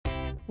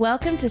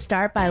Welcome to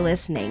Start By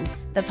Listening,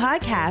 the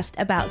podcast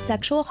about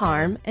sexual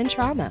harm and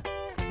trauma.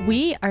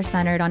 We are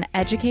centered on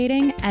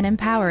educating and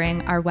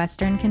empowering our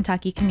Western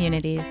Kentucky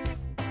communities.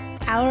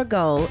 Our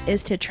goal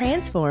is to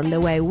transform the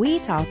way we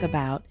talk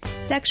about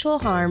sexual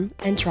harm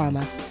and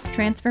trauma.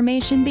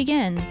 Transformation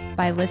begins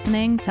by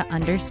listening to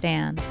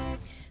understand.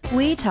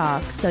 We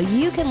talk so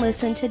you can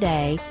listen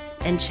today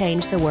and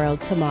change the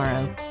world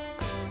tomorrow.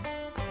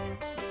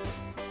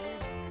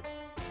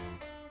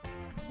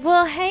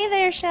 Well, hey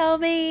there,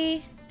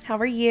 Shelby. How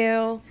are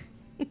you?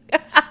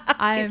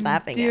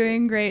 I'm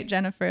doing great,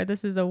 Jennifer.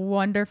 This is a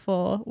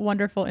wonderful,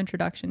 wonderful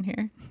introduction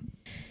here.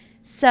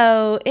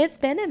 So it's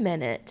been a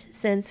minute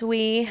since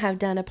we have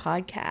done a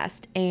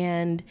podcast,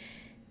 and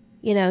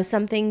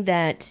something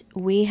that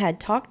we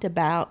had talked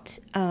about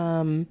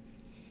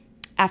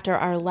after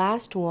our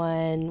last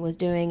one was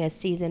doing a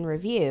season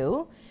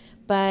review,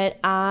 but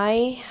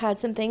I had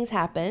some things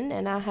happen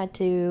and I had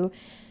to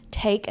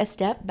take a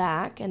step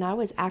back, and I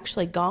was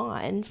actually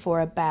gone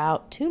for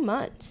about 2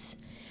 months,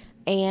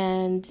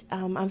 and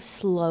I've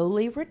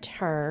slowly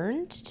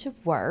returned to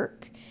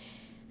work.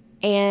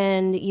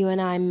 And you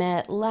and I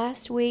met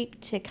last week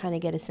to kind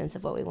of get a sense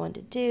of what we wanted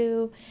to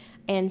do.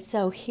 And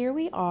so here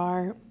we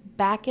are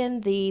back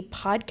in the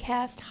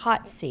podcast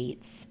hot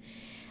seats.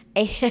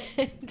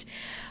 And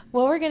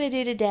what we're going to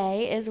do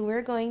today is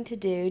we're going to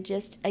do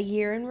just a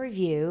year in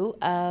review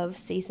of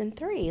season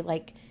 3,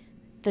 like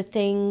the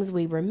things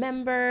we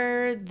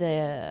remember,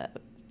 the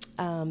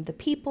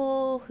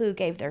people who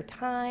gave their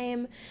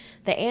time,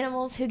 the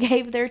animals who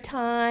gave their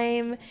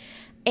time.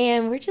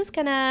 And we're just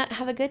going to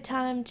have a good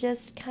time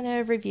just kind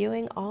of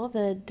reviewing all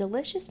the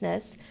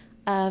deliciousness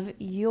of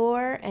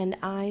your and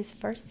I's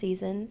first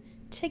season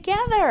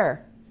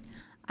together.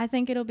 I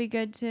think it'll be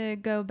good to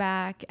go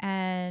back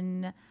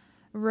and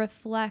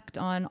reflect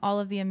on all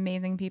of the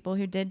amazing people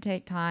who did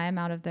take time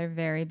out of their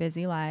very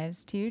busy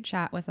lives to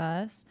chat with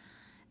us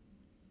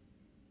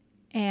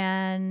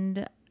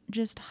and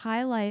just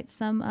highlight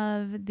some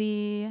of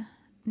the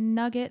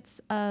nuggets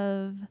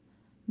of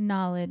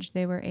knowledge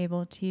they were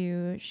able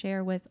to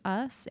share with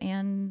us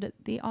and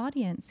the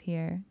audience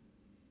here.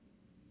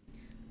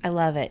 I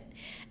love it.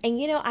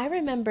 And I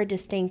remember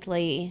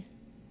distinctly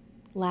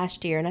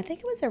last year, and I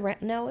think it was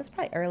it was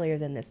probably earlier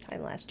than this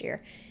time last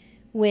year,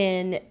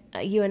 when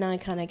you and I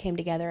kind of came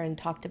together and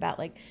talked about,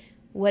 like,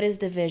 what is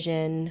the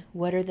vision?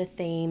 What are the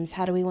themes?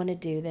 How do we want to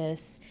do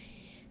this?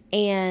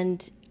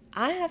 And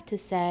I have to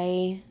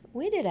say,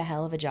 we did a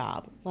hell of a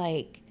job.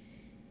 Like,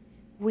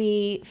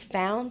 we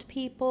found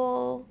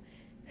people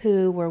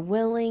who were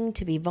willing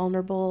to be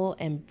vulnerable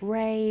and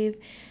brave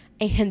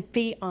and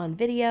be on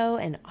video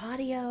and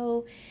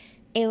audio.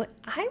 And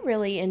I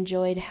really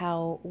enjoyed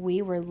how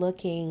we were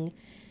looking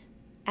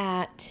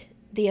at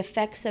the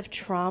effects of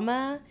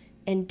trauma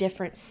in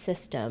different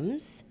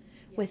systems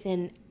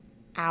within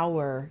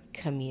our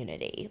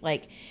community.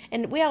 Like,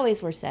 and we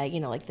always were saying,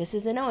 like, this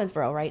is in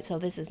Owensboro, right? So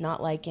this is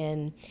not like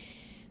in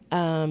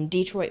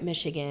Detroit,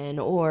 Michigan,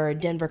 or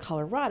Denver,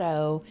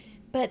 Colorado.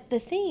 But the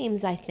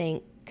themes, I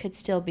think, could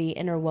still be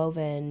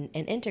interwoven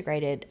and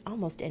integrated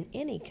almost in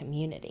any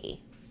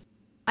community.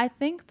 I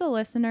think the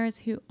listeners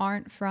who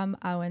aren't from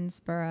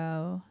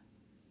Owensboro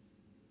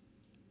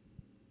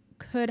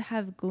could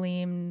have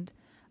gleaned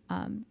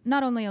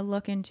not only a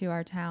look into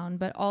our town,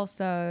 but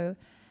also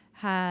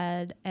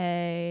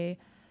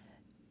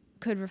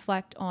could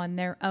reflect on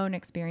their own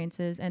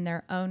experiences and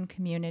their own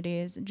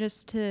communities,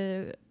 just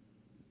to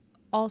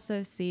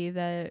also see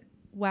that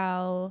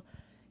while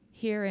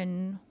here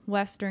in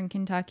Western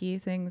Kentucky,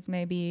 things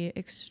may be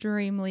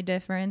extremely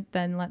different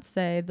than, let's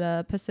say,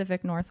 the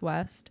Pacific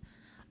Northwest.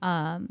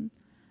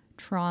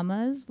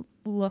 Traumas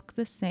look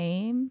the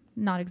same,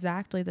 not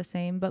exactly the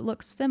same, but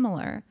look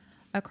similar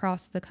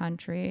across the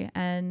country.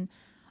 And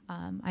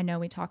I know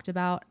we talked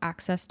about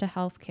access to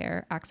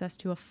healthcare, access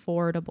to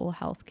affordable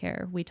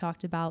healthcare. We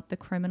talked about the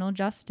criminal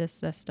justice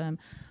system.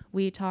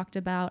 We talked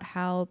about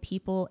how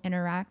people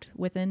interact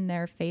within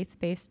their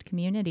faith-based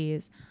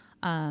communities.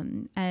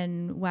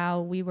 And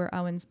while we were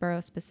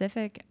Owensboro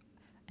specific,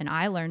 and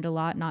I learned a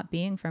lot not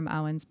being from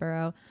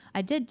Owensboro,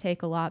 I did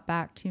take a lot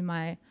back to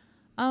my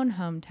own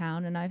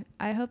hometown, and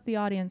I hope the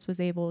audience was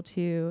able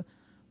to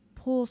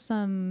pull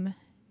some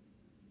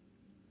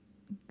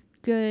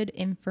good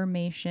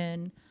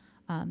information,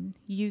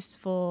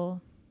 useful,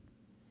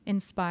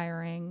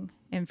 inspiring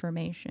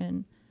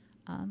information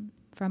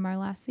from our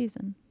last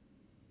season.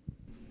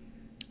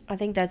 I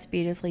think that's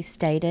beautifully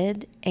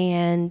stated,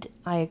 and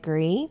I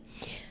agree.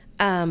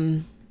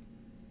 And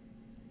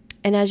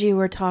as you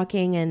were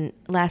talking, and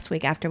last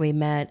week after we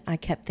met, I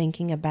kept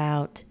thinking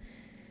about,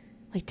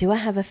 like, do I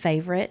have a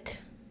favorite?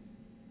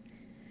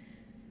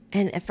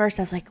 And at first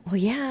I was like, well,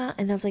 yeah.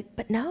 And I was like,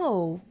 but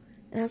no.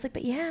 And I was like,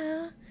 but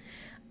yeah.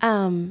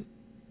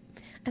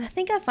 And I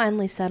think I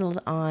finally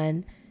settled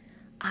on,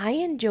 I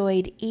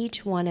enjoyed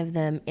each one of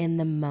them in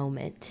the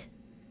moment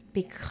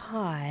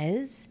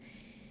because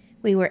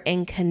we were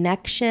in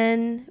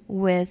connection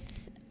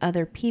with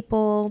other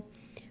people,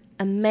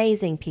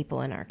 amazing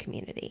people in our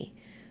community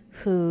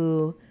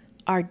who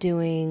are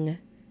doing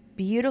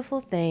beautiful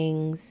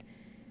things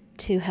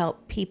to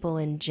help people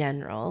in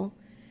general,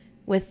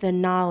 with the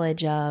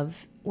knowledge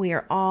of we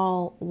are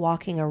all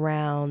walking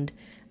around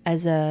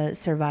as a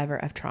survivor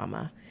of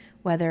trauma,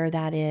 whether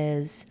that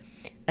is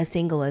a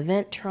single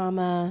event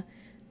trauma,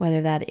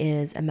 whether that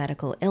is a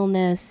medical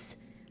illness,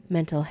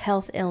 mental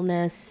health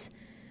illness,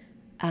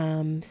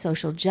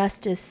 social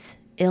justice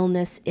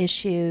illness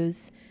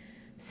issues,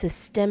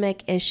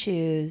 systemic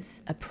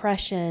issues,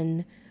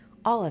 oppression,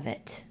 all of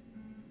it.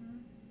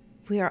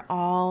 We are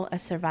all a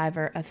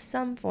survivor of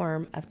some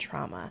form of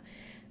trauma.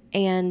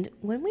 And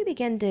when we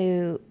begin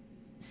to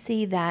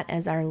see that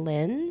as our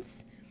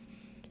lens,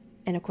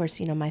 and of course,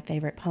 my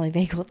favorite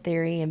polyvagal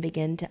theory, and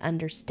begin to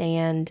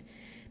understand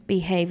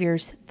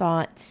behaviors,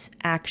 thoughts,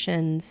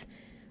 actions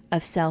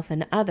of self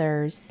and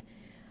others,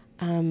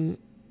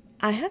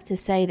 I have to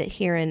say that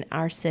here in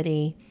our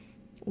city,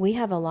 we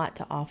have a lot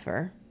to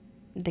offer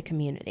the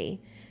community.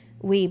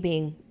 We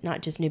being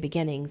not just New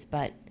Beginnings,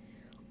 but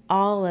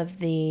all of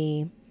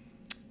the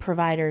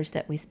providers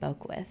that we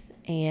spoke with.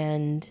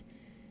 And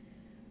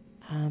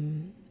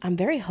I'm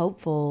very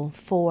hopeful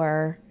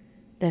for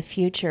the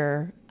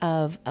future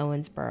of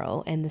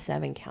Owensboro and the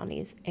 7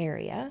 counties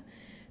area,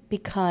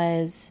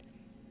 because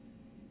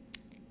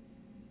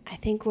I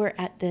think we're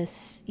at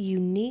this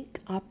unique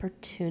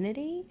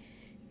opportunity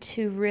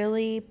to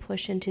really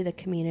push into the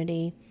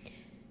community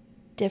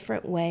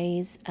different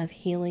ways of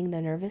healing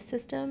the nervous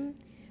system,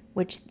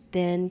 which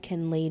then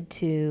can lead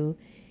to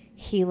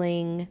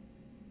healing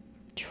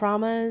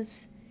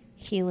traumas,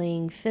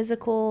 healing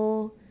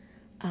physical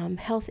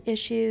health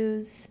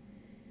issues,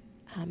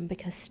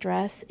 because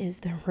stress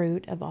is the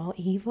root of all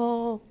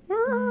evil.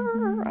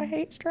 I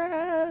hate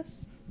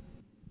stress.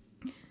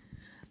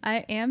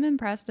 I am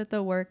impressed at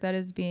the work that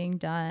is being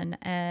done,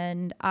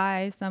 and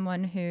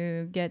someone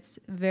who gets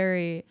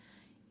very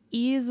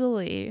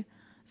easily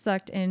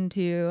sucked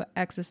into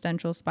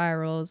existential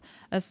spirals,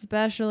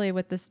 especially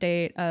with the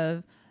state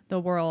of the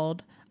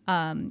world.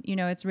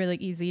 It's really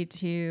easy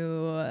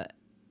to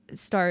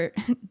start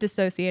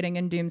dissociating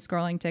and doom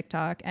scrolling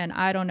TikTok. And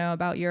I don't know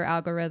about your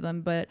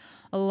algorithm, but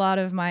a lot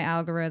of my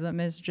algorithm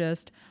is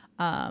just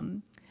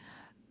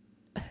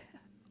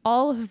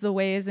all of the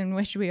ways in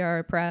which we are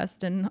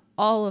oppressed, and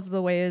all of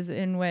the ways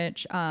in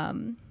which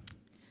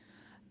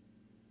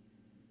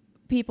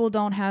people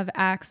don't have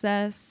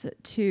access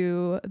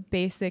to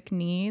basic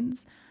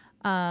needs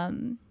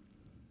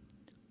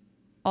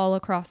all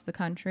across the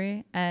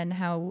country, and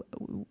how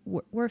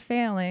we're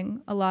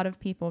failing a lot of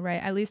people,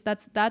 right? At least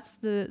that's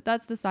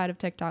the side of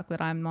TikTok that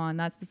I'm on.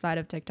 That's the side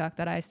of TikTok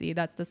that I see.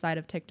 That's the side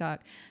of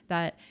TikTok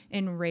that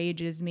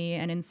enrages me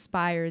and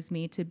inspires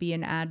me to be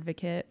an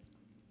advocate.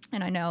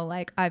 And I know,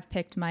 I've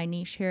picked my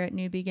niche here at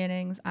New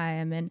Beginnings. I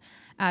am an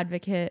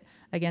advocate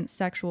against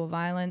sexual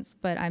violence,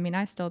 but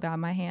I still got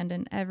my hand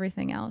in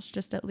everything else,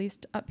 just at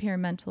least up here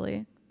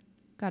mentally.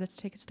 Got to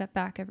take a step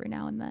back every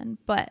now and then.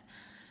 But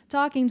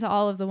talking to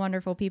all of the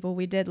wonderful people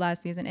we did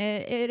last season,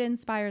 it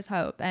inspires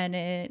hope, and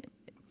it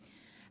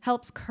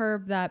helps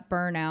curb that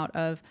burnout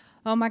of,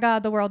 oh my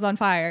God, the world's on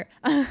fire.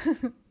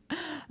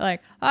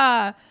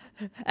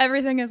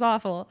 Everything is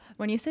awful.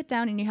 When you sit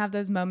down and you have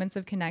those moments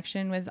of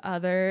connection with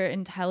other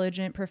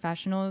intelligent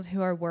professionals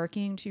who are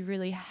working to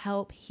really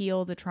help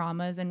heal the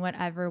traumas in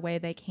whatever way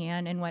they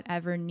can, in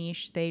whatever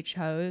niche they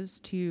chose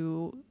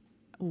to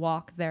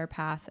walk their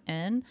path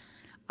in,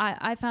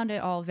 I found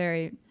it all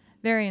very,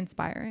 very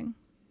inspiring.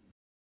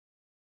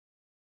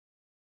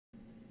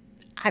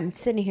 I'm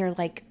sitting here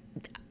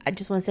I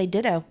just want to say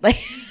ditto.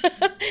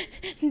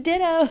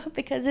 Ditto,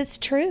 because it's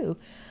true.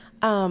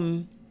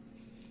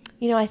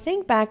 I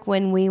think back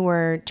when we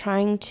were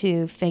trying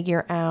to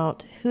figure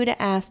out who to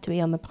ask to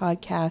be on the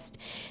podcast,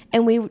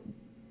 and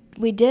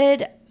we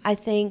did, I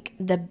think,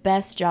 the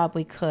best job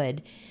we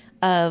could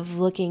of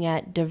looking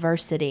at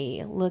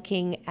diversity,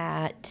 looking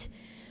at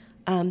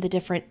the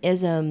different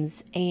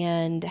isms,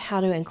 and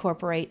how to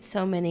incorporate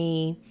so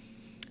many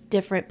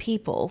different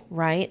people,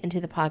 right,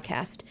 into the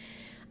podcast.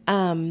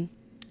 And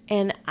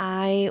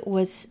I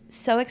was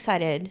so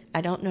excited.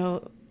 I don't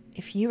know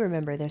if you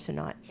remember this or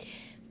not,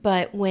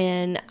 but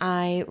when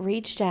I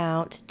reached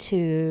out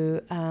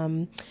to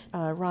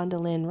Rhonda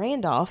Lynn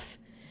Randolph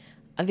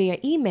via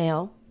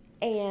email,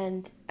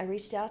 and I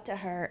reached out to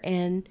her,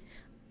 and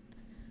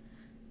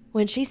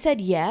when she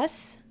said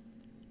yes,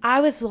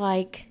 I was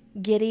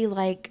giddy,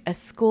 like a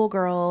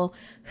schoolgirl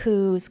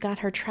who's got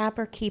her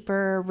Trapper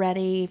Keeper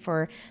ready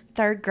for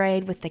 3rd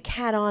grade with the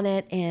cat on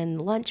it,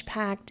 and lunch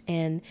packed,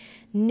 and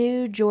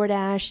new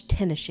Jordache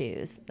tennis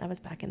shoes. That was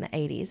back in the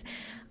 80s.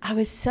 I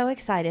was so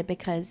excited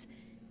because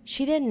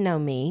she didn't know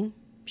me.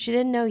 She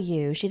didn't know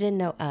you. She didn't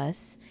know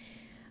us.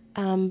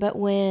 But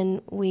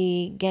when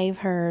we gave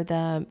her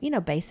the,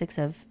 basics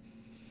of,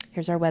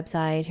 here's our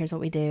website, here's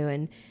what we do,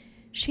 and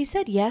she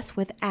said yes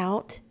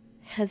without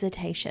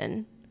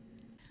hesitation.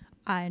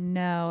 I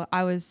know.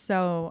 I was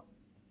so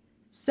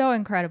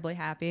incredibly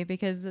happy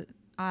because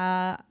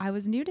I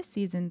was new to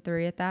season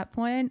 3 at that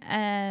point,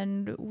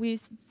 and we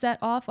set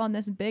off on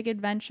this big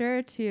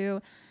adventure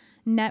to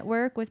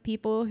network with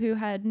people who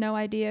had no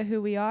idea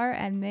who we are,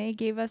 and they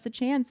gave us a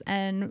chance.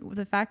 And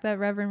the fact that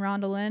Reverend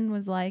Rhonda Lynn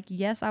was like,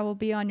 yes, I will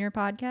be on your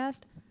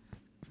podcast.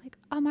 It's like,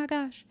 oh my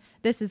gosh,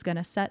 this is going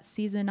to set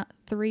season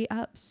 3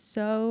 up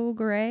so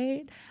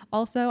great.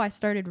 Also, I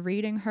started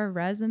reading her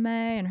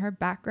resume and her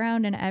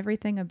background and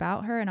everything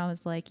about her. And I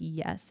was like,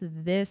 yes,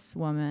 this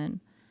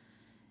woman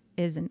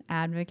is an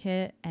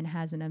advocate and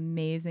has an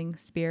amazing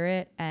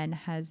spirit and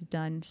has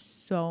done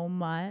so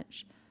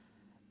much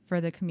for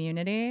the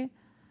community.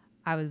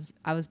 I was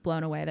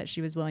blown away that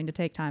she was willing to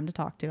take time to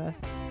talk to us.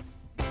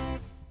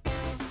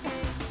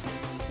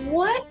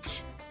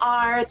 What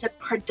are the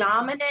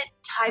predominant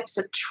types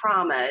of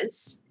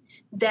traumas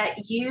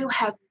that you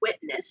have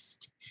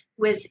witnessed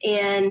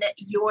within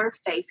your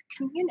faith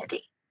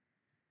community?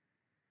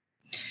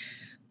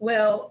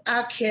 Well,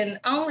 I can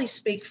only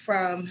speak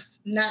from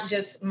not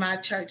just my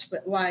church,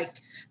 but like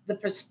the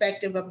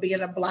perspective of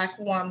being a Black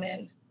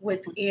woman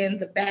within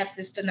the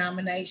Baptist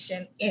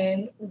denomination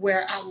in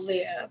where I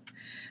live.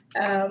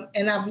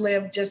 And I've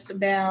lived just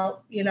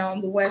about, in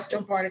the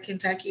western part of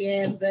Kentucky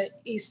and the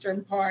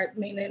eastern part,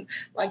 meaning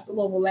like the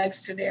Louisville,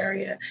 Lexington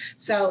area.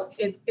 So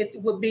it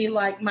would be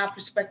like my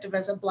perspective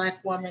as a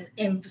Black woman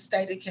in the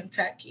state of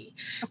Kentucky.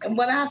 Okay. And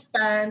what I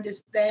find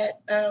is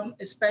that,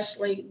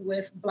 especially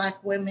with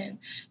Black women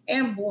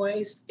and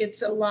boys,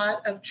 it's a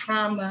lot of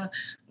trauma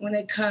when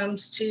it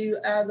comes to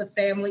the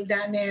family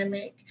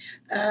dynamic,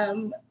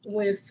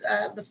 with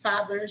the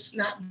fathers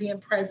not being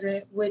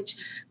present, which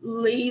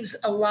leaves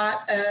a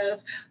lot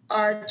of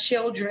our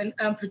children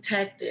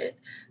unprotected.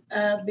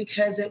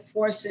 Because it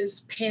forces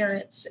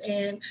parents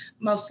and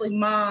mostly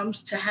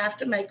moms to have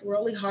to make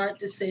really hard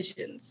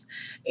decisions.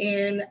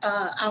 And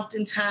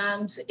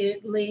oftentimes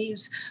it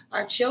leaves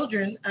our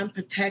children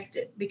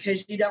unprotected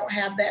because you don't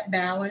have that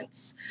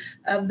balance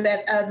of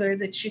that other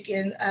that you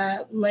can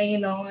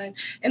lean on.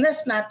 And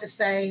that's not to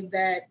say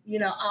that,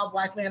 all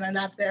Black men are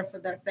not there for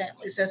their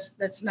families.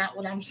 That's not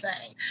what I'm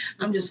saying.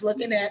 I'm just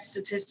looking at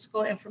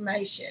statistical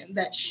information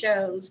that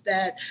shows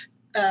that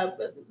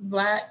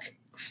Black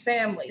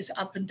families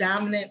are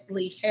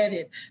predominantly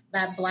headed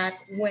by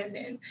Black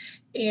women,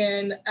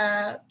 and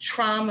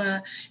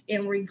trauma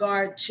in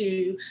regard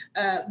to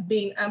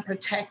being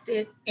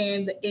unprotected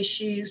and the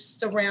issues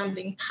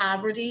surrounding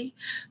poverty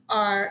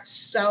are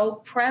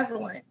so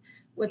prevalent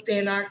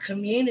within our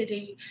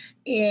community.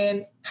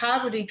 And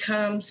poverty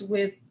comes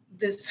with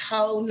this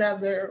whole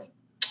nother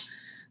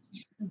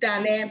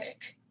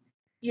dynamic,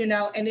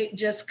 and it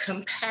just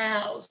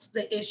compounds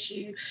the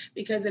issue,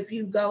 because if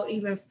you go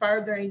even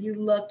further and you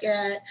look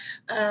at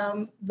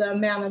the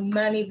amount of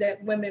money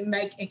that women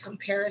make in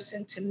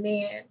comparison to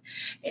men,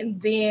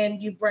 and then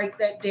you break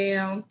that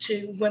down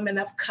to women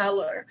of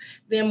color,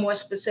 then more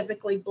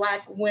specifically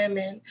Black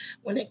women,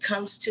 when it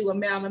comes to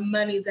amount of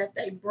money that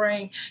they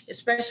bring,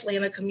 especially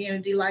in a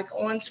community like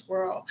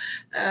Owensboro,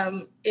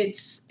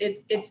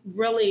 it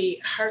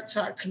really hurts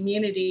our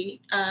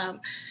community.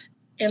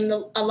 And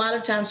a lot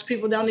of times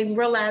people don't even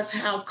realize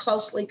how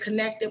closely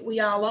connected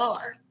we all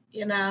are,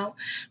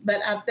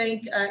 But I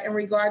think in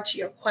regard to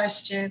your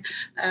question,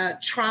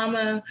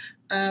 trauma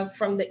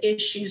from the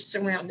issues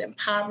surrounding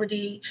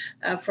poverty,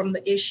 from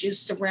the issues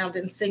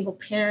surrounding single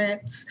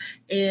parents,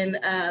 and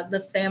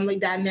the family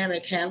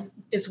dynamic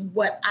is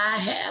what I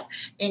have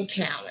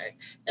encountered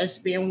as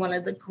being one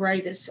of the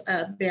greatest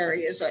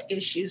barriers or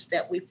issues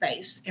that we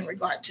face in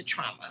regard to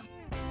trauma.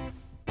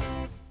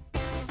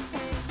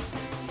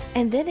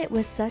 And then it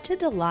was such a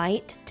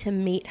delight to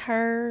meet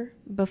her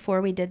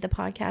before we did the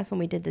podcast, when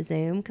we did the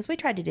Zoom, because we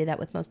tried to do that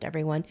with most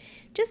everyone,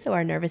 just so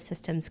our nervous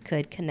systems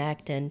could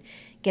connect and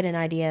get an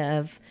idea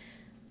of,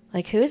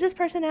 like, who is this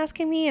person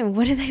asking me and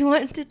what do they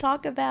want to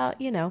talk about,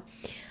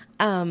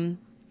 And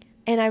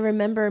I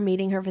remember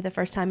meeting her for the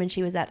first time, and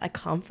she was at a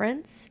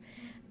conference.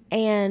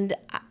 And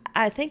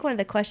I think one of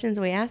the questions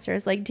we asked her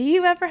is, like, do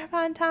you ever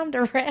find time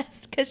to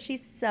rest? Because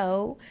she's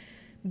so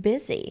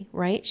busy,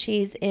 right?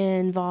 She's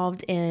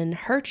involved in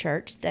her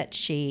church that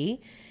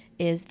she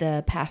is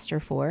the pastor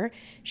for.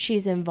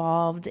 She's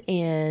involved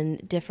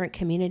in different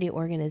community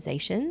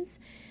organizations.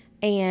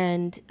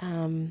 And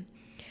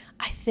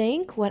I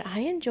think what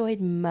I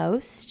enjoyed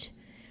most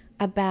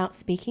about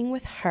speaking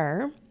with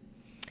her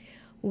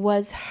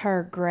was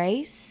her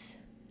grace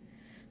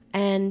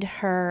and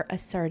her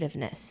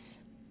assertiveness.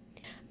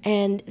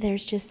 And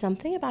there's just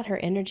something about her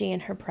energy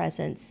and her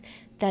presence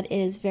that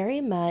is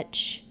very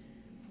much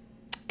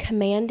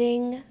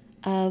commanding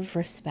of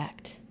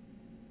respect.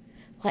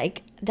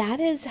 Like, that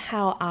is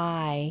how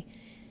I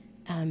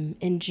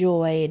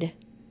enjoyed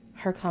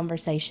her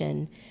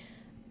conversation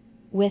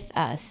with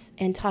us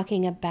and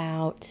talking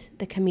about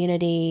the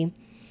community,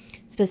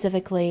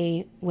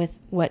 specifically with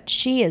what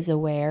she is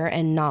aware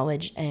and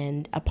knowledge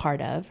and a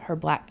part of, her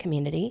Black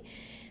community,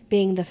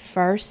 being the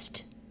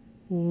first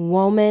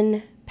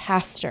woman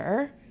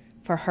pastor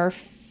for her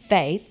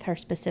faith, her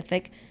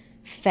specific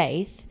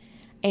faith,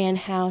 and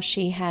how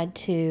she had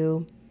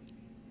to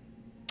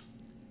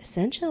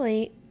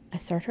essentially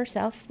assert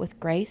herself with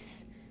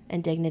grace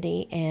and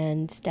dignity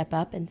and step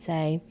up and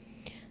say,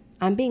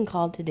 I'm being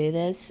called to do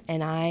this,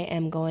 and I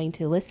am going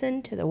to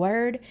listen to the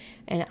word,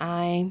 and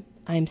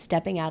I'm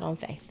stepping out on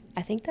faith.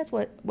 I think that's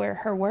where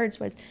her words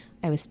was,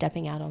 I was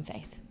stepping out on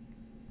faith.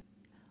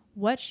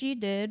 What she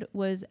did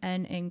was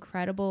an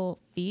incredible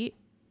feat,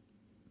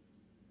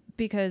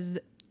 because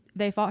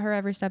they fought her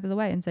every step of the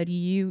way and said,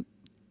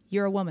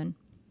 you're a woman.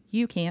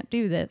 You can't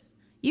do this.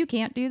 You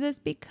can't do this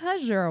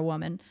because you're a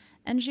woman.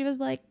 And she was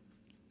like,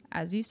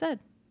 as you said,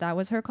 that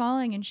was her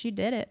calling, and she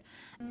did it.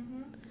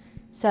 Mm-hmm.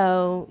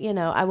 So,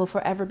 I will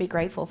forever be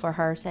grateful for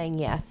her saying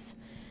yes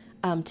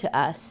to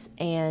us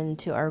and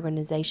to our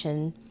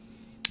organization,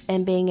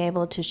 and being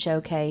able to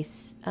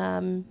showcase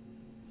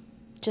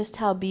just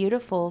how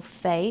beautiful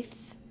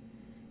faith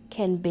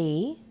can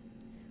be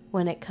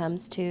when it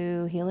comes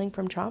to healing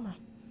from trauma.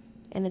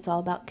 And it's all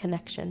about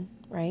connection,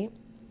 right?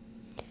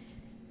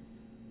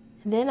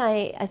 And then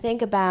I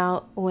think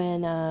about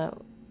when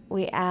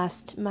we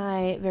asked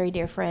my very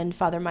dear friend,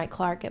 Father Mike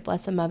Clark at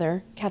Blessed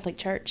Mother Catholic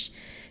Church,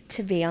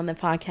 to be on the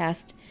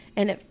podcast.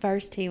 And at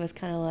first he was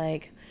kind of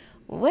like,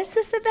 what's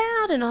this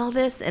about and all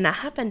this? And I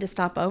happened to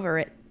stop over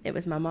it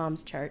was my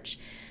mom's church.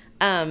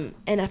 And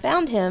I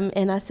found him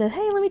and I said,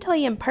 hey, let me tell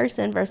you in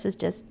person versus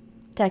just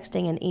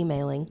texting and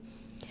emailing.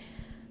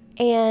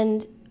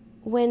 And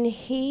when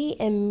he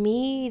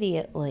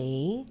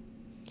immediately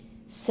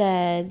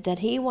said that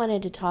he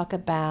wanted to talk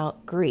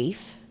about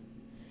grief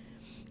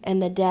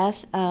and the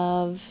death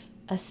of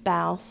a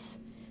spouse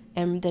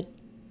and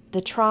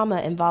the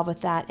trauma involved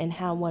with that, and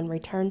how one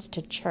returns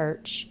to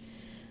church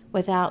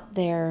without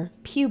their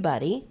pew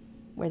buddy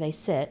where they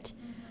sit,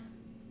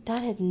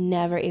 that had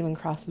never even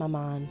crossed my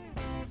mind.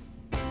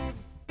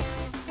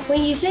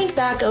 When you think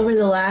back over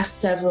the last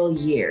several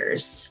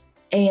years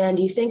and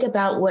you think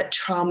about what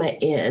trauma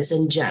is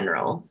in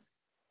general,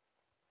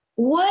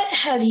 what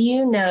have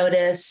you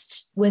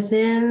noticed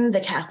within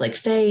the Catholic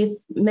faith,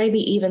 maybe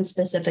even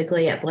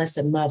specifically at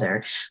Blessed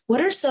Mother?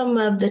 What are some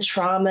of the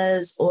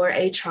traumas or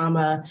a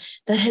trauma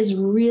that has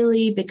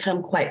really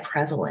become quite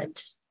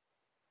prevalent?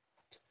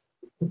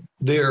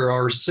 There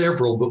are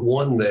several, but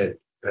one that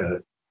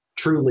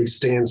truly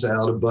stands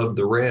out above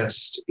the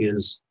rest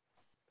is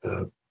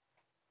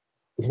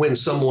when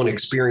someone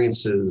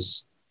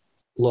experiences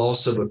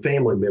loss of a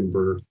family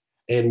member,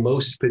 and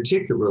most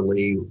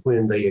particularly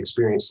when they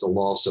experience the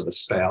loss of a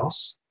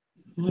spouse.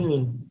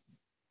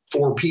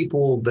 For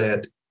people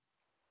that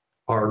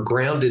are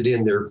grounded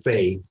in their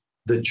faith,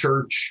 the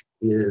church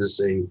is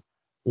a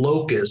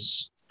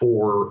locus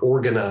for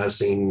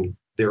organizing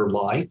their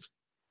life.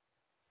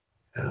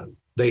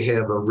 They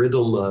have a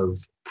rhythm of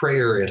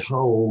prayer at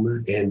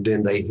home, and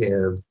then they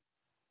have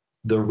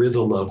the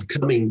rhythm of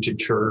coming to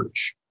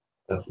church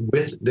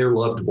with their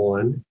loved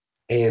one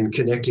and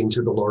connecting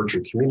to the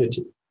larger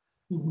community.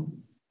 Mm-hmm.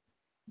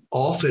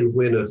 Often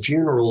when a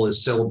funeral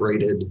is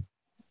celebrated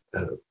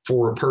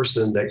for a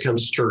person that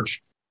comes to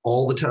church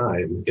all the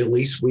time, at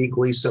least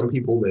weekly, some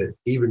people that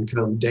even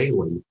come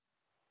daily,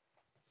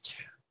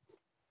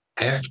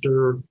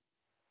 after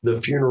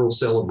the funeral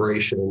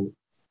celebration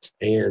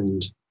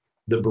and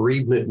the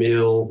bereavement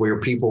meal where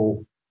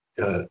people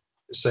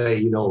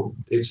say,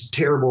 it's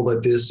terrible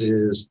that this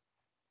is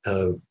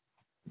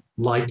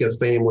like a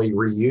family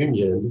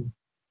reunion.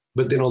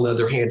 But then on the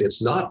other hand,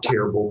 it's not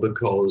terrible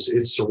because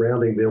it's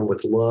surrounding them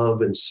with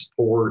love and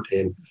support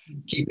and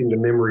keeping the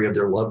memory of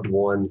their loved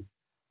one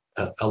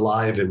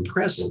alive and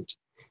present.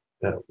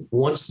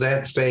 Once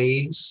that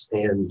fades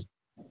and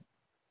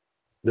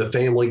the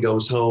family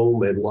goes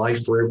home and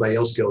life for everybody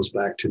else goes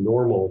back to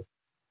normal,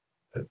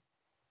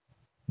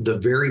 the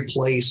very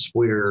place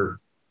where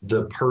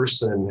the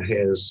person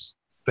has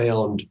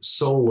found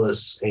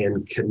solace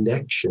and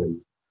connection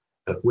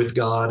with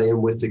God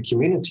and with the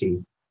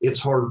community, it's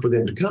hard for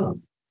them to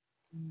come.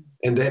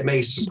 And that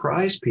may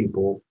surprise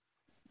people,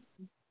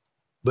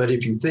 but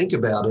if you think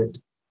about it,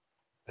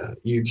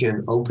 you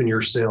can open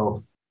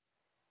yourself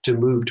to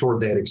move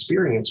toward that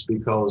experience,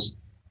 because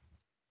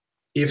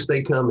if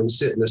they come and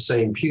sit in the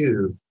same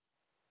pew,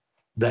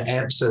 the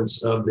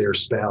absence of their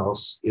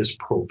spouse is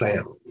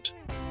profound.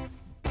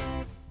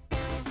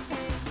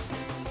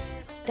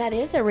 That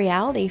is a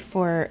reality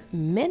for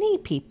many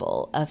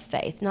people of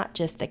faith, not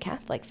just the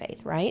Catholic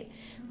faith, right?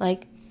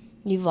 Like,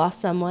 you've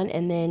lost someone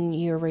and then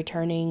you're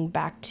returning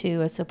back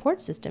to a support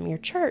system, your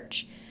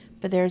church,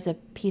 but there's a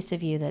piece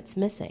of you that's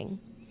missing.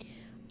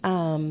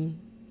 And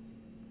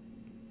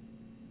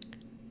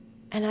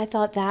I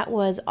thought that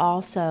was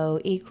also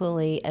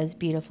equally as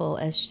beautiful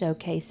as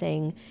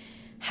showcasing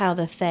how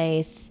the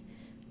faith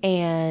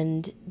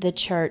and the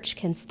church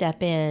can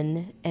step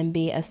in and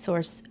be a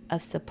source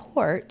of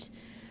support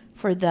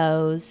for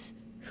those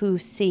who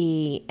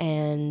see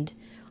and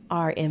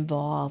are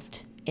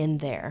involved in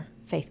their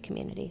faith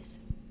communities.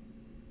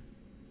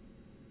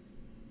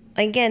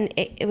 Again,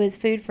 it was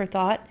food for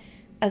thought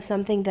of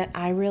something that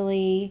I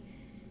really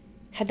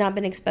had not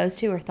been exposed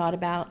to or thought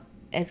about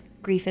as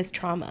grief as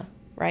trauma,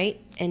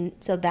 right? And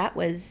so that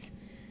was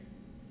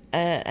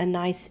a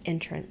nice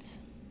entrance.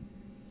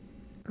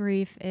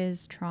 Grief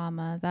is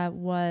trauma. That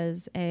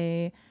was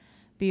a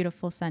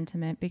beautiful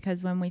sentiment,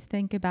 because when we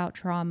think about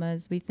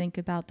traumas, we think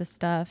about the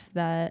stuff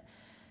that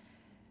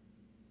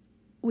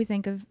we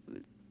think of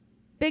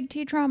big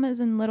T traumas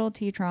and little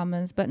T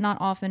traumas, but not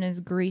often is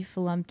grief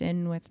lumped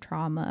in with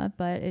trauma,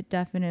 but it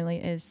definitely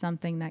is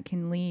something that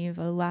can leave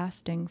a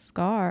lasting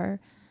scar.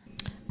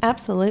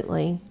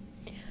 Absolutely.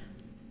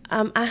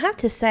 I have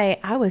to say,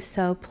 I was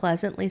so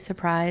pleasantly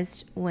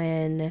surprised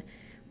when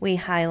we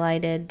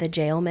highlighted the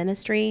jail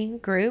ministry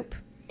group,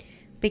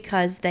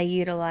 because they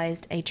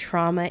utilized a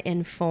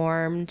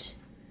trauma-informed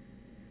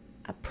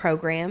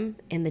program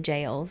in the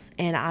jails.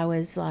 And I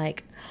was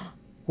like,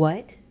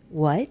 what?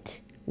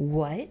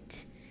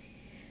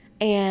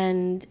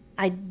 And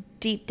I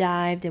deep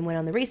dived and went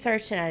on the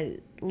research, and I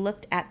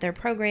looked at their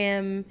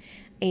program,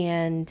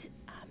 and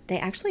they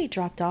actually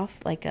dropped off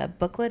like a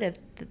booklet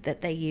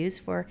that they use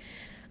for, I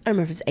don't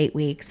remember if it's 8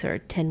 weeks or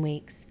 10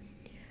 weeks.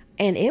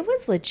 And it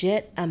was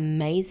legit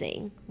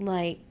amazing.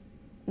 Like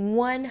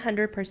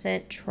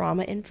 100%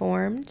 trauma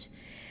informed.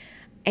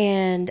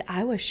 And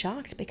I was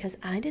shocked because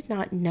I did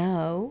not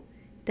know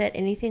that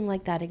anything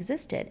like that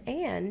existed.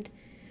 And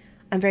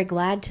I'm very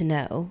glad to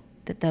know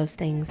that those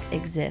things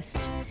exist.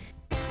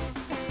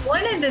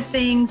 One of the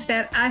things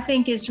that I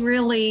think is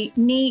really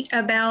neat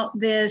about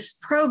this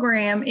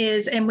program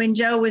is, and when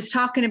Joe was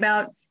talking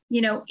about,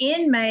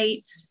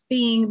 inmates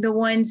being the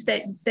ones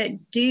that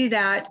do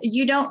that,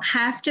 you don't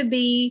have to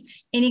be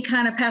any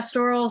kind of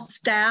pastoral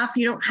staff.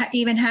 You don't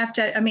even have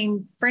to,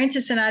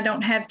 Francis and I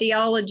don't have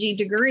theology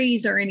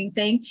degrees or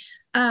anything.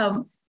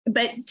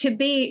 But to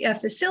be a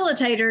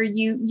facilitator,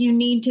 you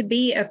need to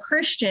be a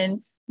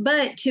Christian.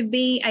 But to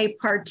be a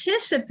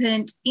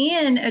participant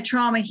in a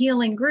trauma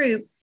healing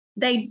group,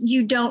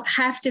 you don't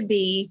have to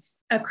be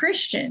a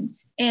Christian.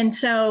 And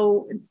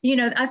so,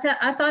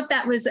 I thought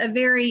that was a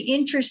very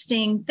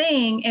interesting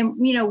thing. And,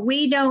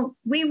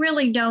 we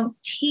really don't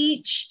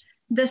teach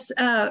this.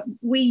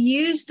 We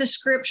use the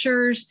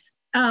scriptures,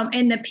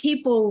 and the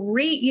people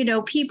read,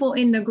 people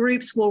in the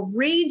groups will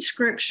read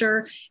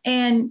scripture,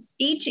 and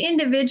each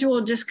individual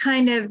just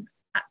kind of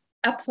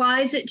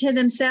applies it to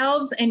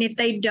themselves. And if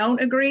they don't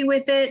agree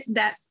with it,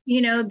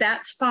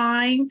 that's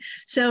fine.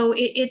 So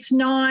it's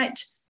not,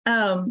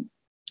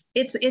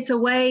 it's a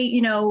way,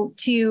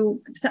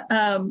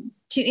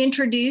 to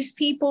introduce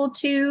people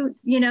to,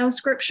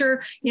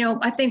 scripture.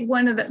 I think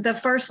one of the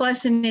first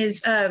lesson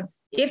is,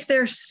 if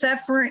they're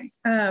suffering,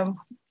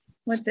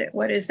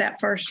 what is that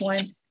first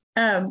one?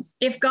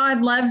 If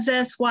God loves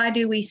us, why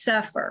do we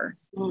suffer?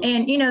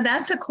 And,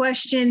 that's a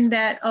question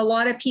that a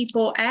lot of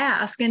people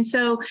ask. And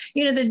so,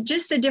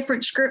 just the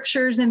different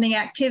scriptures and the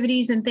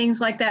activities and things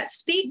like that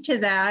speak to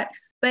that.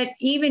 But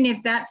even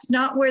if that's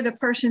not where the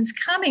person's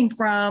coming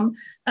from,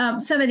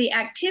 some of the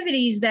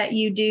activities that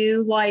you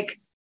do, like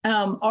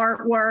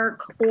artwork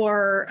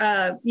or,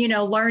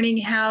 learning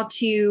how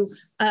to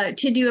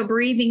do a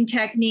breathing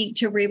technique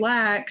to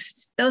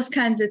relax, those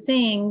kinds of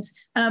things.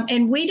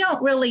 And we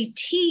don't really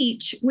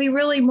teach, we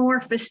really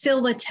more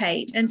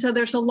facilitate. And so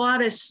there's a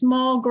lot of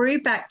small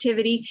group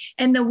activity,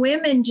 and the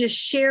women just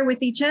share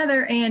with each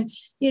other. And,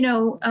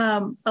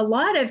 a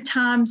lot of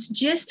times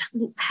just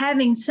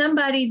having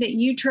somebody that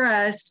you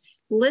trust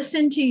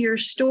listen to your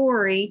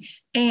story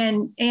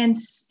and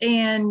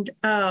extend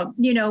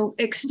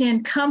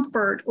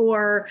comfort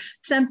or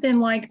something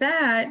like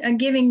that, and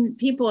giving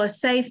people a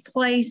safe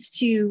place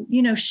to,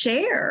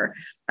 share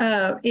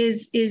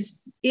is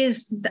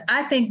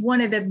I think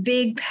one of the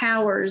big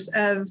powers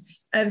of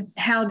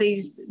how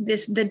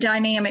the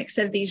dynamics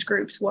of these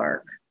groups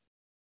work.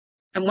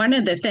 And one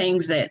of the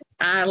things that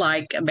I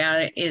like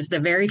about it is the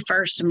very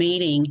first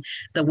meeting,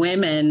 the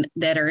women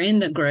that are in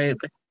the group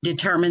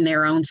determine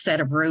their own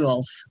set of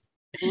rules.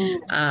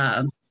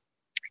 In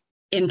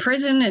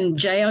prison and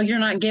jail, you're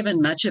not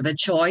given much of a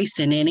choice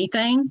in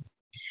anything.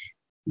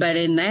 But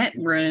in that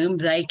room,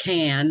 they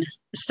can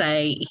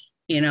say,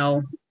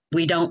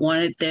 we don't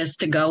want this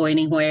to go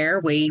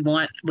anywhere. We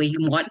want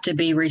to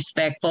be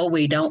respectful.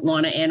 We don't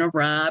want to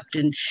interrupt.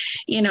 And,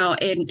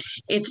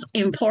 it's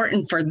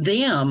important for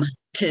them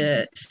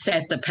to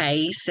set the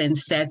pace and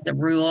set the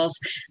rules.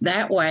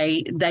 That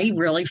way they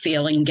really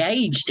feel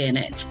engaged in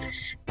it.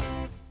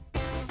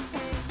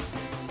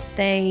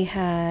 They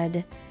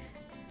had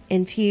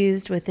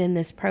infused within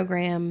this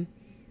program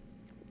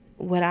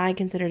what I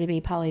consider to be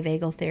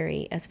polyvagal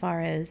theory, as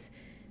far as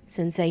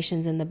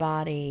sensations in the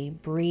body,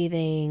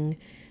 breathing,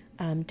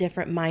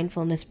 different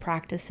mindfulness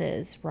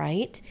practices,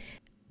 right?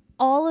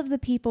 All of the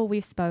people we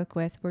spoke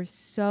with were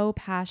so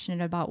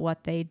passionate about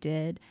what they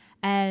did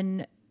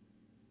and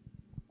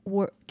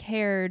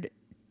cared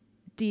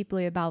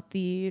deeply about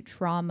the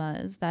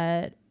traumas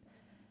that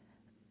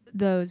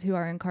those who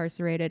are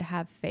incarcerated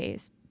have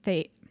faced,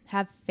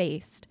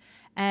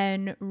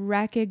 and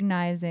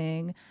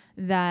recognizing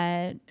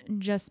that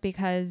just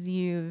because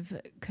you've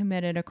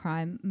committed a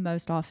crime,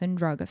 most often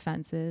drug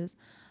offenses,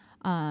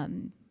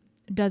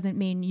 doesn't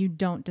mean you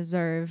don't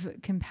deserve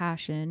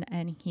compassion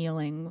and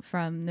healing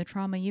from the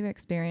trauma you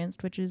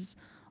experienced, which is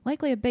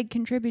likely a big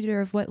contributor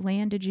of what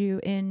landed you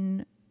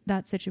in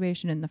that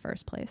situation in the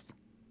first place.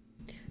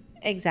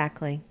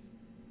 Exactly.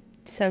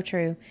 So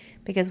true,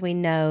 because we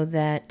know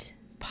that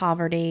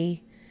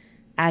poverty,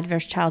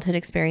 adverse childhood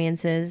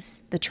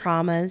experiences, the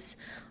traumas,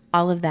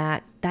 all of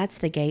that, that's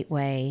the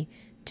gateway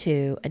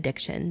to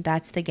addiction.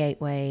 That's the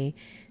gateway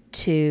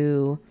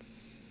to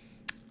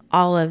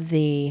all of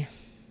the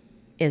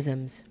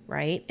isms,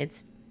 right?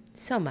 It's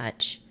so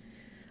much.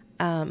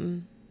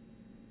 And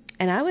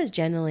I was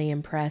genuinely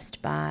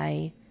impressed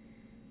by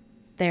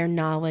their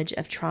knowledge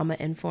of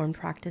trauma-informed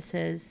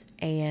practices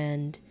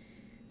and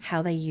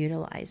how they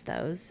utilize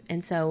those.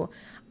 And so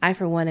I,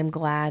 for one, am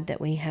glad that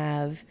we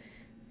have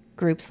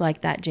groups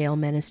like that jail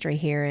ministry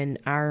here in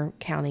our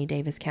county,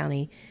 Davis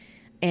County,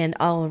 and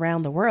all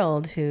around the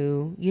world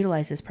who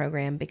utilize this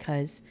program,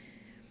 because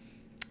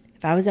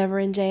if I was ever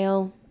in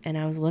jail and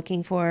I was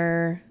looking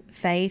for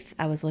faith,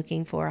 I was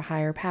looking for a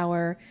higher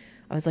power,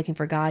 I was looking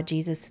for God,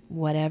 Jesus,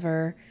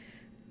 whatever,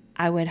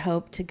 I would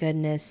hope to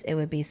goodness it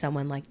would be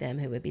someone like them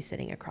who would be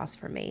sitting across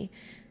from me,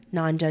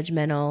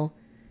 non-judgmental,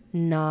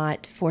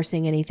 not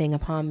forcing anything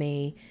upon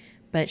me,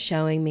 but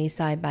showing me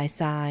side by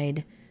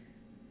side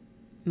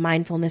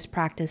mindfulness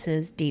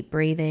practices, deep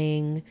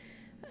breathing,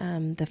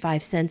 the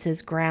 5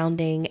 senses,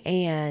 grounding,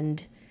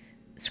 and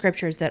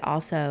scriptures that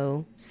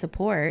also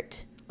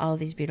support all of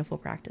these beautiful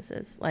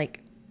practices.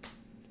 Like,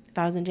 if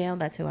I was in jail,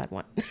 that's who I'd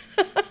want.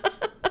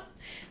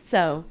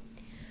 So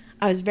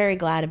I was very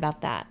glad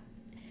about that.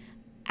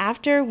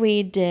 After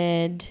we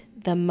did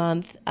the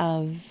month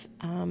of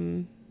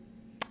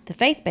the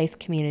faith-based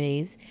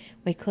communities,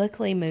 we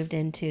quickly moved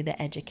into the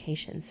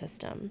education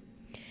system.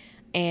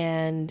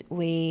 And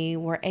we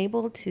were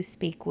able to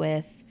speak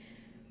with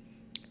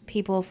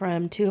people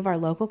from 2 of our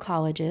local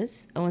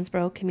colleges,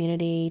 Owensboro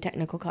Community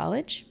Technical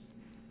College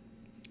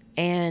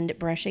and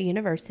Brescia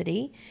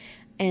University.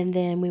 And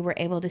then we were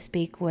able to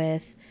speak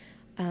with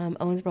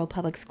Owensboro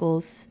Public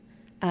Schools,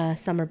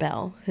 Summer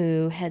Bell,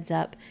 who heads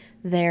up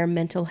their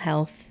mental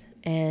health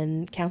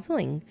and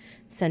counseling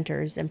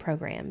centers and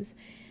programs.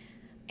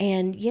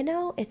 And, you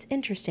know, it's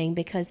interesting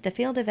because the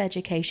field of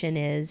education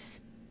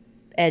is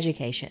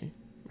education,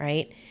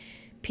 right?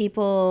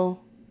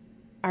 People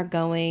are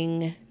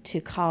going to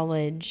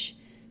college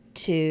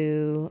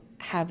to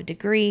have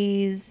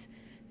degrees,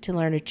 to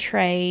learn a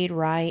trade,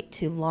 right?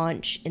 To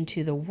launch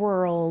into the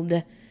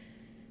world,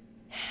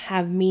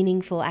 have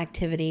meaningful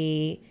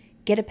activity,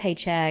 get a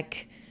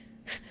paycheck,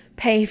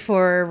 pay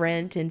for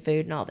rent and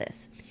food and all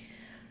this.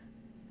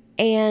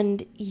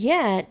 And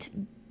yet,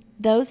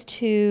 those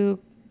 2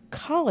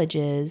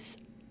 colleges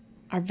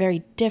are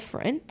very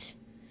different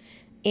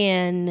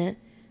in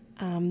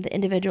the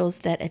individuals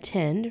that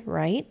attend,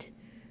 right?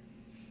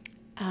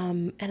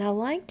 And I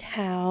liked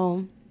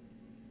how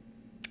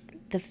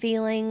the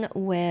feeling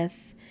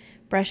with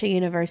Brescia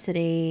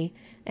University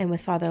and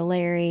with Father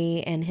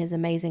Larry and his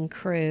amazing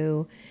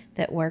crew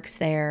that works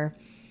there,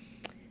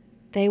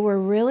 they were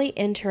really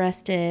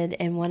interested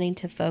in wanting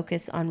to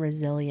focus on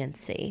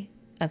resiliency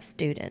of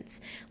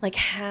students. Like,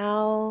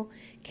 how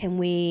can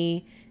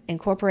we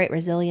incorporate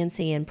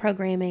resiliency in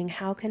programming?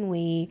 How can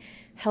we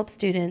help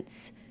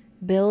students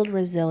build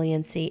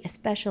resiliency,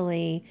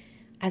 especially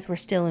as we're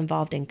still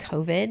involved in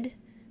COVID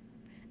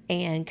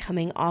and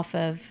coming off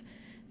of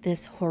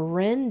this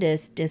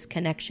horrendous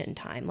disconnection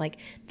time? Like,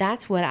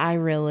 that's what I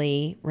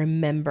really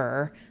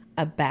remember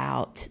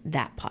about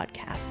that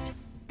podcast.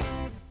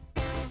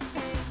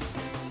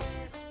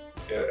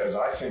 As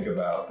I think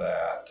about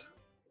that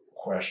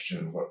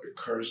question, what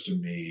occurs to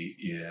me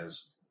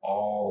is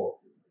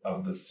all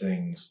of the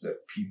things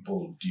that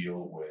people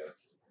deal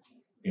with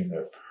in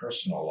their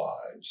personal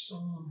lives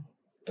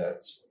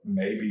that's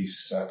maybe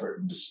separate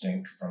and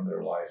distinct from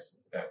their life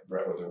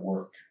or their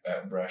work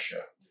at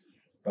Brescia,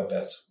 but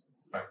that's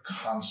a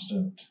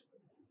constant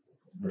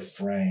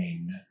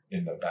refrain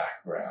in the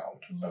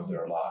background of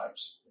their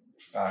lives.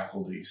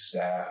 Faculty,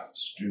 staff,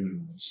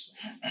 students,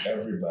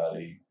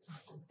 everybody.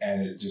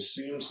 And it just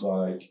seems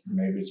like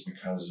maybe it's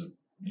because of,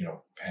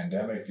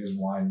 pandemic is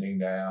winding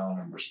down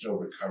and we're still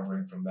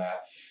recovering from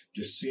that.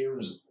 Just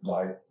seems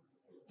like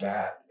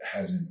that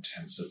has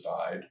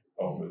intensified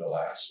over the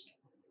last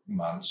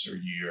months or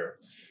year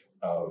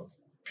of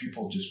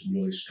people just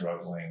really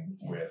struggling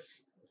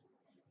with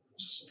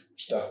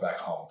stuff back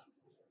home,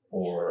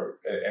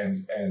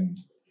 and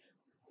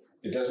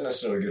it doesn't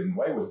necessarily get in the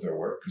way with their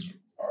work because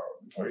our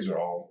employees are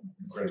all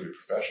incredibly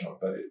professional,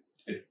 but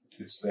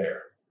it's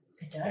there.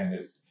 It does. And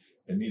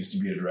it needs to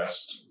be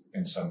addressed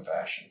in some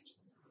fashion.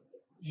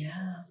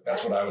 Yeah.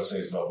 That's what I would say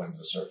is bubbling to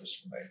the surface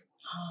for me.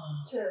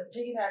 To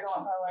piggyback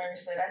on what Larry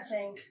said, I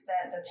think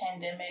that the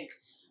pandemic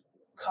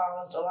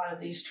caused a lot of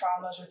these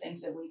traumas or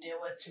things that we deal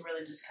with to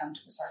really just come to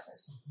the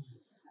surface.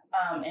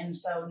 And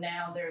so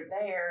now they're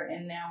there,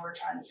 and now we're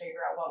trying to figure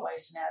out what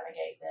ways to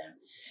navigate them.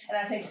 And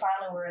I think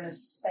finally we're in a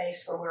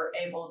space where we're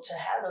able to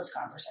have those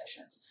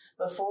conversations.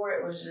 Before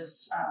it was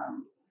just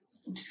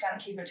kind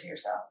of keep it to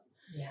yourself.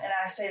 Yeah. And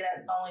I say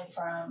that only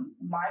from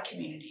my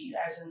community,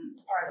 as in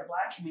part of the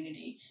Black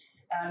community.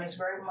 It's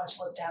very much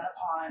looked down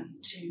upon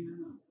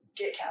to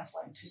get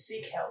counseling, to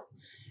seek help.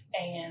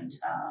 And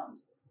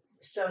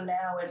So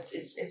now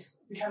it's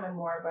becoming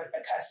more of a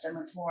custom.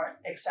 It's more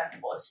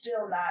acceptable. It's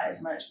still not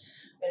as much,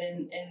 but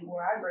in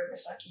where I grew up,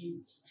 it's like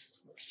you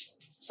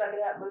suck it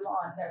up, move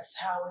on. That's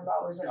how we've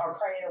always been, or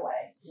pray it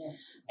away.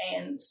 Yes.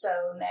 And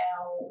so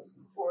now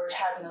we're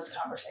having those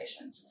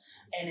conversations,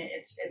 and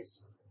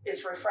it's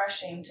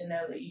refreshing to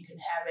know that you can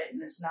have it,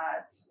 and it's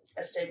not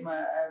a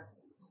stigma of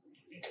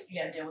you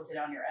got to deal with it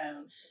on your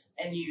own.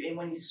 And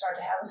when you start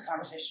to have those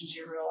conversations,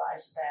 you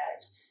realize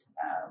that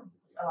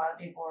a lot of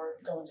people are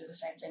going through the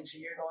same things that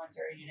you're going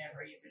through, and you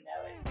never even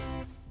know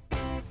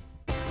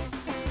it.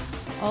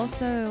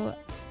 Also,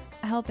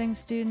 helping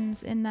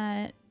students in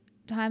that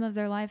time of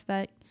their life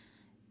that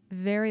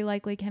very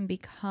likely can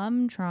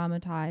become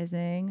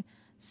traumatizing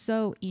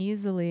so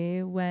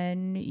easily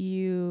when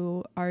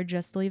you are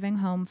just leaving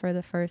home for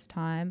the first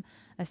time,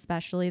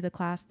 especially the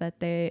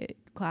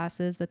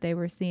classes that they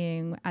were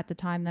seeing at the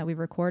time that we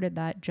recorded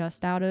that,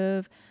 just out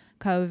of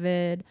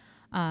COVID,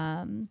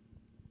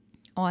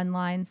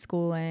 online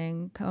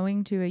schooling,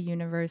 going to a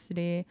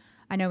university.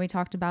 I know we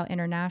talked about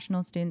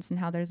international students and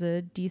how there's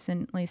a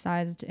decently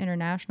sized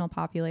international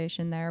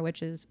population there,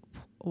 which is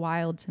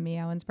wild to me.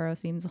 Owensboro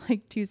seems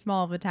like too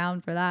small of a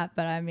town for that,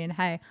 but I mean,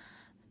 hey,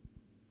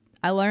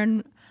 I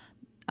learn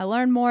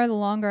more the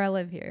longer I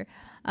live here.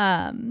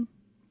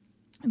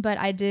 But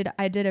I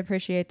did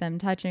appreciate them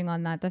touching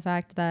on that, the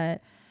fact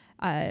that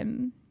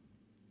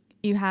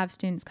you have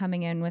students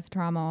coming in with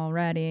trauma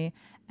already,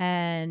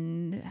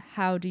 and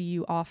how do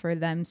you offer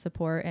them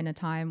support in a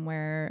time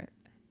where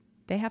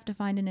they have to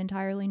find an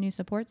entirely new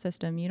support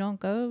system? You don't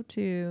go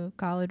to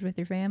college with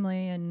your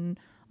family and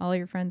all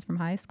your friends from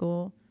high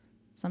school.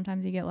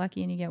 Sometimes you get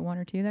lucky and you get one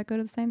or two that go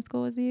to the same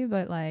school as you,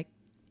 but like,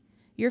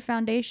 your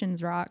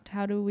foundation's rocked.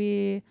 How do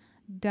we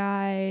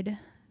guide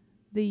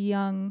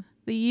the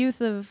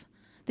youth of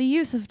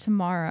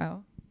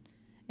tomorrow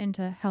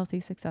into healthy,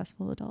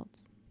 successful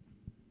adults?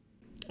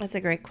 That's a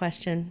great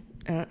question.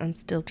 I'm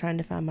still trying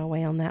to find my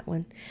way on that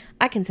one.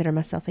 I consider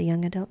myself a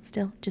young adult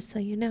still, just so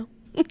you know.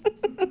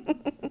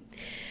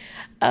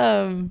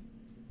 And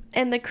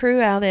the crew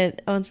out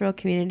at Owensboro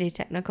Community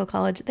Technical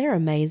College, they're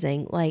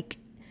amazing. Like,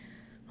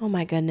 oh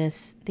my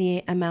goodness,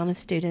 the amount of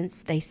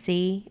students they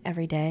see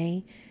every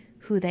day,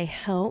 who they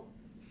help,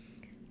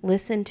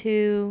 listen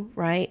to,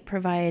 right?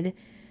 Provide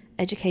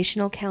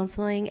educational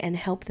counseling and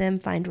help them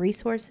find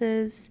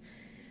resources.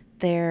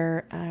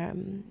 Their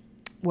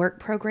work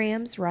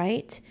programs,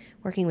 right?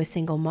 Working with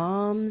single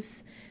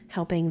moms,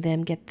 helping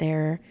them get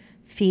their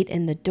feet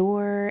in the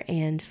door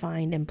and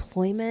find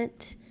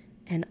employment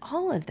and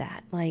all of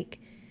that. Like,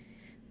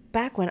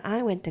 back when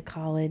I went to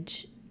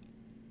college,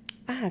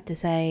 I have to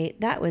say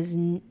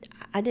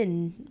I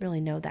didn't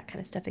really know that kind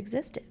of stuff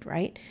existed,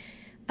 right?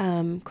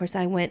 Of course,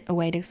 I went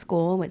away to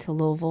school, went to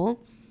Louisville.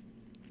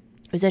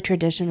 It was a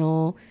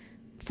traditional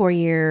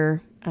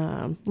 4-year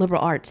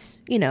liberal arts,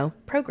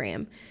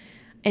 program.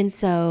 And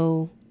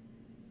so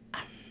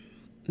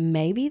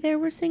maybe there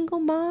were single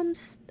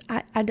moms.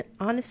 I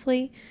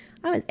honestly,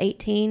 I was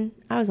 18.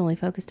 I was only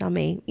focused on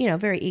me,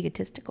 very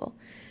egotistical.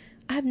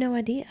 I have no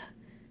idea.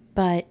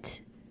 But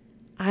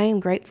I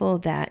am grateful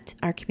that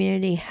our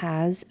community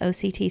has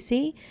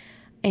OCTC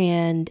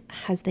and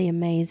has the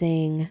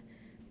amazing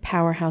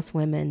powerhouse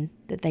women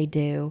that they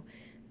do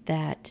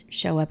that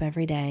show up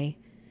every day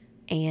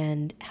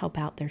and help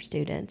out their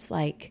students.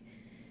 Like,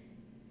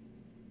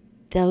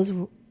 those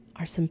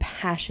are some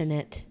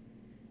passionate,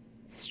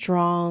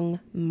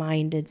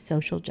 strong-minded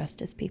social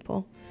justice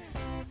people.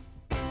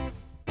 If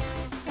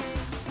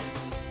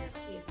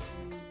you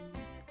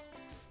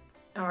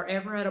are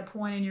ever at a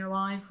point in your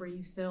life where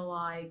you feel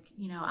like,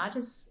 I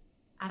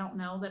don't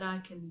know that I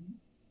can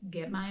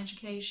get my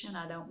education.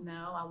 I don't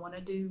know. I want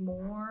to do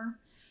more.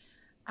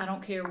 I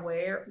don't care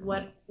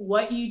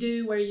what you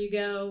do, where you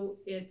go,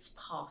 it's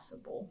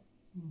possible.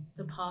 Mm-hmm.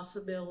 The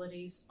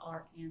possibilities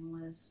are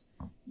endless.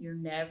 You're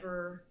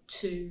never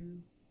too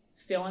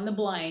fill in the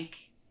blank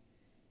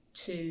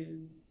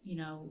to,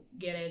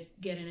 get an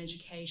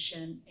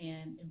education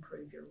and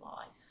improve your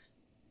life.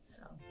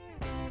 So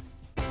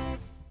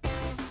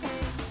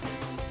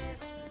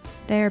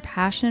they're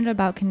passionate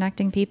about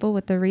connecting people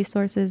with the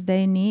resources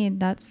they need,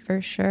 that's for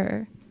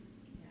sure.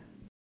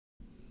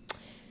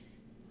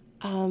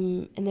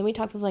 And then we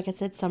talked with, like I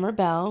said, Summer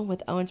Bell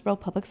with Owensboro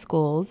Public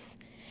Schools.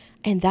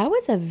 And that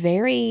was a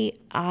very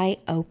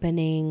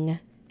eye-opening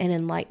and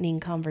enlightening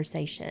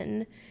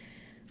conversation.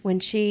 When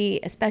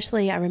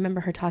I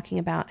remember her talking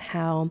about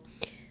how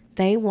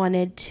they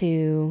wanted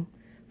to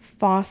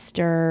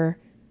foster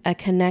a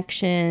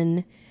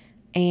connection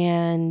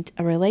and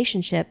a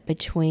relationship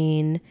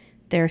between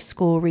their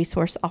school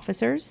resource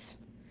officers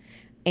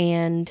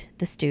and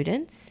the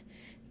students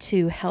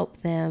to help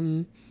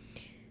them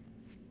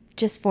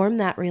just form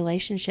that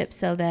relationship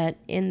so that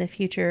in the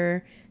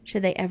future,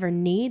 should they ever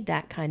need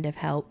that kind of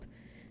help,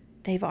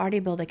 they've already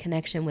built a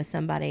connection with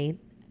somebody,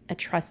 a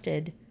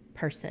trusted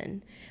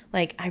person.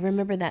 Like, I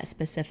remember that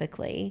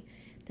specifically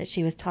that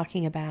she was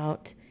talking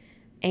about,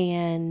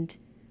 and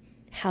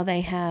how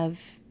they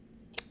have,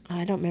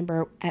 I don't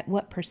remember at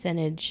what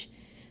percentage,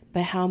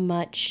 but how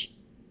much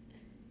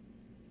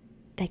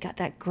they got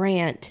that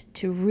grant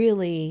to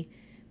really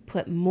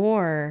put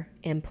more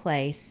in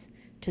place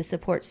to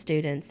support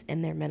students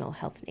in their mental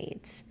health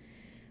needs.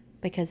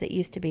 Because it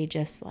used to be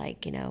just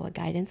like, a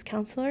guidance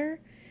counselor,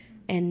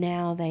 and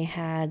now they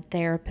had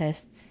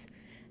therapists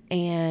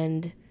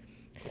and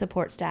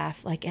support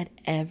staff like at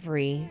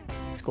every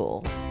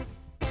school.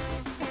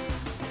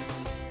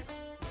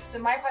 So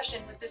my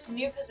question with this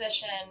new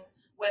position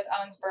with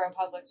Owensboro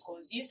Public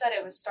Schools, you said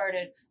it was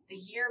started the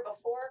year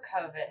before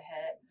COVID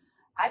hit.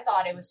 I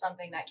thought it was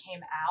something that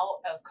came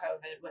out of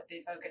COVID with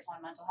the focus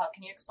on mental health.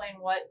 Can you explain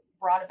what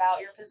brought about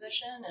your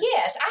position?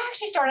 Yes, I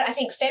actually started, I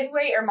think,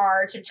 February or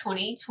March of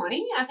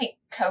 2020. I think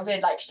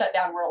COVID,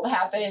 shutdown world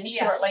happened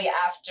shortly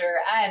after.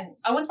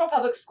 Owensboro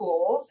Public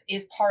Schools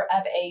is part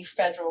of a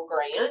federal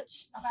grant.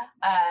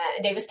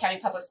 Okay. Davis County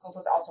Public Schools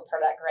is also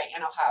part of that grant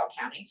in Ohio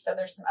County. So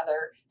there's some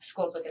other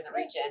schools within the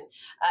region.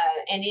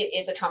 And it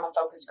is a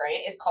trauma-focused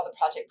grant. It's called the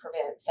Project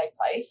Prevent Safe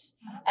Place.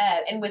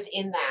 And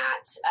within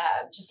that,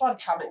 just a lot of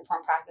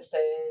trauma-informed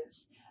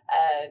practices,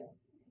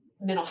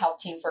 mental health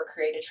teams were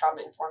created,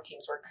 trauma-informed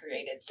teams were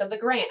created. So the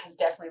grant has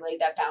definitely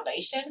laid that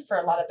foundation for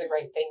a lot of the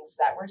great things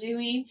that we're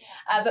doing.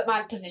 But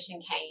my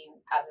position came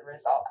as a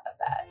result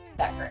of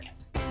that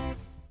grant.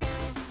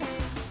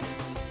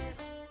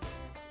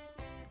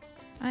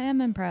 I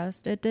am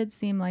impressed. It did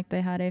seem like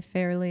they had a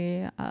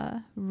fairly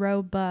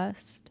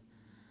robust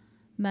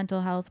mental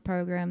health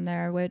program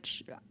there,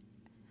 which,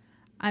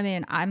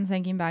 I'm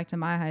thinking back to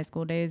my high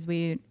school days.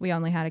 We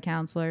only had a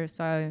counselor,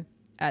 so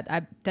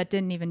that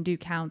didn't even do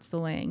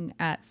counseling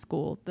at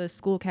school. The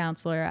school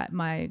counselor at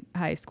my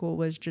high school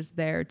was just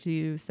there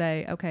to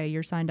say, okay,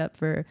 you're signed up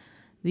for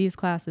these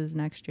classes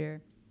next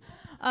year.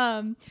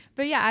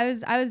 But yeah,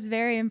 I was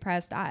very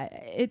impressed.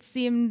 It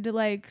seemed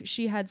like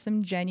she had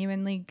some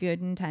genuinely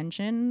good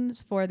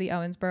intentions for the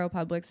Owensboro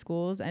Public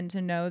Schools, and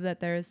to know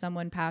that there is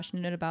someone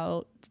passionate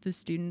about the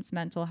students'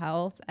 mental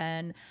health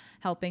and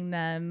helping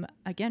them,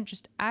 again,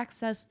 just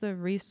access the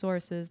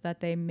resources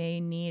that they may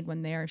need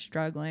when they are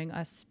struggling,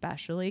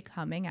 especially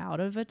coming out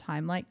of a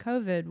time like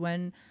COVID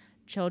when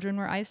children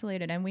were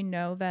isolated. And we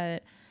know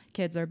that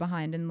kids are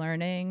behind in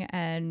learning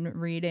and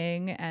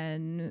reading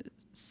and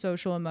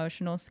social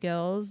emotional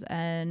skills.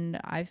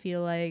 And I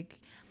feel like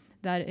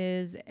that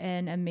is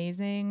an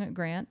amazing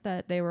grant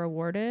that they were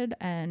awarded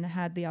and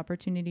had the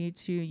opportunity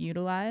to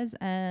utilize.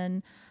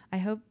 And I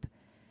hope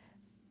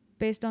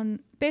based on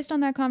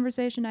that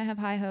conversation, I have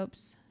high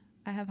hopes.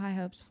 I have high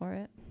hopes for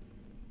it.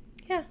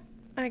 Yeah,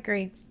 I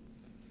agree.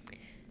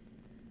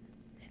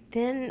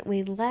 Then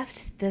we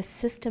left the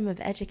system of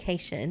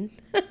education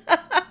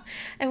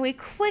and we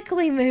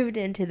quickly moved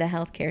into the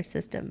healthcare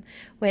system,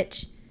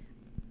 which,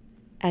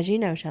 as you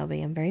know,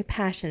 Shelby, I'm very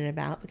passionate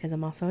about because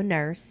I'm also a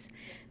nurse.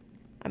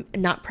 I'm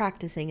not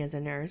practicing as a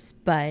nurse,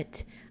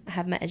 but I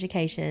have my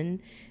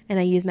education, and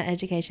I use my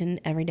education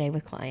every day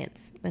with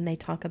clients when they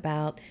talk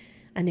about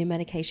a new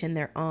medication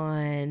they're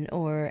on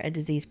or a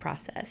disease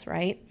process,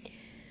 right?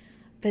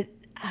 But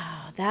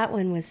that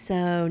one was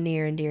so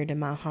near and dear to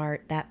my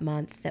heart that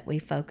month that we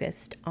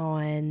focused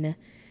on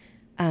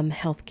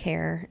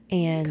healthcare.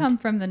 And come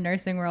from the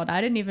nursing world.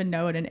 I didn't even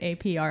know what an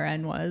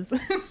APRN was.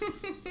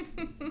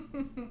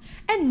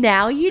 And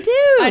now you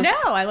do. I know.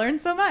 I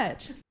learned so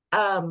much.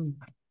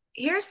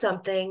 Here's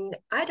something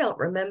I don't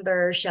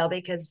remember, Shelby,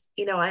 because,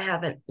 I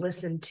haven't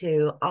listened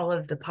to all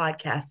of the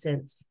podcasts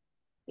since,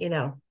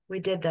 we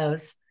did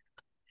those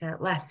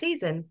last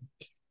season.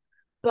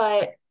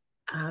 But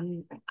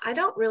I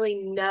don't really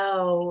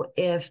know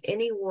if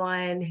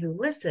anyone who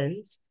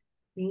listens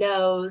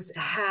knows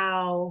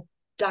how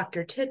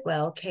Dr.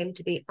 Tidwell came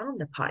to be on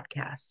the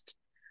podcast.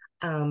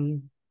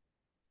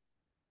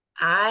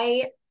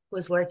 I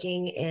was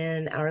working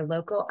in our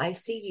local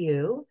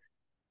ICU,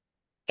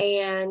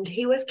 and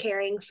he was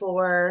caring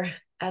for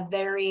a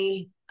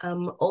very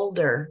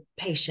older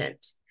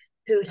patient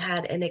who'd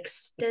had an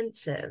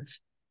extensive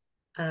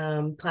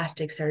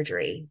plastic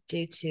surgery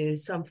due to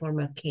some form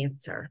of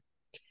cancer.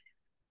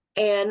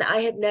 And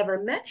I had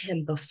never met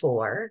him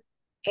before.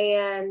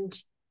 And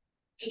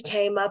he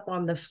came up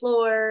on the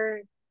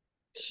floor.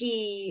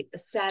 He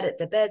sat at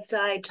the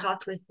bedside,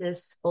 talked with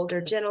this older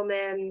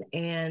gentleman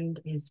and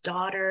his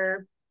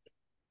daughter.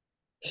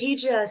 He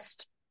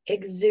just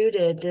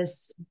exuded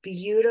this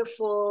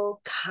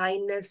beautiful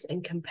kindness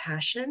and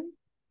compassion.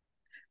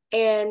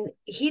 And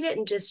he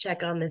didn't just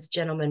check on this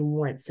gentleman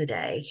once a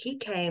day. He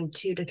came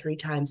 2 to 3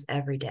 times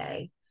every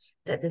day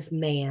that this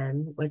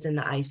man was in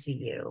the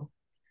ICU.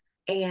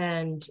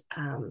 And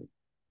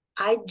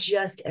I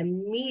just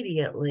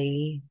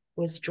immediately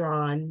was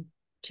drawn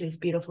to his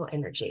beautiful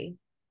energy.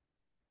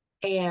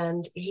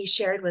 And he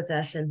shared with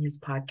us in his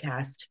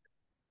podcast,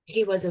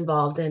 he was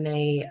involved in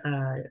a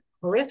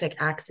horrific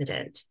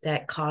accident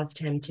that caused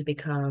him to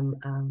become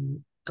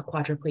a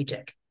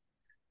quadriplegic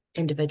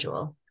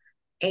individual.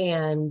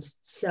 And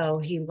so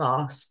he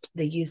lost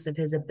the use of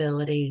his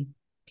ability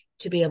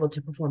to be able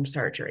to perform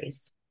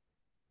surgeries.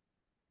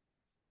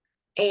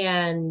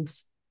 And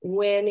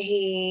when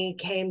he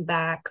came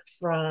back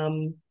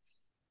from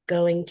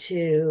going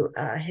to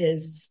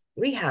his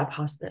rehab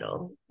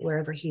hospital,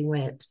 wherever he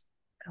went.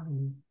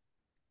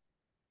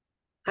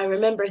 I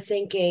remember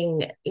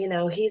thinking,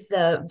 he's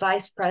the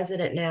vice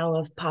president now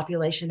of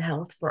population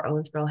health for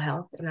Owensboro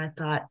Health. And I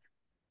thought,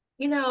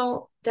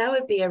 that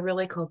would be a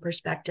really cool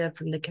perspective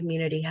from the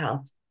community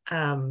health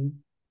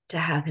to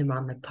have him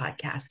on the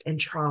podcast, and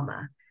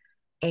trauma.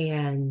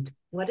 And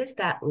what does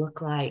that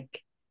look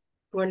like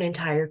for an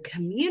entire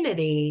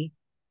community?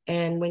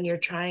 And when you're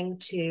trying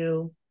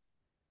to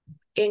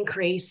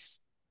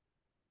increase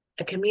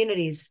a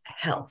community's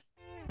health.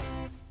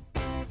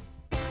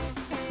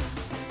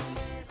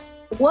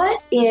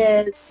 What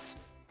is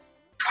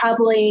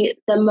probably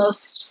the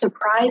most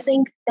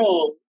surprising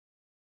thing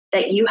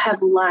that you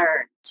have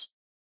learned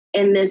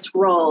in this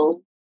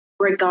role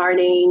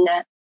regarding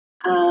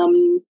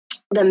the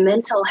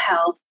mental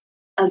health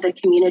of the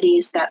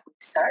communities that we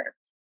serve?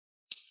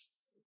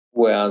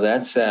 Well,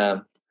 that's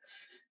a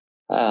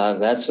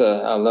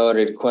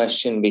loaded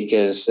question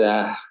because,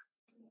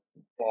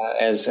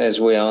 as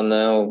we all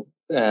know,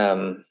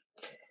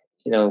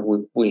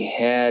 we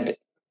had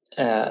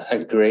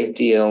a great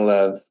deal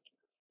of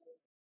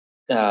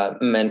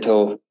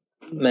mental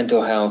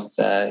health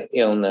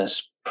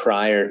illness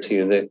prior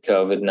to the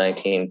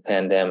COVID-19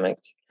 pandemic,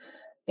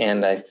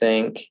 and I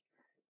think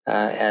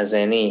as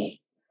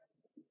any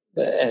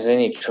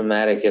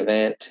traumatic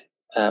event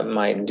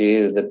might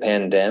do, the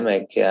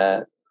pandemic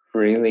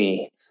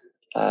really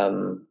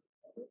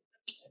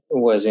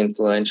was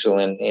influential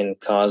in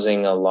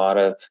causing a lot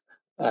of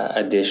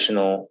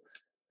additional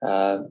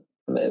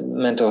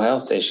mental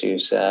health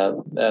issues,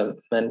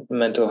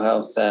 mental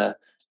health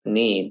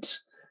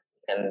needs.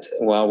 And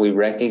while we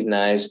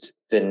recognized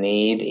the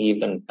need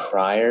even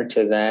prior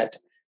to that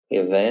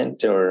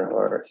event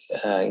or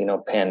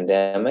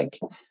pandemic,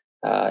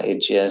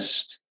 it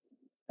just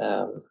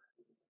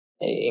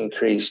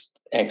increased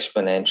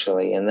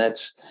exponentially. And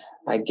that's,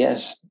 I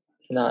guess,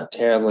 not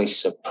terribly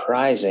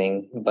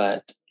surprising,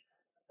 but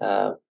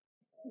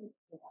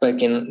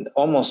can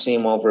almost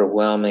seem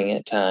overwhelming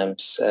at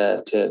times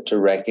to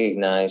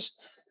recognize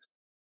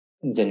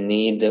the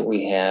need that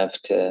we have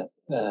to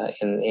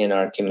in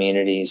our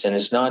communities. And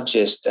it's not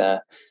just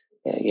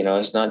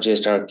it's not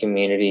just our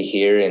community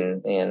here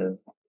in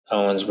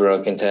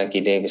Owensboro,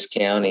 Kentucky, Davis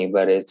County,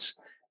 but it's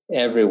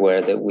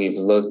everywhere that we've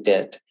looked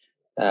at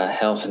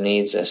health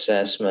needs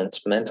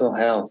assessments. Mental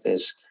health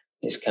is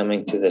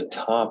coming to the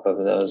top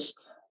of those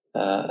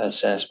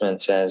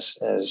assessments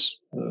as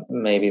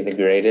maybe the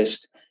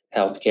greatest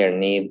healthcare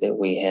need that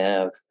we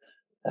have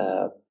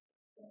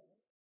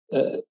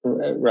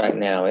right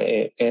now.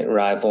 It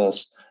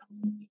rivals,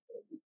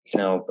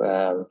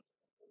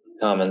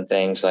 common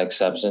things like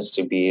substance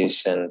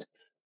abuse and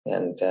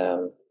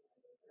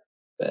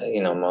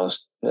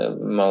most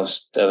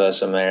of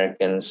us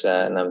Americans,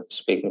 and I'm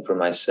speaking for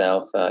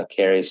myself,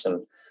 carry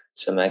some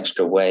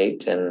extra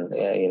weight, and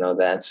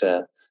that's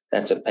a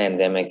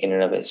pandemic in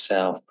and of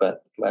itself.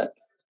 But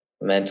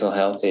mental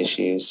health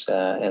issues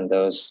and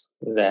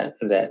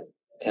that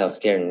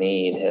healthcare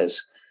need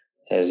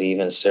has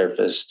even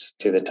surfaced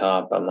to the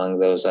top among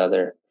those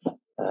other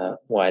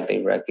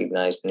widely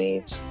recognized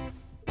needs.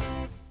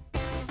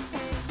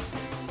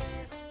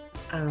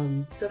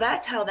 So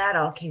that's how that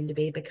all came to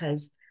be,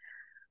 because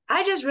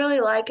I just really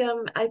like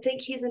him. I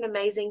think he's an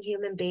amazing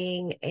human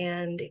being,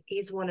 and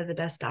he's one of the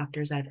best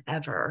doctors I've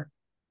ever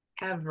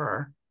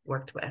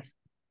worked with.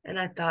 And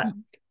I thought,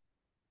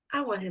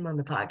 I want him on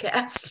the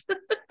podcast.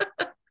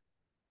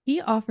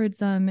 He offered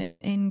some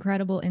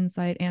incredible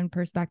insight and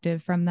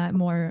perspective from that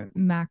more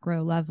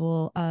macro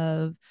level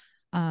of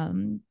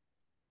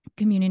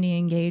community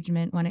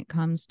engagement when it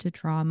comes to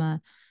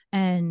trauma.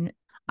 And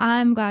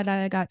I'm glad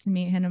I got to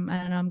meet him,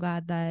 and I'm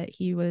glad that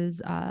he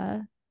was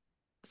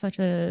such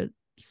a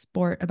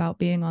sport about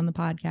being on the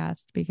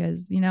podcast,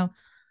 because, a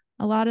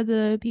lot of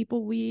the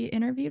people we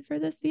interviewed for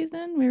this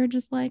season, we were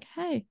just like,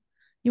 hey,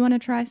 you want to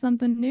try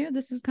something new?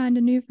 This is kind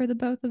of new for the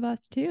both of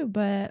us too,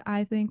 but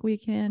I think we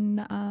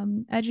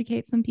can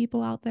educate some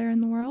people out there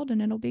in the world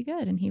and it'll be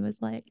good. And he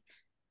was like,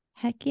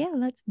 heck yeah,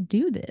 let's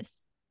do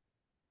this.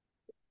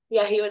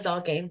 Yeah, he was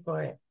all game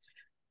for it.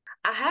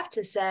 I have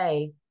to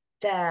say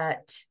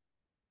that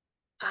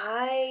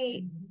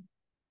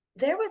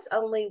there was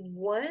only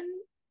one,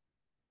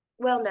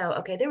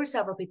 there were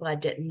several people I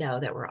didn't know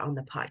that were on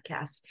the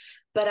podcast,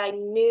 but I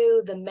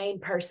knew the main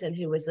person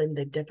who was in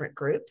the different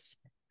groups.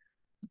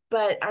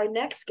 But our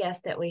next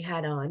guest that we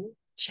had on,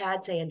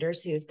 Chad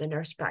Sanders, who's the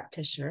nurse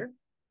practitioner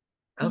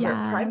over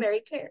at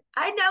Primary Care.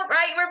 I know,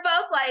 right? We're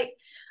both like,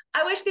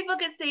 I wish people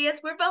could see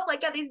us. We're both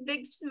like got these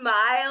big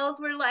smiles.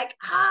 We're like,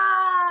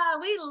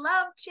 we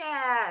love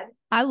Chad.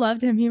 I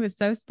loved him. He was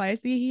so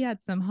spicy. He had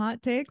some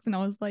hot takes, and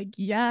I was like,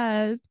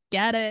 yes,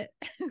 get it.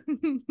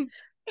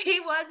 He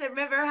was. I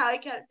remember how he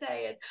kept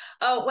saying,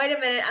 oh, wait a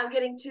minute, I'm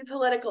getting too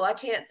political. I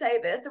can't say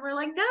this. And we're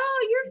like, no,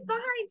 you're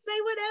fine. Say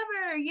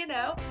whatever,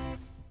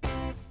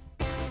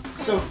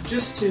 So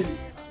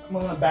I'm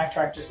going to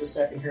backtrack just a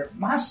second here.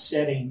 My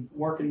setting,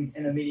 working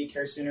in a media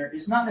care center,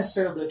 is not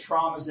necessarily the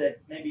traumas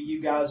that maybe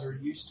you guys are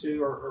used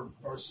to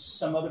or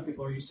some other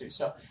people are used to.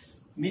 So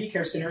immediate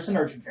care center is an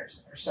urgent care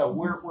center. So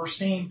we're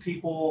seeing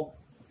people,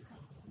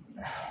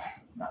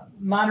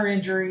 minor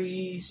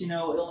injuries,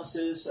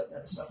 illnesses,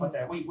 stuff like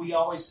that. We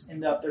always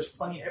end up, there's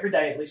plenty, every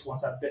day at least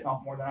once I've bitten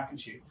off more than I can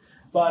chew.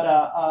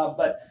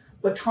 But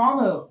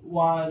trauma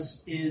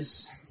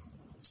is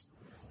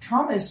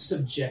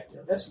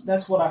subjective.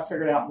 That's what I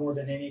figured out more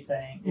than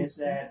anything, is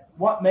that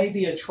what may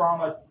be a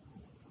trauma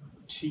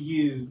to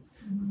you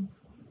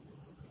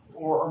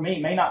or me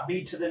may not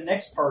be to the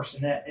next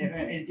person. That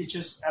it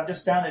just, I've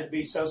just found it to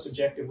be so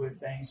subjective with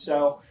things.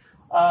 So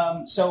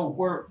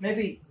we're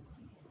maybe,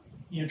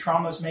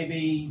 traumas may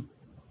be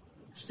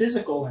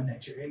physical in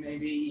nature. It may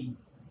be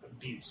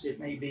abuse. It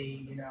may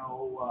be,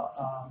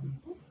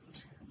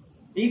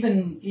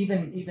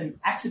 even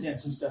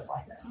accidents and stuff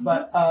like that.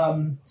 But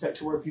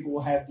to where people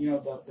will have,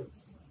 the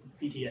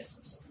PTSD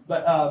and stuff.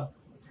 But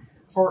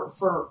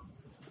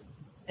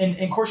and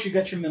of course you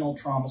got your mental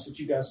traumas, which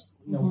you guys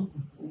know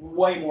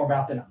way more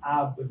about than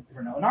I would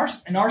ever know.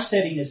 And our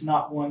setting is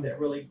not one that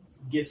really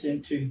gets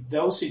into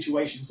those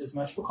situations as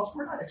much because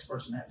we're not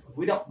experts in that.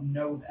 We don't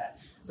know that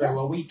very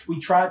well. We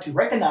try to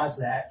recognize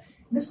that.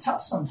 And it's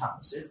tough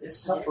sometimes.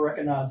 It's tough to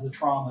recognize the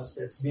traumas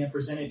that's being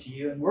presented to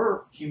you, and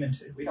we're human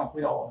too. We don't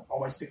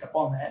always pick up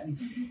on that,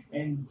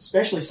 and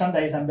especially some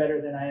days I'm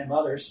better than I am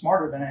others,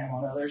 smarter than I am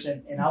on others,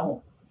 and I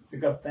won't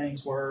pick up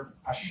things where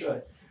I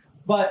should.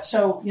 But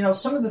so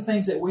some of the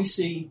things that we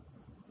see,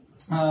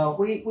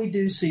 we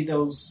do see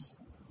those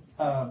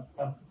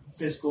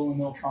physical and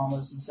mental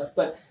traumas and stuff.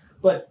 But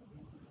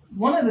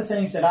one of the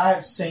things that I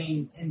have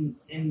seen in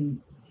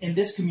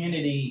this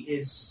community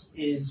is,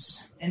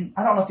 and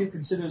I don't know if you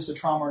consider this a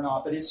trauma or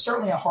not, but it's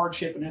certainly a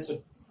hardship, and it's a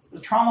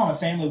trauma on a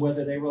family,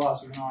 whether they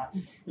realize it or not.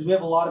 Because we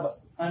have a lot of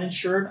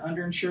uninsured,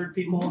 underinsured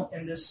people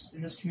in this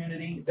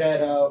community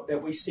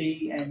that we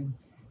see, and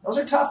those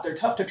are tough. They're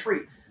tough to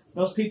treat.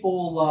 Those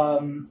people, I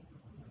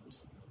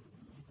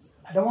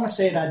don't want to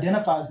say it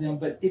identifies them,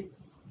 but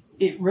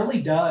it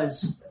really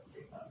does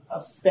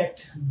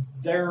affect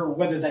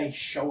whether they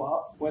show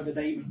up, whether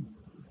they even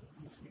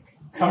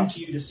come to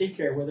you to seek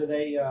care, whether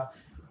they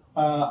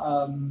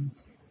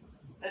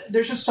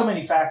there's just so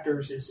many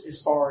factors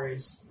as far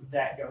as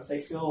that goes. They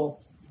feel,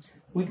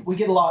 we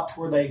get a lot to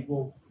where they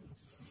will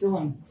feel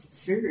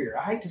inferior.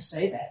 I hate to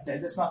say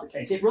that's not the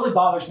case. It really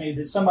bothers me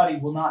that somebody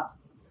will not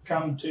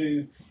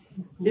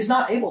is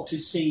not able to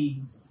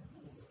see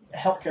a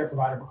healthcare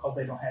provider because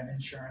they don't have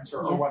insurance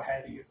or what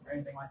have you, or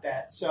anything like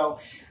that. So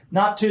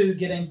not to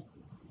get in,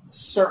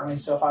 certainly.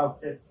 So if I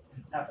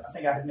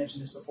think I had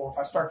mentioned this before. If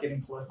I start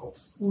getting political,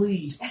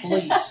 please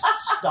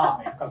stop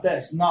me, because that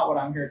is not what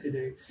I'm here to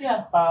do.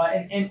 Yeah.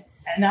 And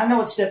I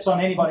know it steps on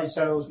anybody's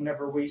toes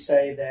whenever we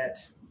say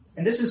that,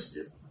 and this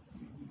is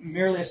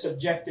merely a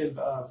subjective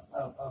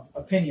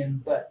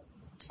opinion, but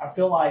I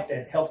feel like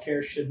that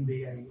healthcare shouldn't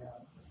be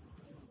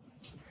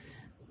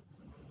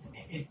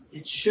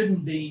it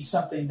shouldn't be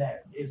something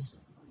that is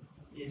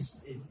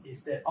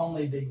that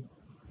only the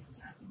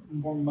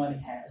more money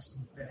has.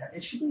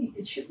 It should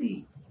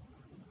be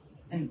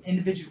an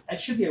individual. It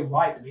should be a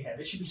right that we have.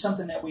 It should be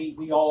something that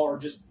we all are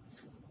just,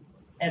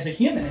 as a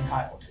human,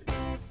 entitled to.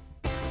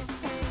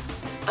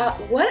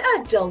 What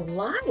a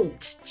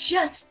delight.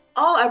 Just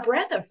a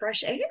breath of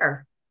fresh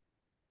air.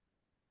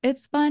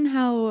 It's fun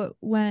how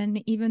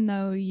even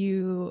though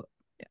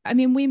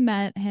we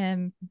met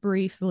him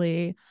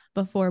briefly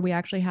before we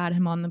actually had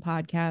him on the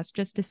podcast,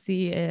 just to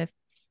see if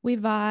we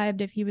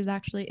vibed, if he was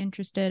actually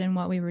interested in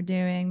what we were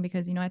doing,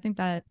 because, I think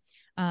that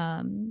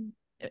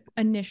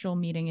initial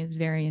meeting is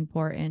very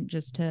important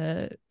just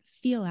to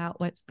feel out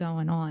what's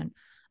going on.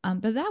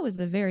 But that was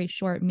a very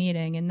short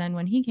meeting. And then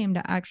when he came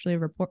to actually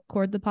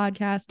record the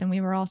podcast and we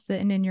were all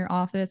sitting in your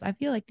office, I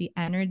feel like the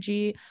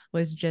energy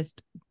was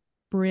just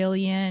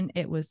brilliant.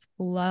 It was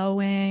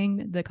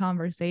flowing, the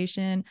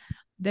conversation.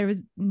 There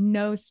was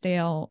no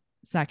stale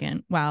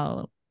second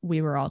while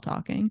we were all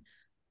talking.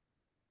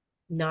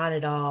 Not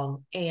at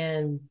all.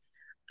 And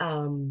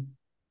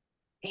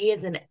he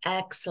is an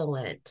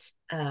excellent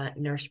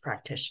nurse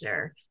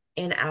practitioner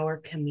in our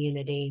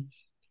community.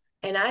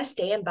 And I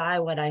stand by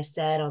what I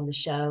said on the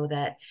show,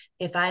 that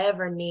if I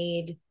ever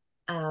need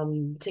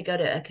to go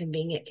to a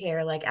convenient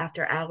care, like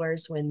after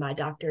hours when my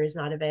doctor is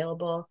not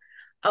available,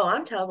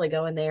 I'm totally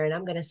going there, and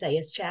I'm going to say,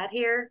 is Chad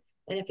here?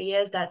 And if he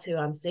is, that's who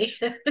I'm seeing.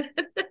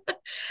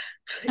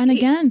 And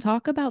again,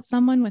 talk about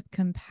someone with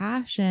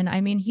compassion.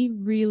 I mean, he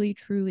really,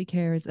 truly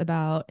cares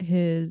about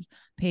his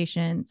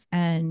patients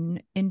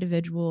and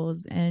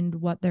individuals and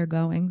what they're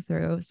going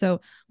through.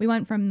 So we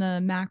went from the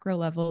macro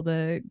level,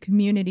 the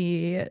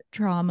community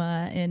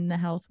trauma in the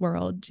health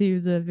world,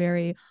 to the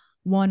very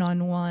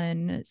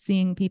one-on-one,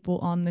 seeing people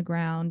on the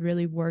ground,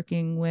 really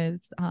working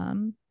with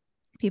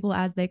people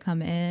as they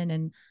come in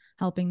and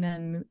helping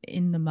them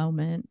in the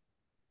moment.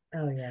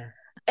 Oh, yeah.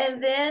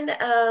 And then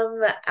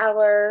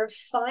our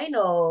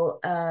final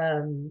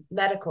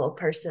medical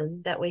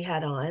person that we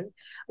had on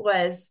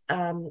was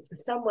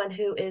someone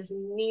who is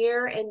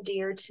near and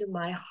dear to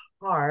my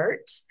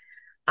heart.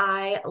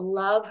 I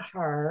love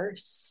her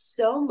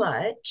so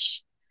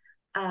much.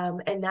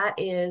 And that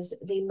is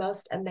the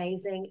most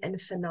amazing and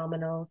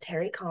phenomenal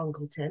Terry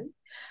Congleton.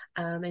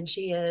 And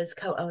she is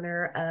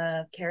co-owner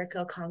of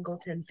Carrico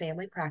Congleton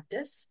Family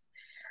Practice.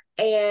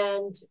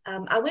 And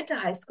I went to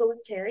high school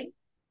with Terry.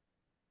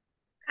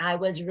 I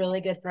was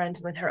really good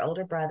friends with her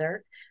older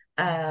brother,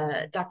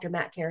 Dr.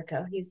 Matt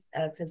Carrico. He's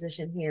a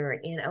physician here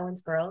in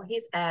Owensboro.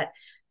 He's at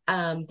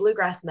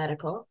Bluegrass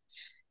Medical.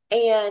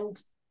 And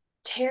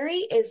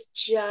Terry is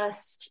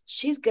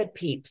she's good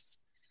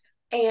peeps.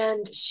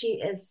 And she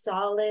is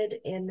solid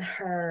in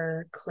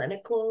her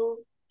clinical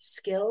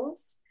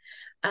skills.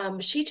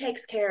 She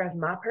takes care of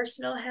my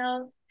personal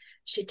health.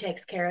 She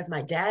takes care of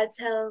my dad's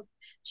health.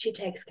 She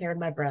takes care of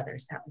my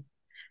brother's health.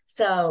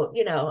 So,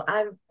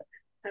 I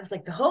was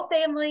like, the whole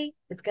family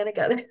is going to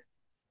go there.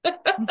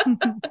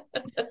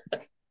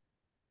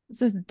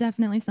 So it's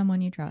definitely someone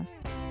you trust.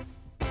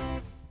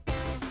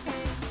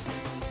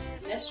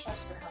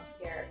 Mistrust for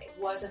healthcare, it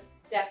was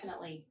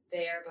definitely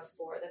there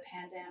before the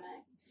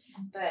pandemic,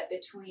 but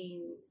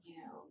between,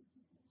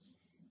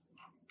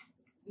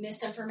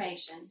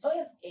 misinformation. Oh,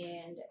 yeah.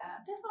 And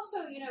then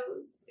also,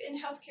 in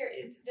healthcare,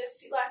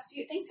 the last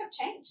few things have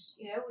changed.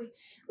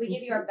 We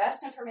give you our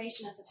best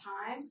information at the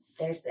time.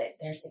 There's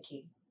the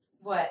key.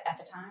 What, at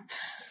the time?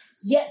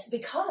 Yes,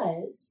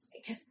 because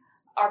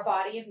our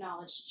body of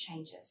knowledge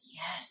changes.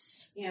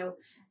 Yes.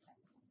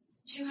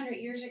 200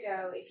 years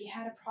ago, if you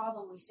had a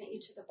problem, we sent you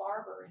to the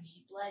barber and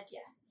he bled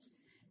you.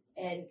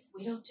 And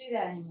we don't do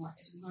that anymore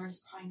because we learned it's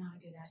probably not a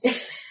good idea.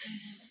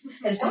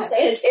 And it's not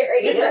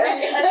sanitary either.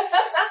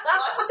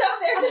 Lots of stuff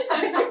there.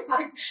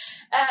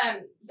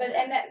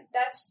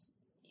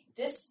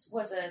 This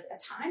was a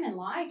time in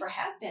life, or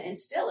has been, and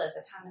still is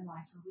a time in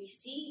life, where we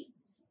see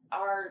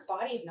our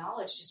body of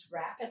knowledge just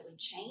rapidly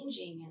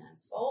changing and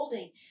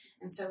unfolding.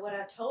 And so what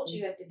I told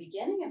you at the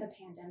beginning of the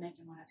pandemic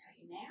and what I tell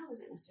you now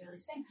isn't necessarily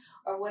the same,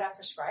 or what I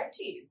prescribed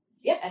to you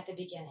at the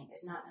beginning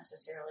is not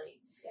necessarily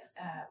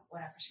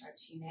what I prescribe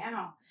to you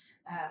now.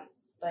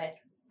 But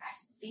I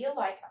feel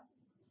like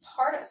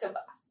so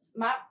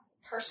my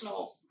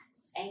personal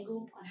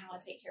angle on how I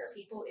take care of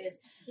people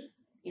is,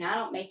 I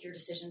don't make your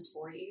decisions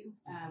for you.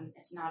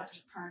 It's not a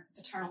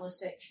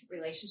paternalistic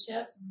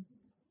relationship.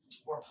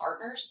 We're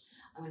partners.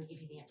 I'm going to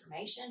give you the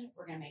information.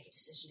 We're going to make a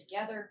decision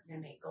together. We're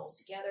going to make goals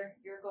together.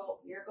 Your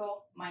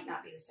goal might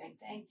not be the same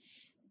thing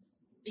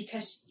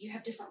because you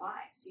have different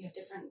lives. You have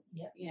different,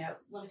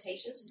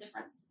 limitations and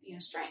different,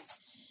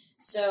 strengths.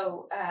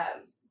 So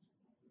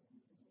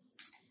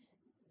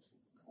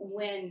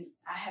when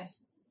I have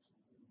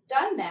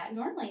done that,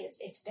 normally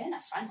it's been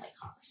a friendly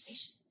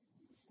conversation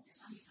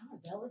because I'm a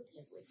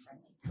relatively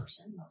friendly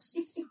person most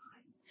of the time.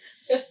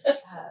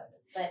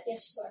 But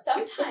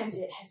sometimes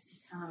it has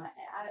become,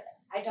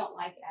 I don't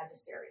like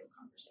adversarial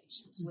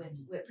conversations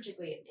with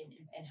particularly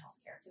in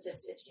healthcare because it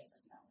gets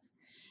us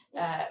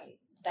nowhere.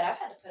 But I've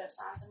had to put up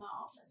signs in my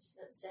office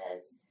that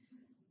says,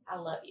 I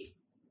love you.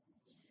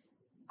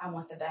 I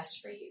want the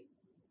best for you,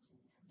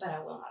 but I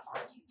will not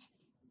argue.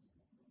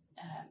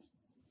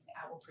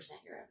 I will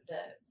present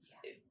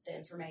the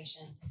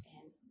information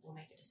and we'll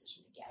make a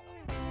decision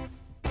together.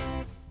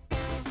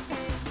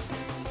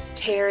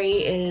 Terry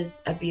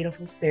is a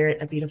beautiful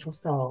spirit, a beautiful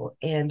soul,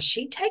 and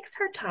she takes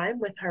her time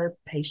with her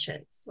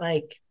patients.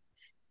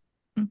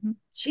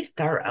 She's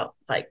thorough.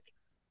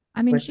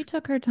 She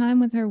took her time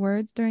with her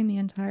words during the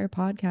entire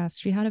podcast.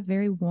 She had a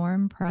very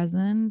warm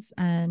presence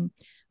and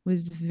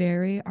was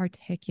very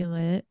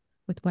articulate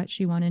with what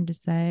she wanted to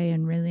say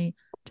and really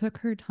took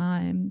her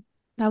time.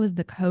 That was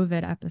the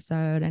COVID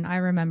episode. And I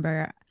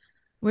remember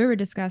we were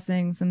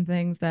discussing some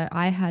things that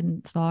I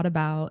hadn't thought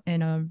about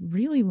in a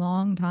really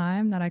long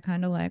time that I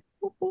kind of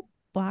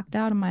blacked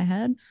out in my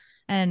head.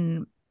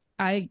 And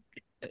I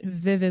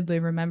vividly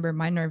remember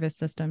my nervous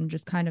system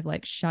just kind of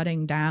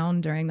shutting down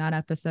during that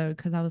episode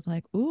because I was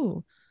like,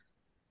 ooh,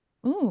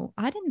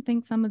 I didn't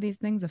think some of these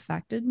things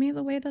affected me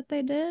the way that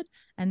they did.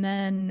 And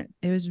then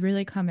it was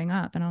really coming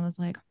up and I was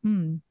like,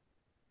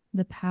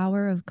 the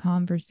power of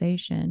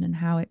conversation and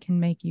how it can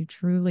make you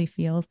truly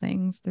feel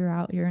things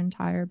throughout your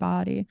entire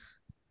body.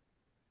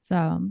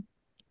 So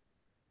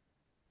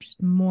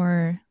just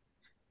more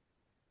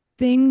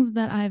things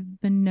that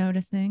I've been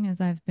noticing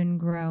as I've been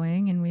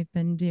growing and we've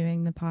been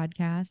doing the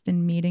podcast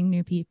and meeting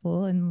new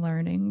people and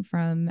learning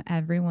from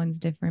everyone's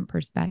different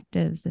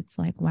perspectives. It's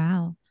like,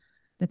 wow,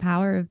 the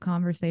power of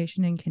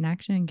conversation and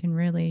connection can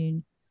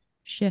really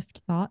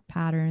shift thought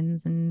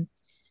patterns and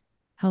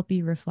help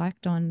you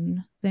reflect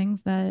on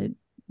things that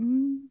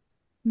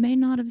may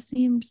not have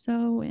seemed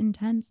so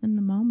intense in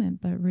the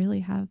moment, but really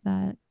have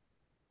that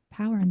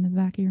power in the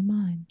back of your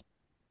mind.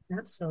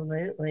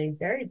 Absolutely.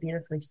 Very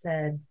beautifully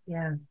said.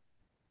 Yeah.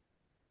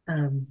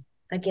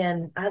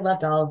 Again, I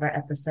loved all of our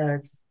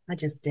episodes. I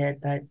just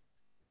did. But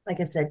like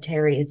I said,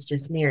 Terry is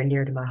just near and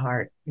dear to my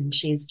heart. And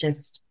she's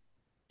just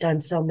done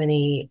so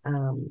many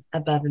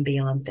above and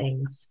beyond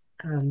things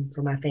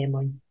for my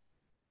family.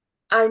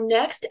 Our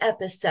next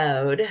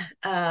episode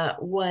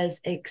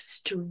was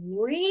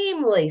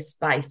extremely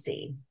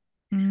spicy.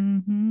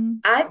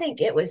 I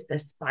think it was the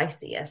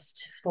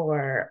spiciest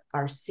for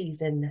our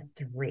season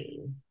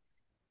 3.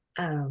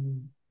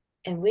 And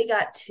we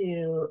got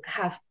to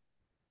have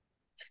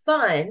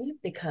fun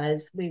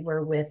because we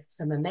were with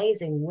some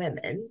amazing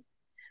women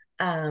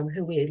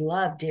who we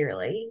love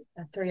dearly.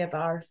 Three of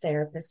our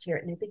therapists here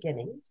at New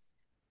Beginnings,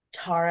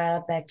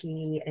 Tara,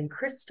 Becky, and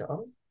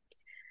Crystal.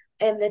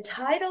 And the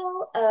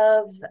title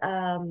of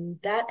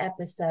that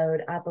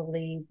episode, I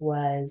believe,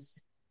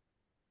 was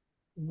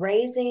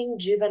Raising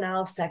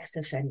Juvenile Sex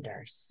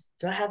Offenders.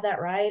 Do I have that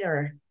right?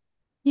 Or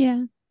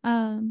yeah.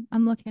 I'm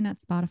looking at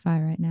Spotify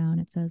right now and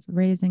it says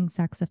Raising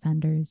Sex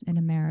Offenders in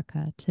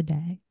America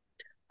Today.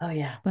 Oh,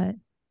 yeah. But,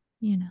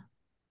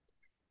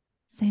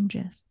 same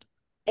gist.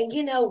 And,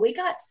 we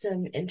got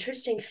some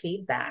interesting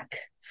feedback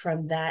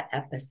from that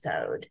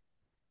episode.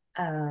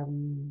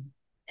 And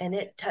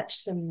it touched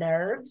some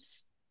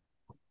nerves.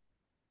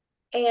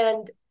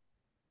 And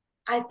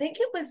I think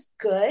it was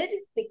good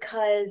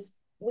because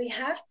we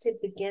have to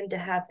begin to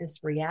have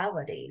this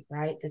reality,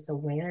 right? This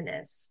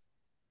awareness.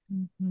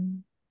 Mm-hmm.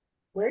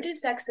 Where do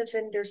sex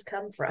offenders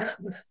come from?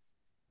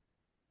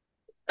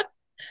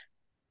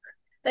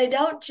 They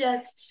don't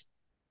just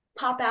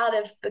pop out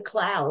of the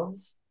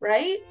clouds,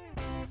 right?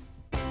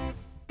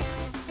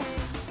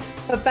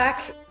 But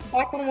back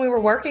when we were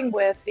working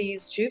with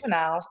these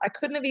juveniles, I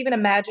couldn't have even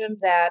imagined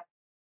that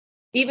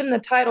even the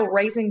title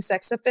Raising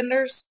Sex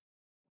Offenders,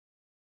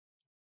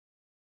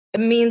 it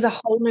means a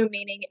whole new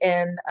meaning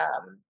in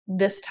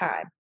this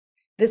time,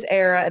 this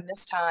era and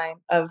this time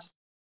of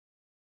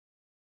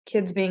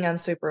kids being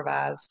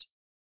unsupervised,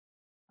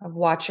 of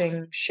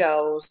watching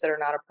shows that are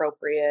not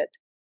appropriate,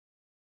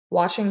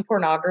 watching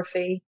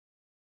pornography,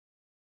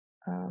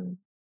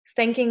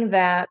 thinking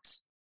that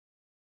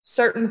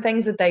certain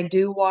things that they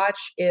do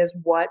watch is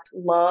what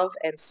love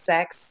and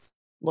sex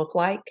look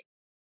like.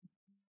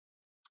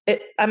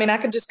 I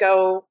could just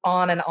go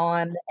on and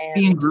on. And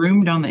being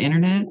groomed on the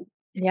internet.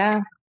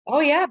 Yeah. Oh,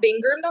 yeah. Being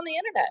groomed on the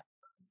internet.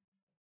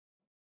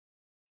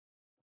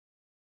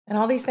 And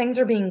all these things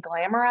are being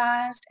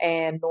glamorized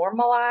and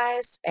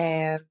normalized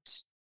and,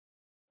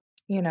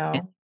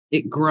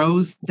 It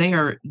grows. They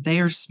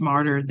are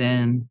smarter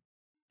than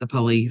the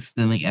police,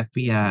 than the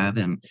FBI,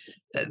 than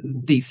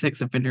these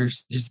sex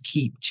offenders just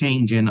keep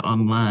changing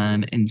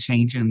online and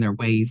changing their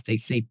ways they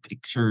say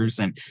pictures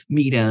and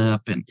meet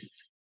up. And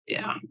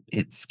yeah,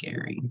 it's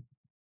scary.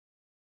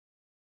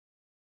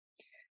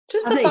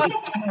 Just the thought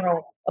in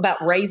general about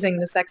raising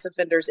the sex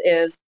offenders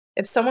is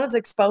if someone is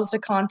exposed to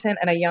content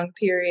at a young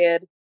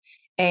period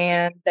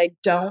and they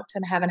don't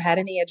and haven't had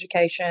any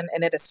education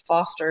and it is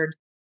fostered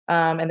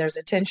and there's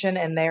attention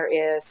and there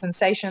is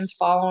sensations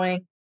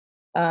following,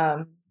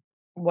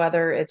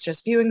 whether it's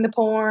just viewing the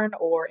porn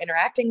or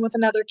interacting with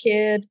another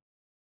kid,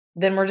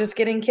 then we're just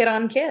getting kid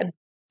on kid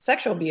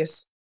sexual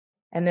abuse.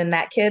 And then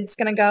that kid's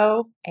going to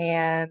go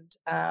and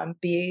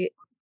be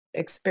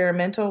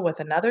experimental with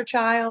another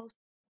child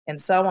and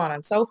so on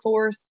and so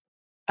forth.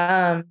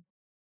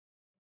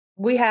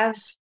 We have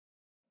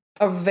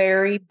a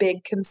very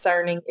big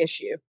concerning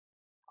issue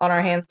on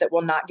our hands that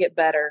will not get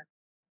better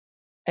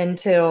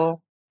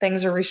until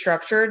things are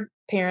restructured.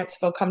 Parents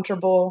feel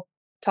comfortable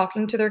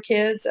talking to their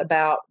kids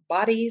about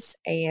bodies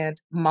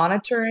and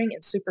monitoring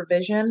and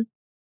supervision.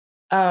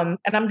 And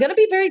I'm going to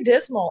be very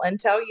dismal and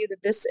tell you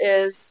that this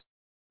is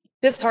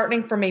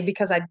disheartening for me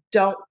because a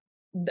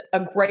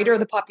greater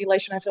the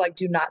population I feel like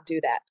do not do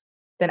that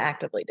than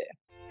actively do.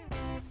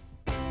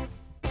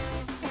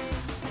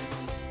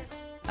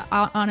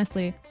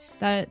 Honestly,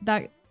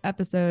 that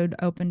episode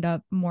opened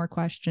up more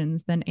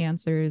questions than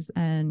answers,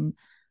 and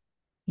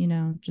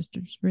just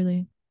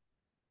really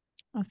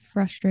a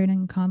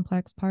frustrating,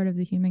 complex part of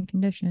the human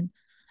condition.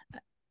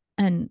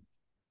 And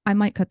I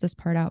might cut this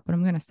part out, but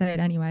I'm going to say it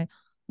anyway.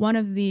 One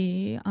of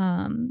the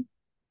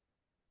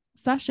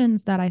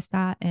sessions that I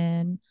sat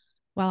in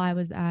while I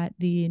was at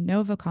the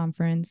NOVA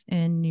conference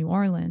in New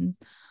Orleans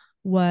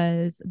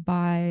was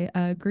by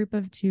a group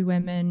of two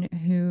women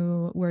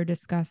who were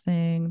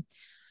discussing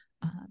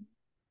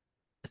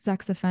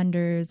sex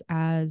offenders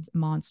as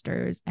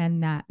monsters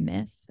and that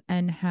myth,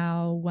 and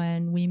how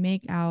when we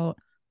make out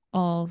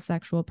all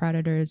sexual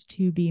predators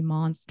to be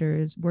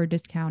monsters, we're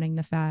discounting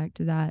the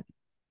fact that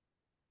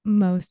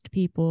most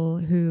people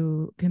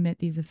who commit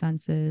these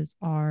offenses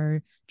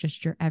are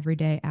just your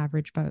everyday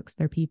average folks.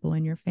 They're people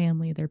in your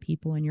family, they're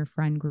people in your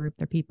friend group,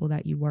 they're people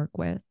that you work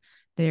with.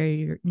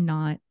 They're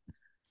not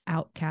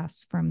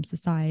outcasts from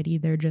society,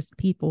 they're just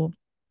people.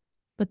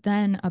 But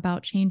then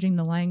about changing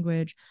the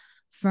language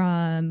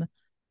from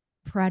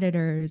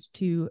predators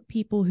to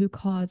people who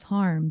cause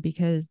harm,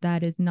 because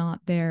that is not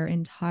their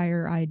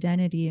entire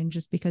identity. And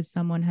just because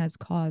someone has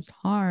caused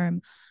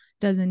harm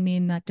doesn't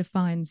mean that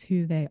defines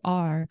who they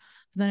are.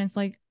 Then it's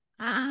like,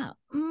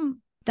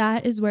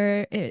 that is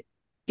where it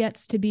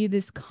gets to be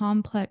this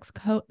complex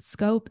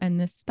scope and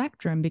this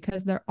spectrum,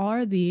 because there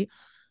are the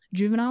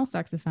juvenile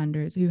sex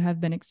offenders who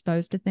have been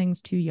exposed to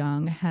things too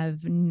young,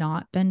 have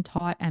not been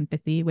taught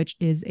empathy, which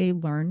is a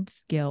learned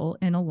skill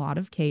in a lot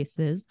of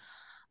cases,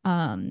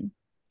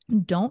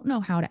 don't know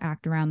how to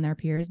act around their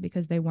peers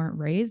because they weren't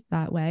raised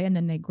that way. And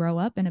then they grow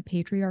up in a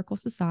patriarchal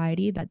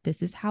society that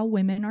this is how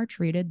women are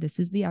treated. This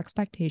is the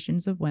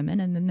expectations of women.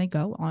 And then they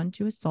go on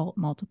to assault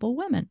multiple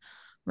women,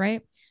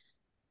 right?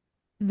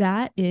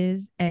 That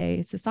is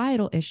a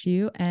societal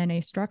issue and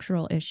a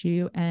structural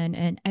issue and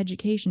an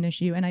education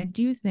issue. And I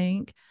do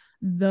think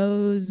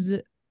those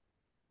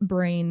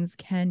brains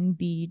can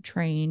be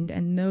trained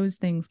and those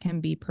things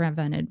can be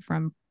prevented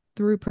from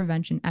through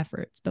prevention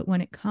efforts. But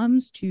when it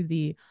comes to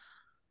the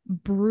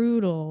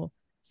brutal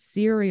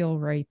serial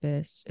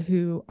rapists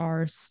who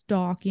are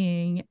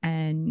stalking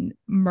and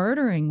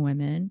murdering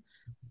women,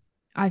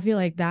 I feel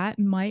like that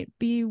might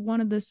be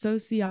one of the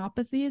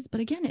sociopathies.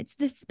 But again, it's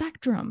this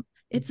spectrum.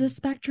 It's a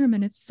spectrum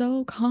and it's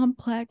so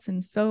complex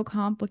and so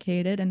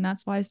complicated. And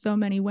that's why so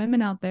many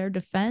women out there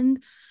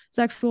defend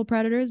sexual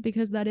predators,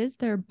 because that is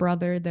their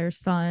brother, their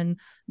son,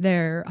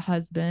 their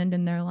husband.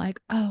 And they're like,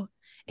 oh,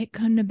 it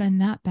couldn't have been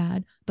that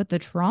bad. But the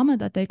trauma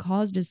that they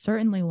caused is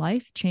certainly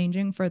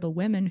life-changing for the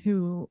women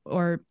who,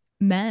 or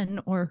men,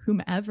 or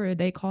whomever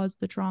they caused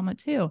the trauma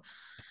to.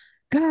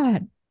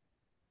 God,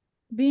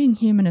 being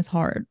human is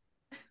hard.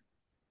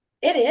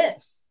 It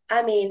is.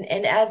 I mean,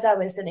 and as I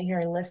was sitting here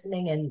and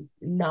listening and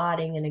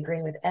nodding and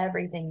agreeing with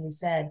everything you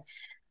said,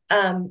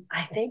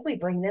 I think we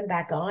bring them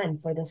back on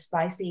for the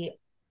Spicy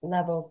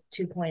Level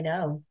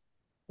 2.0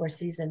 for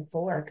season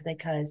 4,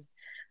 because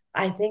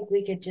I think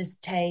we could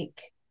just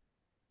take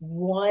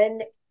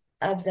one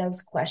of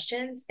those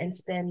questions and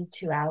spend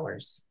 2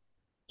 hours.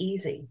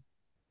 Easy.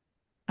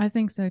 I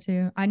think so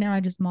too. I know I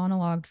just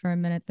monologued for a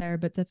minute there,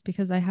 but that's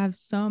because I have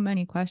so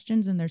many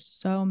questions and there's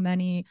so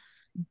many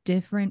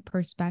different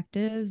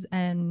perspectives,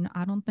 and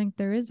I don't think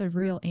there is a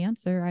real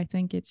answer. I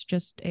think it's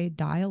just a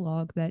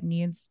dialogue that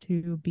needs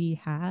to be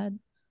had.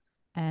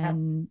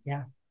 And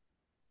yeah,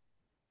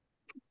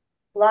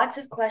 lots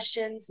of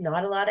questions,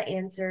 not a lot of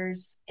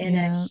answers.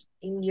 And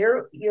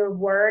your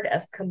word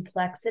of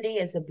complexity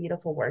is a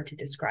beautiful word to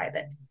describe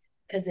it,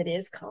 because it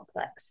is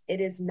complex. It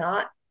is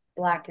not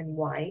black and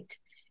white.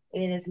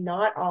 It is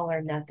not all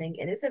or nothing.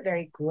 It is a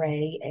very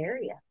gray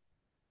area.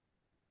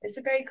 It's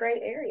a very gray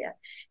area,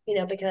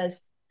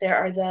 because there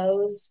are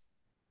those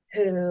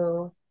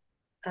who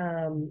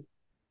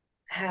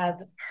have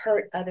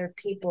hurt other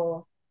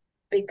people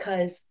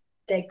because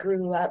they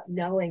grew up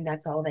knowing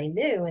that's all they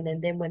knew.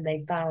 And then when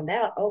they found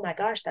out, oh my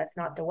gosh, that's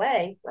not the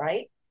way,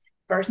 right?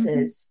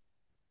 Versus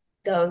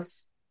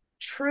those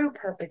true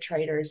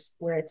perpetrators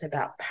where it's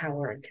about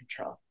power and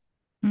control.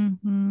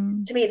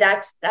 To me,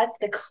 that's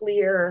the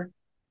clear,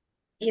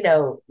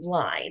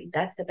 line.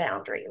 That's the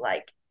boundary.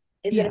 Like,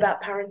 is it about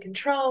power and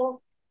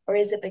control, or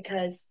is it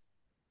because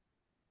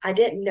I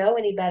didn't know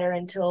any better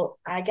until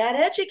I got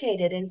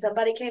educated and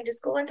somebody came to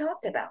school and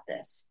talked about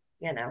this,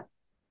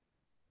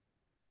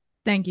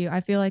 Thank you.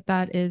 I feel like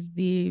that is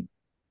the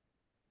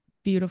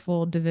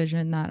beautiful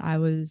division that I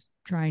was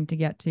trying to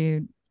get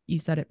to. You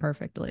said it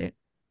perfectly.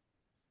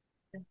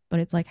 But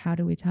it's like, how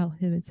do we tell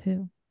who is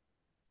who?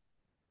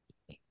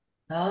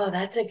 Oh,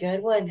 that's a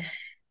good one.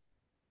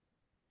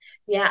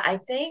 Yeah, I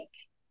think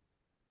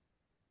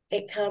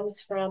it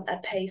comes from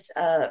a place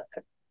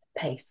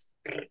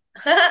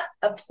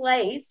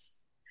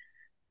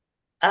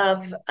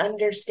of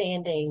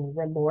understanding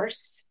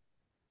remorse,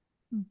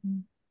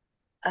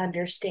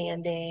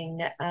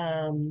 understanding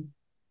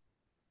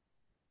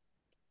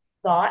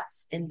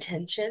thoughts,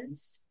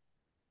 intentions.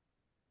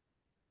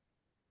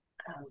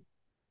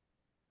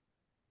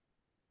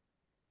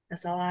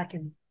 That's all I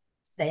can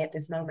say at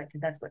this moment, because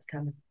that's what's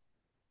coming.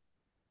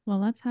 Well,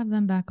 let's have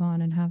them back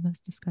on and have this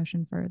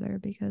discussion further,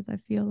 because I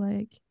feel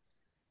like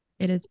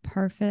it is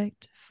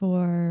perfect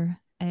for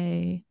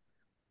a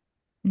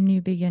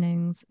New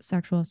Beginnings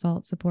Sexual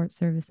Assault Support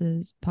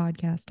Services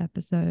podcast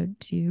episode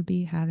to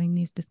be having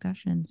these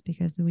discussions,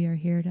 because we are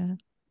here to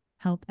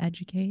help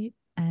educate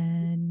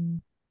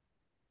and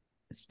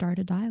start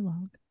a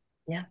dialogue.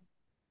 Yeah.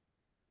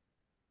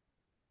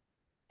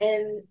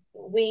 And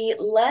we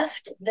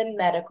left the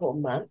medical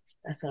month,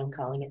 that's what I'm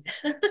calling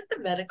it,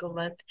 medical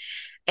month,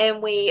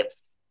 and we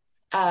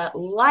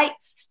light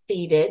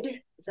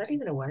speeded, is that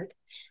even a word,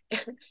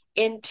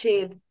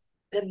 into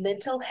the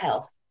mental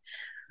health,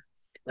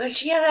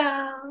 which,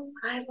 I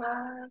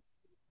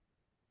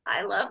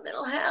love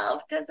mental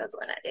health, because that's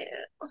what I do.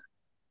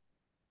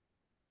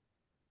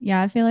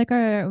 Yeah, I feel like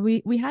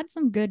we had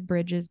some good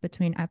bridges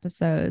between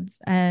episodes,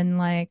 and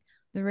like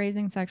the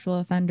Raising Sexual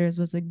Offenders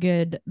was a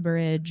good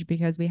bridge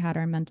because we had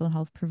our mental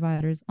health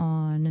providers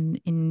on and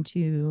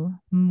into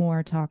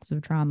more talks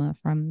of trauma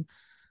from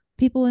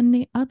people in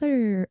the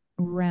other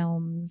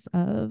realms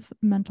of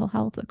mental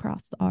health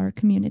across our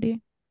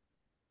community.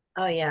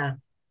 Oh, yeah.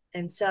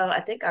 And so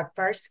I think our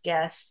first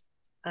guest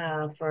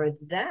for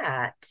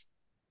that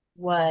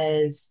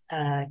was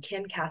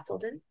Ken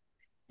Castleton.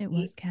 It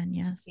was Ken,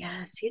 yes.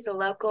 Yes, he's a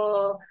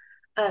local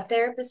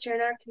therapist here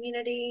in our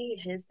community.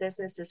 His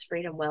business is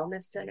Freedom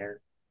Wellness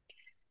Center.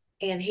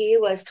 And he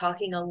was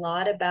talking a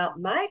lot about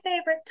my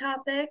favorite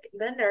topic,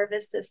 the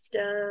nervous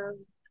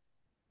system.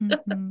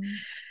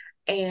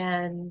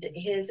 and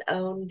his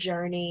own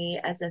journey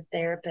as a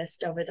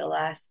therapist over the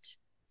last,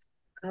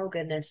 oh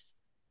goodness,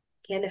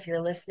 Ken, if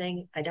you're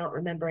listening, I don't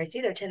remember. It's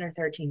either 10 or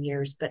 13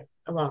 years, but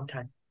a long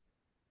time.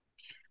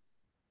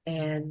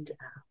 And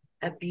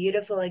a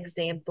beautiful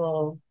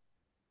example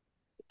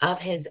of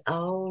his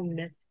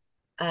own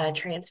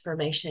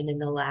transformation in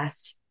the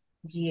last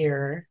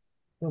year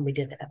when we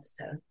did the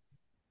episode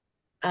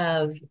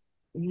of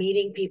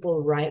meeting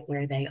people right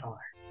where they are.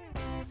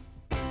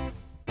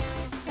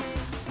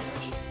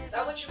 Is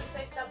that what you would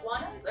say step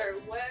one is, or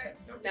where?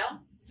 No?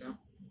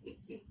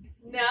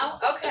 No?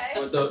 Okay.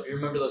 You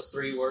remember those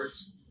 3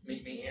 words?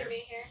 Meet me here. Meet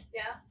me here,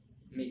 yeah.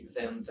 Meet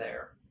them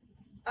there.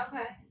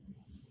 Okay.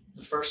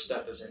 The first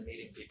step is in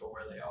meeting people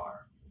where they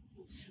are.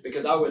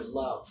 Because I would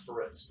love,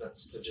 for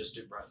instance, to just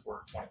do breath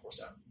work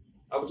 24/7.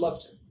 I would love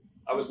to.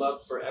 I would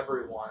love for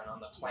everyone on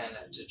the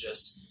planet to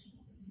just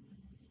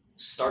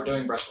start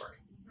doing breath work.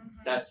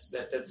 Mm-hmm. That's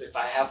if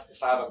I have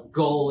a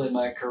goal in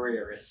my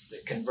career, it's to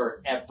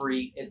convert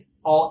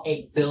all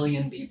 8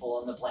 billion people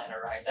on the planet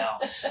right now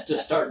to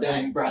start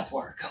doing breath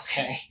work.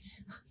 Okay,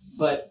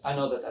 but I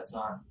know that's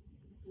not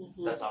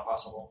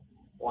possible.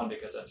 1,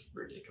 because that's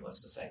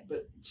ridiculous to think,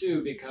 but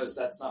 2, because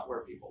that's not where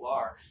people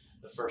are.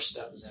 The first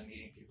step is in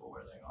meeting people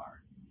where they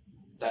are.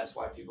 That's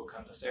why people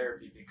come to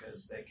therapy,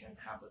 because they can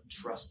have a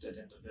trusted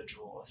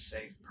individual, a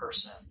safe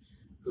person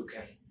who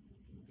can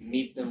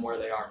meet them where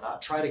they are,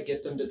 not try to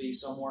get them to be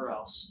somewhere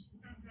else.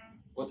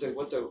 Mm-hmm.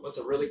 What's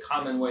a really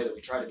common way that we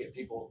try to get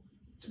people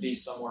to be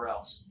somewhere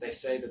else? They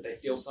say that they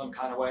feel some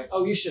kind of way.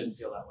 Oh, you shouldn't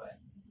feel that way.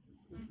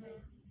 Mm-hmm.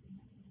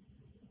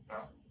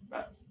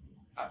 No,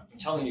 I'm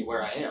telling you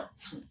where I am.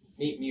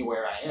 Meet me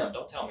where I am.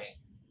 Don't tell me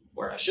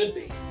where I should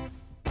be.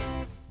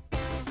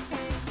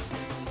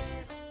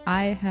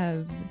 I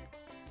have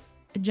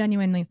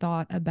genuinely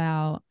thought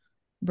about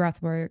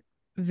breath work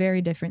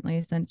very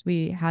differently since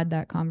we had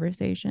that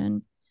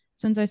conversation.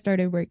 Since I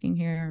started working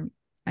here,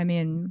 I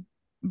mean,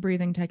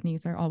 breathing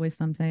techniques are always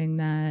something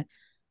that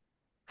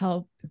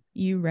help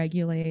you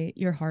regulate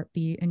your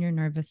heartbeat and your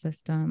nervous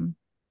system.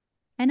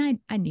 And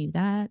I need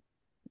that,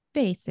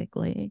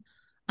 basically.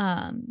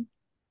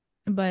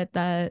 But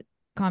that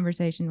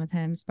conversation with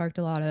him sparked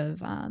a lot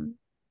of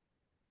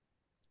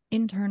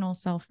internal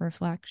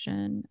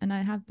self-reflection, and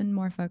I have been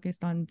more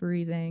focused on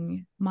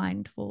breathing,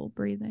 mindful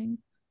breathing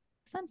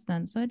since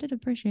then. So I did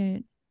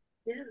appreciate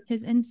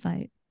his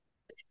insight.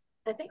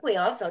 I think we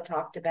also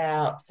talked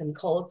about some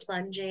cold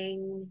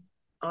plunging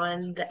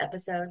on the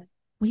episode.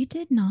 We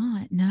did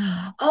not,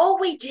 no. Oh,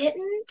 we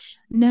didn't?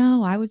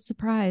 No, I was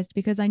surprised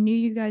because I knew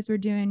you guys were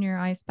doing your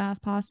ice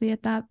bath posse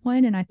at that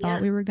point, and I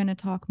thought we were going to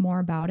talk more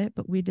about it,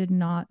 but we did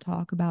not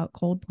talk about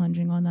cold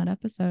plunging on that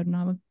episode.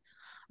 And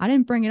I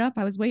didn't bring it up.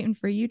 I was waiting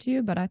for you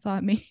to, but I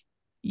thought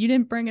you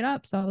didn't bring it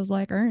up. So I was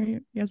like, all right,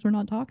 I guess we're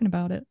not talking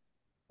about it.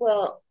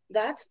 Well,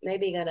 that's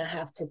maybe going to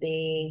have to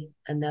be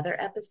another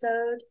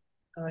episode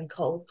on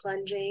cold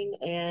plunging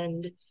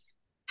and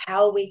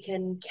how we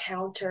can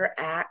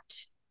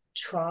counteract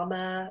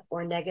trauma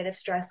or negative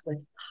stress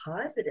with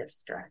positive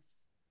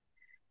stress.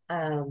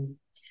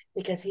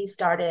 Because he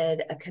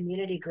started a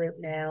community group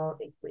now.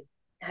 We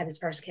had his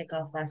first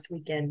kickoff last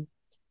weekend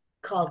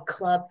called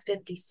Club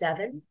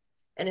 57.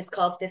 And it's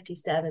called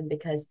 57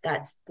 because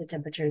that's the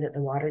temperature that the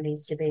water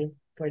needs to be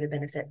for the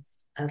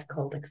benefits of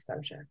cold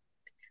exposure.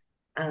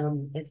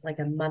 It's like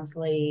a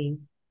monthly,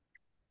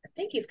 I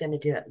think he's going to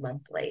do it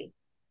monthly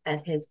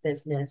at his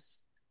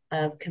business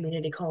of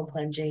community cold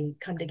plunging.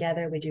 Come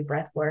together, we do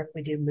breath work,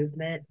 we do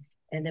movement,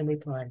 and then we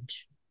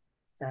plunge.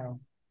 So,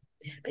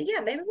 but yeah,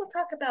 maybe we'll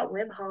talk about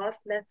Wim Hof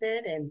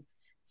method and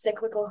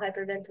cyclical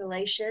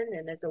hyperventilation,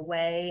 and as a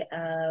way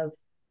of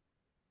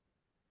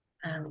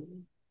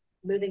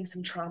moving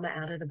some trauma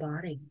out of the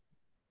body.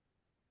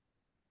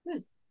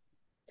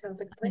 Sounds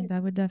like a plan. I think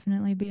that would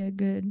definitely be a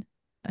good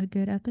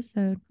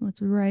episode.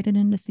 Let's write it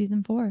into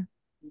season 4.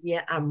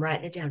 Yeah, I'm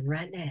writing it down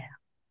right now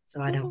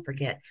so I don't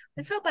forget.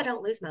 Let's hope I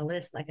don't lose my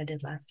list like I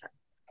did last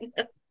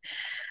time.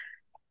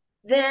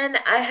 Then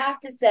I have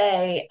to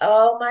say,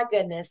 oh my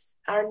goodness,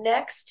 our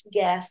next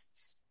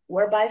guests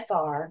were by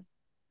far,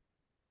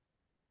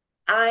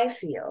 I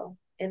feel,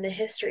 in the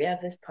history of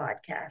this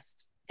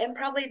podcast, and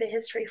probably the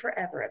history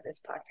forever of this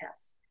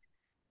podcast,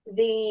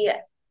 the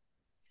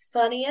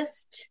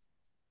funniest,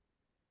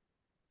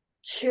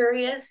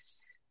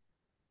 curious,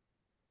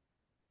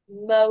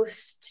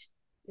 most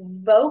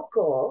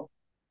vocal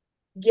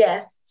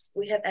guests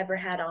we have ever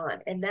had on.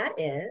 And that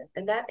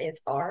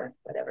is our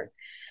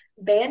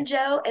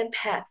Banjo and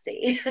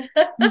Patsy.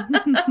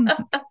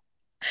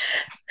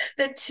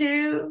 The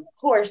 2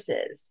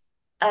 horses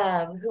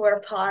who are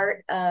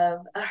part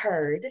of a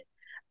herd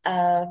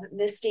of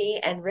Misty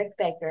and Rick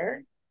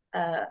Baker,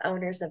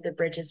 owners of the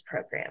Bridges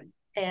program.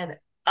 And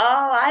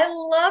I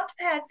loved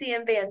Patsy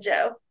and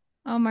Banjo.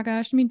 Oh my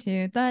gosh, me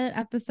too. That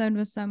episode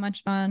was so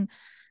much fun.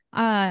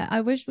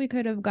 I wish we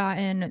could have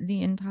gotten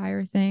the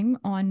entire thing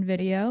on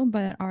video,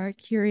 but our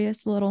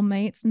curious little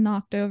mates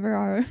knocked over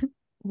our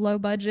low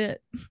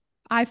budget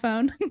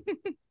iPhone.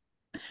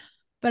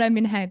 But I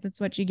mean, hey, that's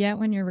what you get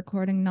when you're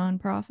recording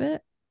nonprofit.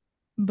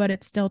 but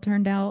it still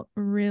turned out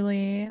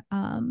really,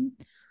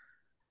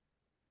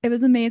 it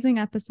was an amazing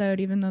episode,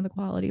 even though the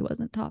quality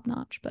wasn't top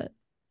notch, but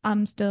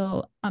I'm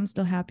still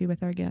happy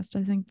with our guest.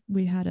 I think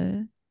we had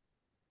a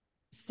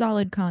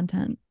solid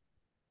content.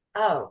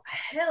 Oh,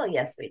 hell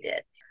yes, we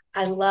did.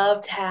 I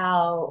loved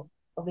how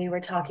we were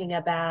talking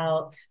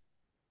about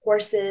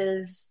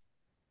horses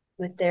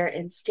with their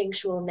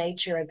instinctual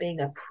nature of being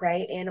a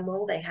prey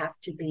animal. They have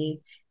to be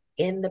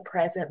in the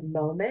present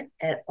moment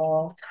at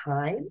all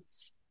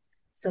times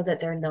so that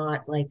they're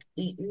not like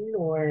eaten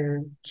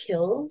or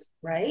killed,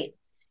 right?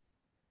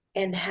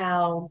 And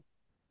how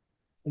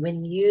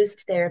when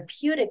used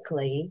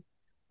therapeutically,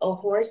 a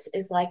horse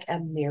is like a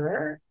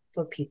mirror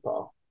for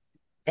people.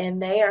 And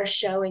they are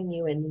showing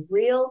you in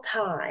real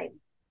time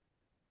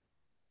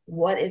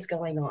what is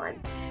going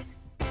on.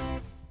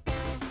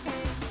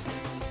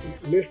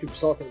 Misty was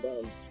talking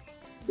about them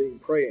being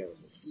prey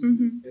animals.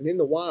 Mm-hmm. And in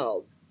the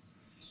wild,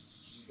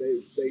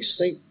 they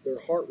sync their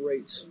heart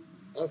rates.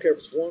 I don't care if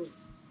it's one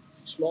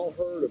small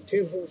herd of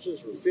 10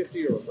 horses or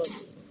 50 or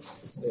 100.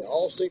 They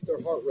all sync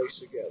their heart rates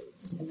together.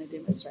 And they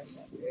demonstrate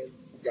that. And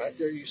right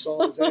there you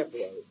saw an example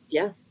of it.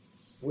 Yeah.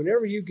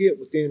 Whenever you get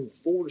within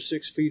 4 to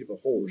 6 feet of a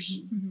horse,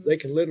 they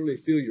can literally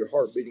feel your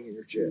heart beating in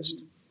your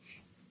chest.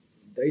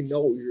 They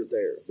know you're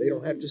there. They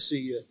don't have to see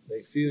you.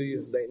 They feel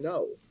you. They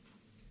know.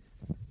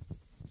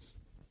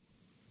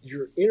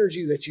 Your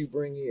energy that you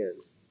bring in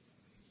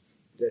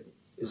that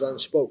is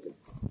unspoken.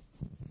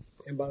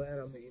 And by that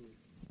I mean,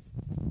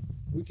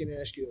 we can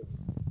ask you,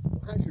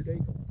 well, how's your day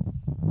going?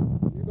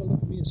 You're going to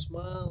look at me and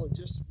smile and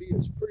just be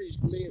as pretty as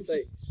you can be and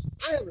say,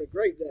 I'm having a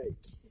great day.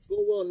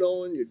 Full well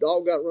knowing your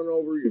dog got run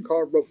over, your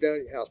car broke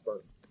down, your house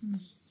burned.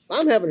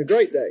 I'm having a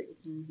great day.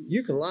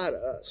 You can lie to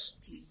us.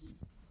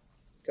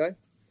 Okay?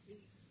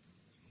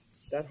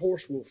 That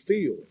horse will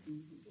feel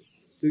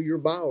through your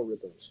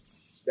biorhythms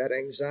that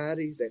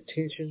anxiety, that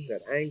tension, that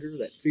anger,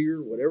 that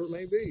fear, whatever it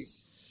may be.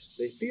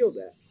 They feel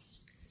that.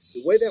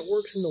 The way that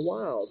works in the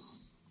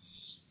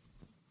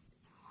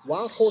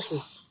wild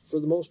horses,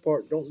 for the most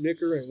part, don't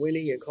nicker and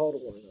whinny and call to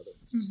one another.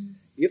 Mm-hmm.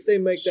 If they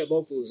make that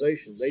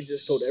vocalization, they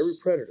just told every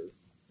predator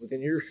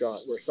within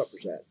earshot where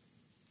supper's at.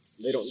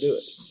 They don't do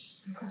it.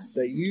 Okay.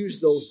 They use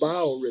those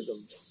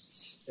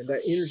biorhythms and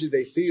that energy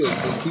they feel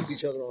to keep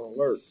each other on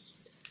alert.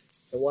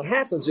 And what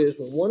happens is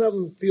when one of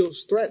them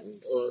feels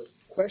threatened or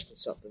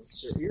questions something,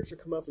 their ears will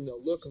come up and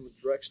they'll look in the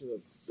direction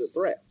of the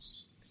threat.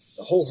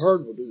 The whole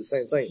herd will do the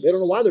same thing. They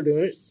don't know why they're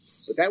doing it,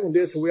 but that one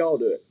did, so we all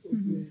do it.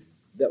 Mm-hmm.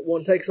 That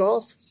one takes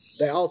off,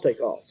 they all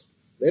take off.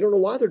 They don't know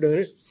why they're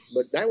doing it,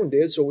 but that one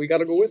did, so we got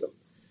to go with them.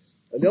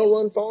 And they'll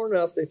run far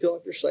enough, they feel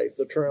like they're safe.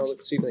 They'll turn around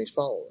and see things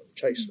following them,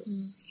 chasing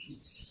them.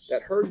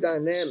 That herd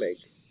dynamic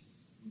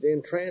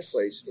then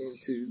translates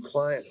into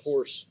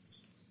client-horse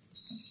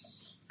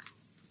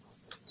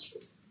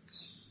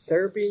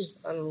therapy.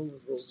 I don't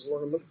know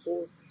what I'm looking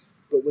for,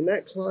 but when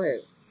that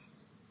client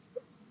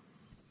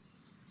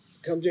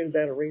comes into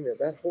that arena,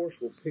 that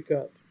horse will pick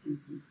up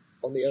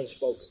on the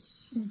unspoken.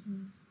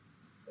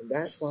 And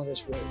that's why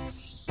this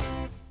works.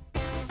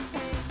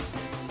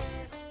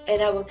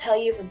 And I will tell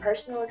you from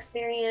personal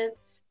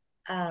experience,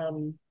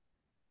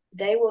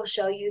 they will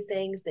show you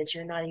things that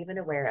you're not even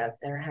aware of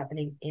that are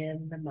happening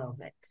in the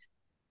moment.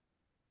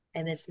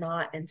 And it's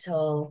not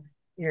until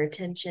your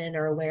attention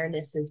or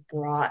awareness is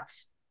brought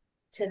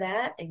to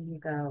that and you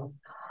go,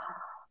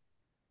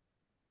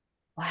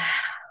 oh, wow.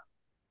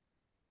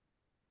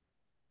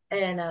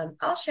 And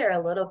I'll share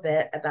a little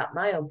bit about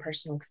my own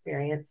personal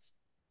experience.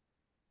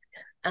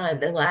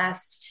 The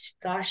last,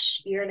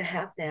 year and a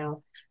half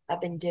now, I've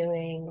been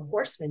doing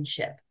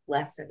horsemanship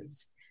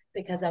lessons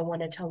because I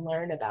wanted to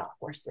learn about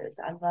horses.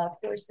 I love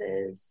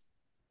horses.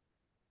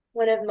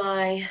 One of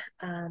my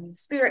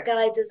spirit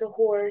guides is a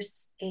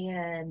horse,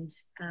 and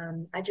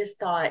I just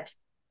thought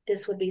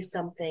this would be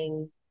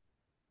something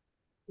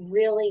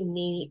really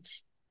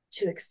neat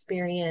to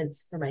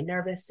experience for my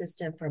nervous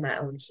system, for my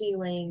own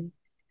healing.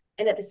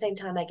 And at the same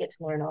time, I get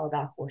to learn all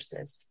about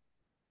horses.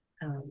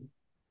 And,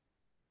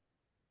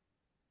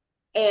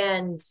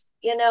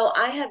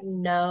 I have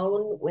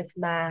known with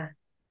my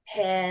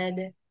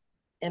head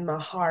and my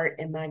heart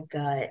and my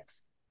gut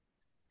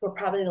for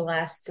probably the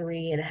last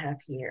 3.5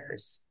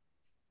 years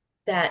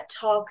that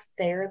talk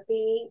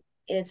therapy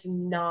is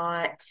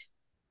not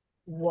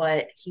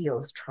what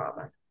heals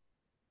trauma.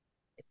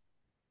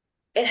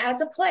 It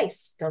has a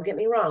place, don't get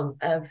me wrong,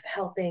 of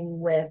helping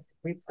with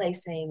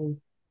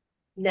replacing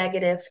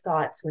negative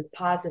thoughts with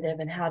positive,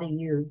 and how do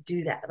you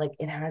do that? Like,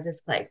 it has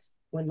its place,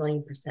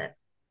 1,000,000%.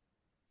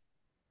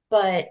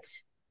 But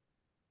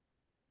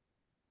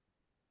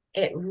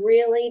it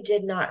really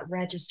did not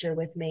register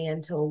with me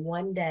until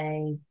one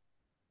day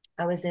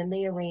I was in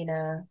the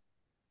arena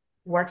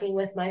working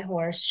with my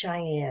horse,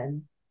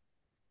 Cheyenne,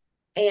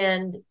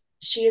 and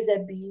she is a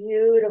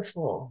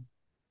beautiful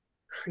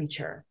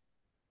creature.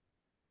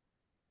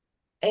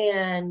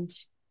 And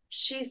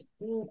she's,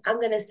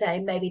 I'm going to say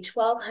maybe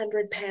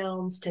 1,200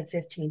 pounds to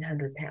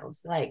 1,500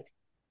 pounds. Like,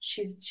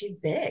 she's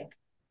big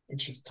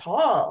and she's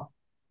tall.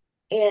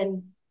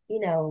 And,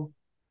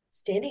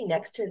 standing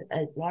next to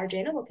a large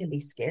animal can be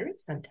scary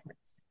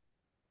sometimes.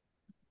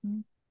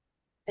 Mhm.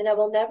 And I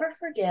will never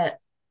forget,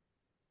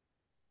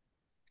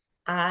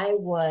 I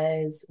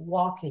was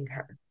walking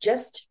her,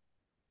 just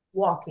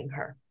walking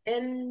her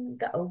in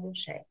the oval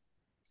shape.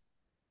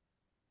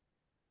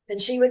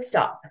 And she would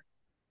stop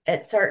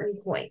at certain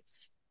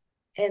points.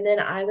 And then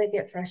I would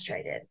get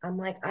frustrated. I'm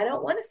like, I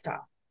don't want to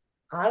stop.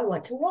 I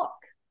want to walk.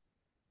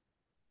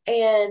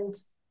 And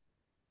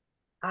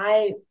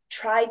I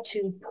tried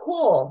to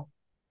pull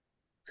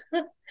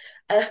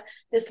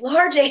this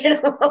large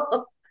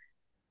animal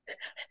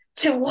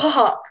to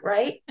walk,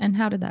 right? And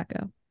how did that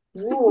go?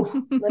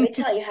 Ooh, let me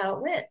tell you how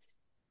it went.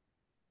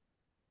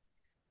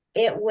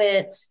 It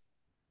went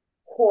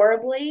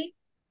horribly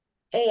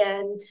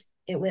and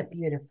it went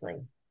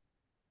beautifully.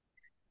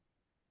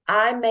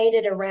 I made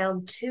it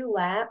around 2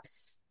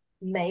 laps,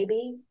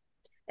 maybe,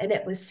 and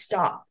it was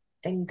stop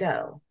and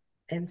go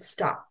and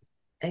stop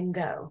and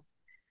go.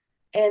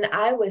 And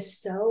I was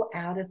so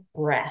out of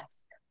breath.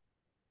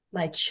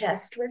 My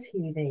chest was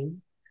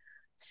heaving.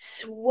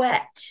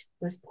 Sweat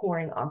was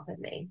pouring off of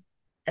me.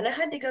 And I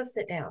had to go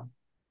sit down.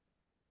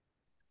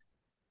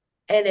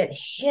 And it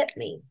hit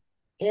me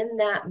in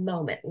that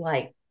moment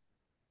like,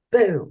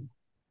 boom.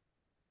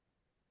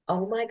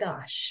 Oh my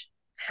gosh.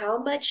 How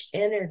much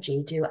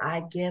energy do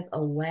I give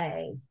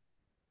away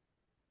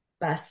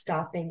by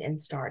stopping and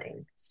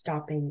starting,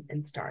 stopping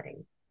and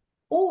starting?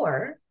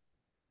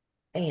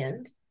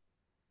 And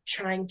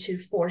trying to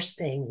force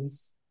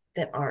things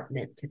that aren't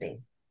meant to be.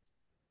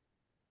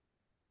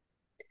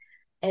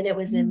 And it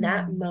was in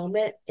that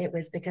moment, it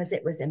was because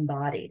it was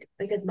embodied,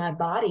 because my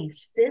body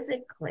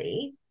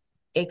physically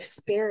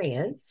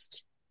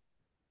experienced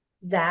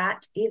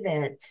that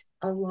event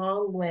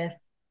along with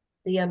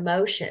the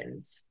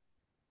emotions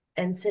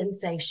and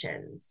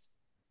sensations.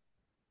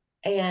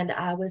 And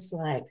I was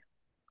like,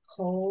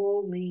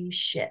 holy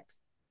shit.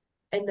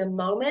 And the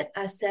moment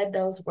I said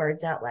those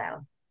words out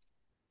loud,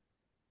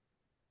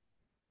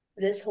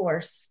 this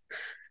horse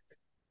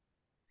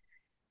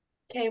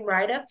came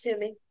right up to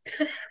me.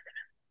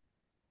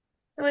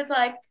 It was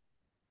like,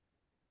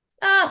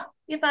 oh,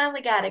 you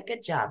finally got it.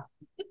 Good job.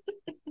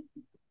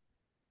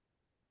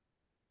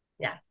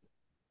 Yeah.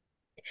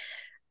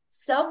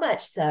 So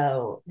much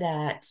so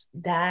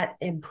that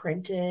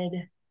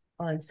imprinted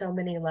on so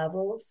many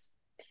levels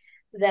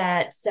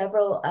that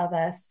several of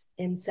us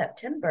in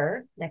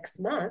September next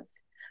month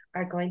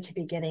are going to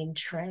be getting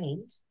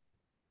trained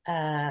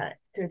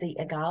through the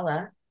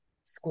Agala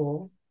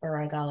school or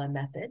Agala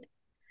method.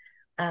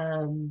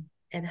 And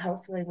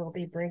hopefully we'll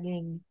be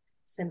bringing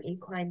some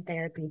equine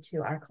therapy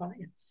to our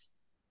clients.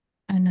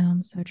 I know,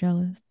 I'm so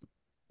jealous.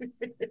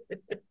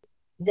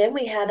 Then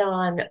we had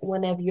on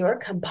one of your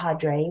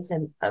compadres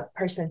and a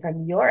person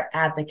from your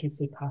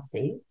advocacy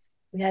posse.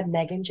 We had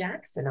Megan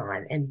Jackson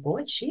on, and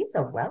boy, she's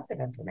a wealth of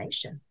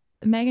information.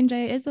 Megan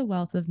J is a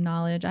wealth of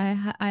knowledge.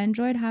 I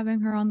enjoyed having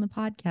her on the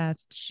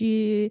podcast.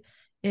 She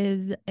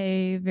is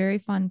a very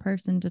fun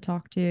person to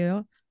talk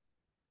to.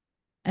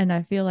 And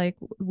I feel like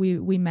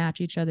we match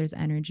each other's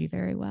energy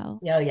very well.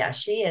 Oh, yeah.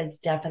 She is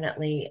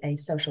definitely a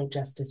social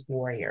justice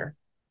warrior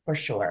for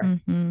sure.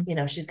 Mm-hmm. You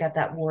know, she's got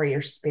that warrior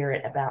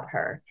spirit about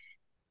her.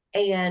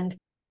 And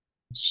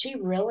she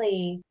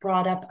really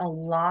brought up a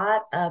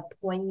lot of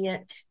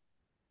poignant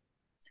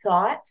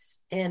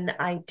thoughts and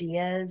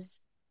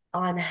ideas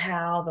on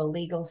how the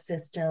legal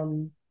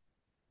system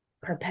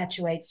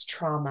perpetuates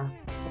trauma.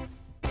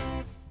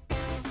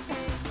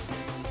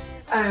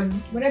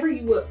 Whenever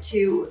you look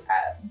to,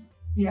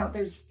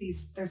 there's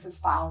this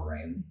file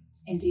room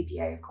in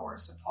DPA, of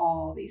course, with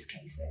all these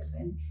cases,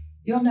 and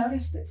you'll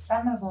notice that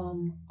some of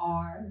them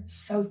are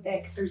so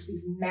thick. There's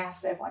these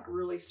massive, like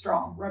really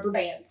strong rubber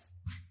bands,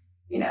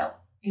 and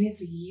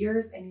it's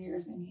years and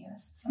years and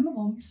years. Some of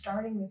them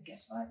starting with,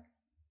 guess what?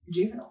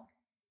 Juvenile.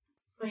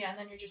 Well, yeah, and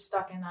then you're just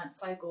stuck in that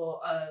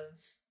cycle of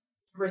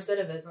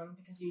recidivism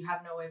because you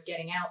have no way of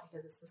getting out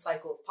because it's the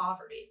cycle of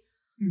poverty.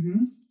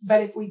 Mm-hmm.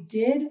 But if we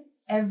did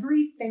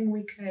everything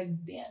we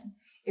could then,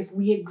 if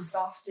we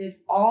exhausted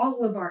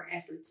all of our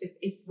efforts,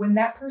 if when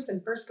that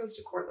person first goes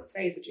to court, let's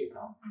say as a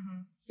juvenile,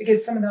 mm-hmm.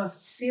 because some of those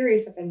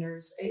serious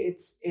offenders,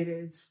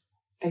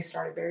 they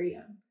started very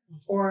young,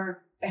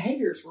 or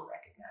behaviors were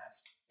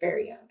recognized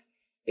very young.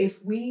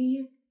 If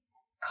we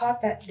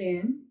caught that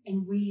then,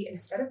 and we,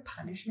 instead of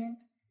punishment,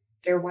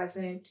 there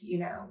wasn't,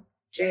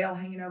 jail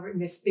hanging over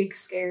and this big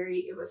scary,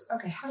 it was,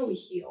 okay, how do we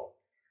heal?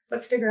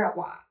 Let's figure out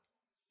why.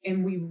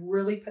 And we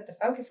really put the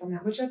focus on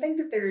that, which I think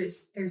that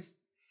there's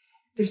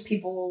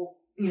people,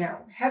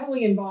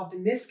 heavily involved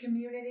in this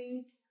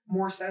community,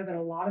 more so than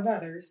a lot of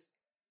others,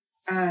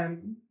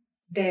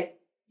 that,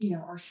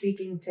 are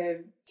seeking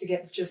to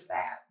get just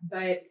that.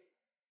 But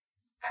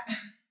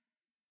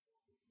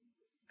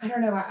I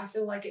don't know. I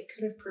feel like it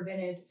could have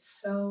prevented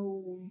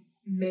so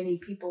many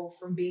people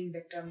from being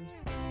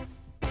victims.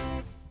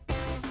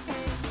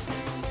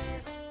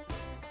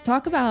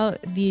 Talk about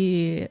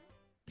the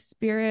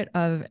spirit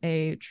of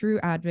a true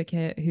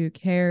advocate who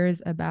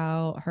cares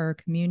about her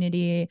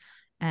community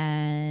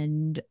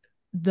and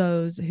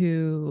those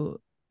who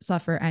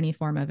suffer any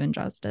form of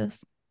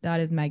injustice. That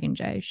is Megan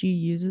J. She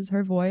uses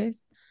her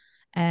voice,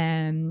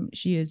 and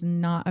she is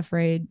not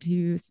afraid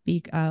to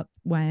speak up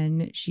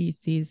when she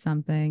sees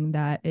something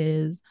that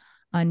is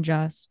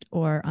unjust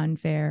or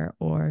unfair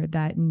or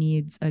that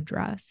needs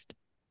addressed.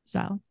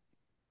 So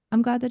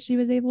I'm glad that she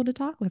was able to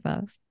talk with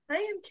us. I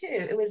am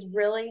too. It was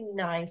really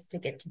nice to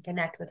get to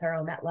connect with her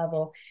on that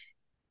level,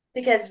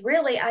 because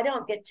really I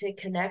don't get to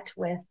connect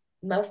with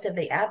most of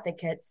the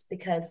advocates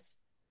because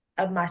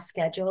of my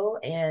schedule,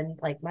 and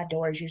like my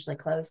door is usually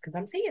closed because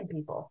I'm seeing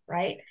people,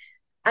 right?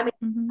 I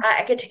mean,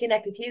 I get to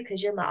connect with you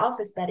because you're my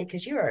office buddy,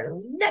 because you are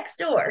next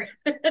door.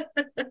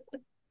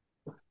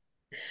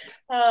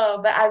 Oh,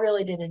 but I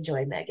really did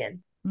enjoy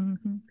Megan.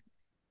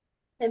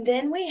 And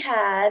then we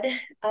had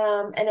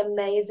an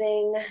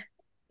amazing,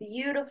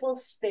 beautiful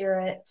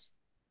spirit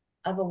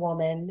of a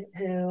woman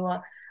who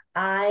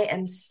I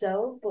am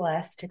so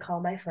blessed to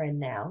call my friend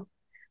now.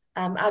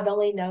 I've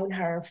only known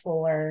her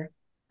for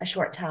a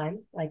short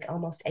time, like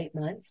almost 8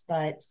 months,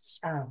 but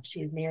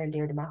she is near and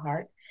dear to my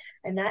heart.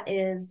 And that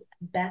is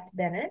Beth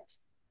Bennett,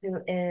 who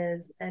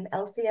is an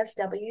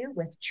LCSW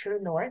with True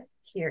North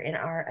here in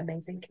our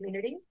amazing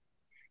community.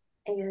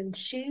 And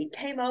she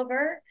came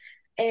over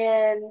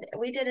and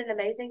we did an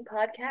amazing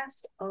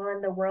podcast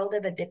on the world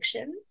of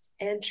addictions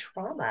and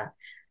trauma.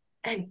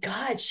 And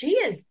God,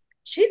 she's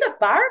a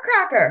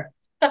firecracker.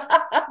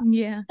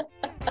 Yeah.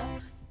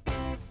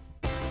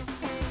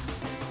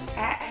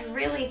 I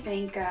really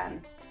think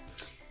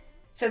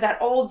so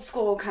that old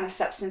school kind of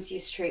substance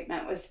use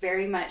treatment was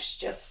very much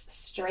just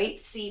straight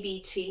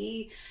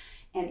CBT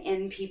and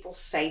in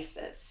people's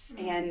faces.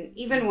 And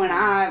even when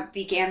I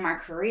began my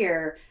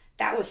career,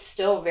 that was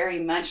still very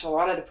much a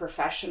lot of the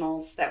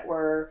professionals that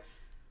were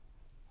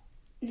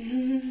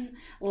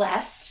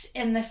left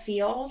in the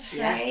field,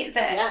 right?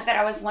 That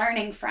I was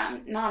learning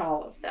from. Not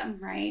all of them,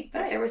 right?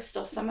 But there was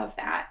still some of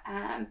that.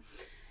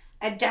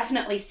 I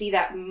definitely see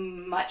that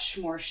much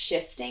more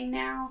shifting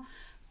now.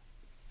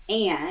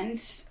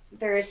 And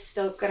there is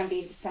still going to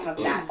be some of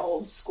that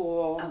old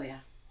school,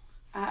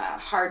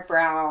 hard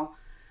brow,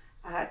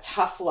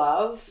 tough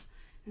love.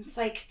 It's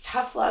like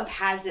tough love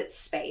has its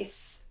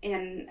space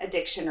in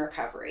addiction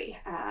recovery.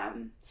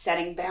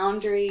 Setting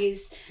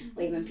boundaries,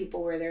 leaving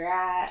people where they're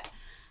at,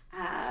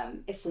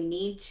 if we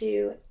need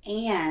to,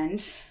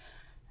 and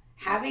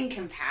having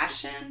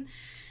compassion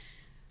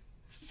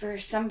for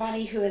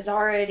somebody who is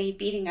already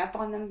beating up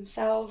on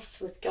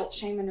themselves with guilt,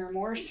 shame, and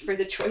remorse for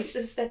the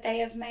choices that they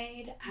have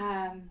made,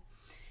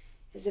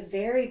 is a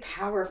very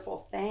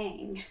powerful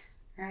thing,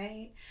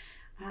 right?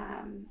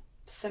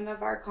 Some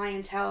of our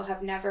clientele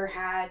have never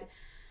had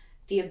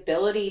the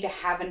ability to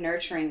have a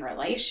nurturing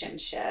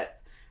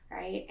relationship,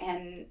 right?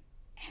 And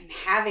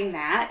having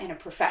that in a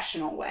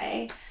professional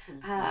way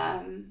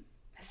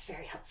is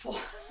very helpful.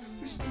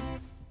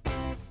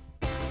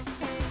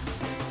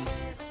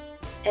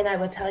 And I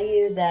will tell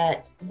you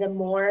that the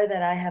more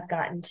that I have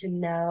gotten to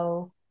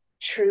know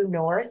True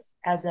North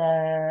as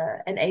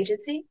an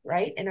agency,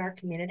 right, in our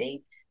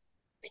community,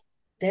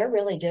 they're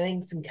really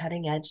doing some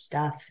cutting edge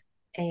stuff.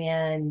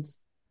 And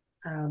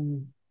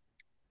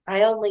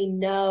I only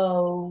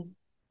know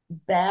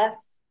Beth,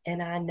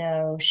 and I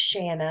know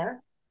Shanna,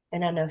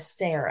 and I know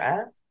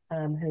Sarah,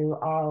 who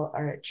all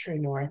are at True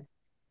North.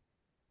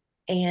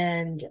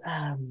 And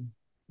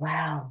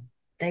wow,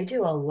 they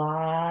do a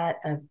lot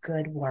of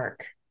good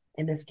work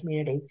in this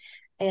community,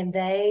 and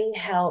they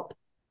help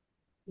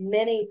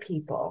many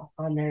people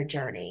on their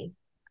journey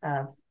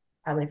of,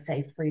 I would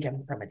say,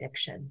 freedom from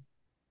addiction.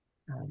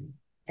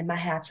 And my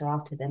hats are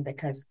off to them,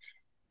 because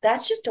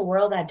that's just a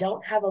world I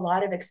don't have a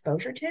lot of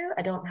exposure to.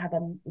 I don't have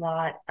a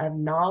lot of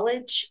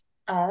knowledge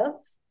of.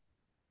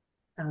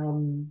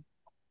 And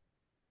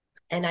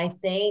I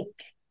think,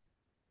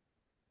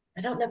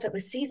 I don't know if it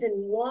was season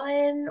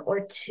 1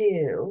 or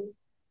 2,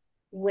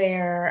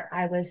 where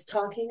I was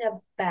talking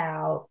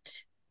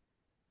about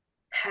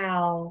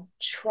how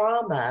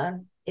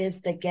trauma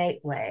is the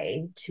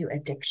gateway to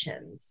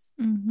addictions.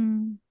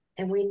 And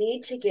we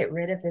need to get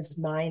rid of this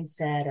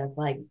mindset of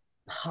like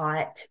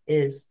pot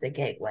is the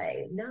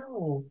gateway.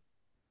 No,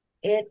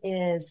 it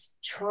is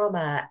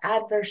trauma,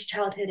 adverse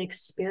childhood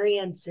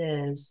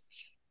experiences.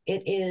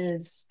 It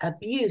is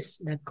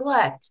abuse,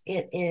 neglect.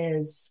 It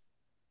is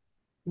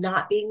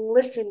not being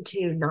listened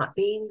to, not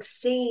being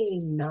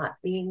seen, not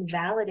being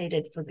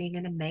validated for being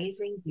an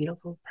amazing,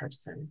 beautiful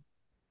person.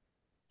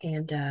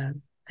 And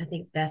I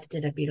think Beth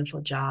did a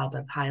beautiful job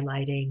of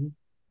highlighting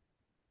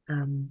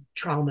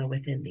trauma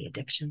within the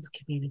addictions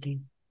community.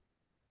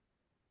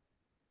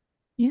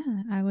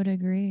 Yeah, I would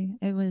agree.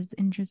 It was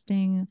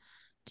interesting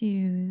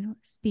to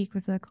speak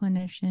with a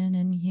clinician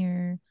and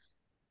hear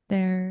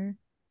their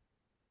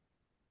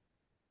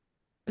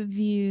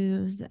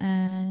views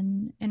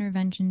and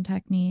intervention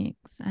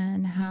techniques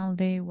and how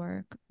they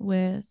work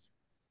with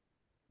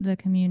the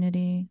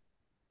community.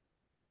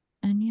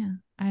 And yeah,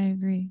 I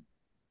agree.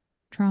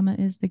 Trauma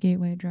is the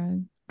gateway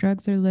drug.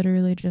 Drugs are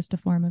literally just a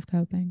form of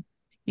coping.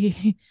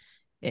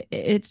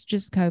 It's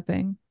just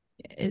coping.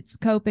 it's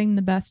coping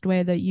the best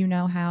way that you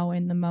know how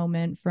in the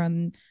moment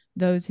from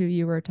those who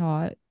you were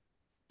taught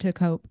to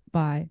cope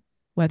by,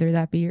 whether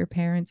that be your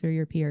parents or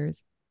your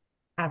peers.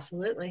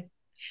 Absolutely.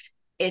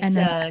 And It's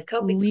then a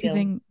coping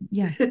skill.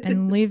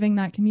 and leaving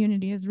that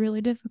community is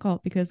really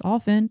difficult because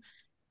often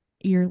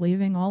you're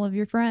leaving all of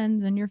your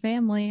friends and your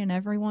family and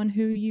everyone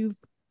who you've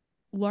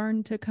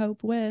learned to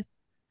cope with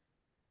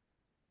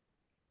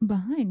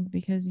behind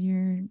because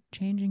you're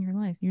changing your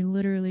life. You're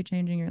literally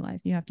changing your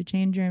life. You have to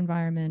change your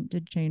environment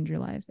to change your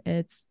life.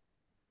 It's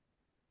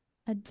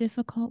a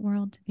difficult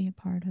world to be a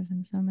part of,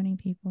 and so many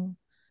people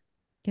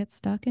get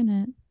stuck in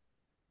it.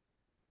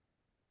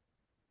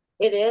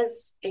 It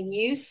is. And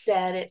you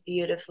said it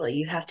beautifully.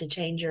 You have to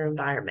change your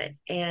environment.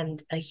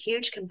 And a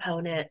huge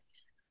component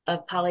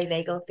of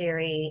polyvagal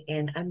theory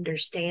and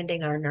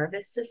understanding our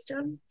nervous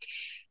system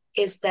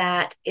is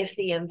that if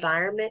the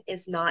environment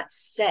is not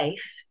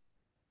safe,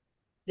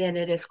 then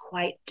it is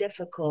quite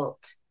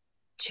difficult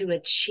to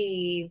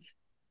achieve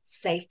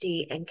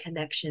safety and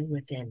connection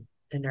within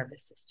the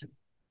nervous system.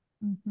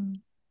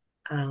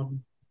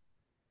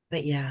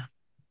 But yeah,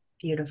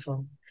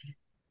 beautiful.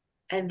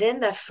 And then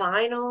the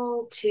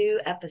final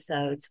 2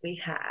 episodes we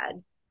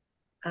had,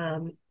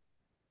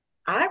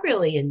 I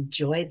really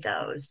enjoyed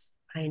those.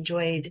 I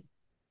enjoyed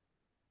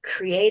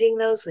creating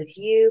those with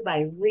you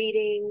by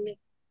reading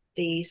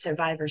the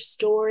survivor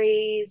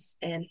stories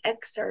and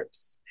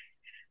excerpts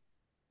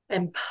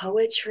and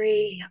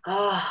poetry.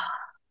 I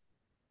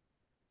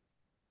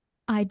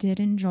did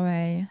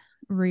enjoy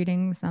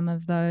reading some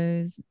of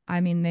those.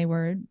 I mean, they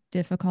were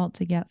difficult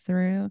to get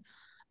through,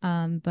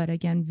 but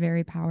again,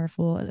 very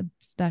powerful,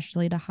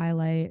 especially to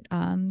highlight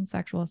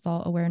Sexual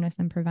Assault Awareness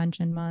and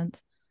Prevention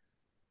Month.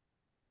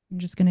 I'm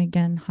just going to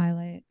again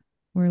highlight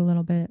we're a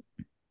little bit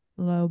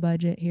low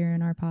budget here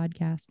in our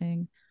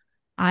podcasting.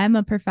 I'm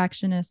a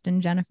perfectionist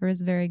and Jennifer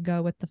is very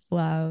go with the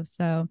flow.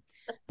 So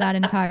that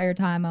entire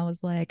time I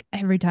was like,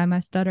 every time I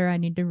stutter, I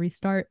need to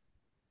restart.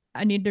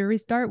 We need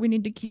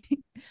to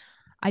keep.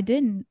 I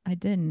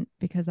didn't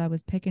because I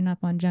was picking up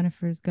on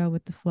Jennifer's go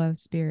with the flow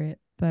spirit,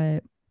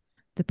 but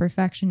the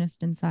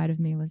perfectionist inside of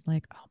me was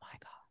like, oh my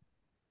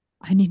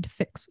God, I need to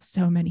fix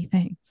so many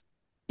things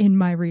in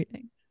my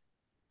reading.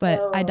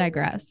 But I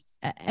digress.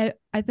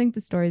 I think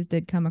the stories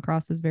did come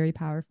across as very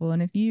powerful.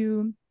 And if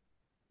you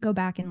go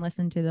back and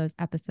listen to those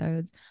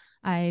episodes,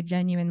 I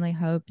genuinely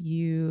hope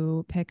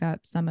you pick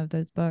up some of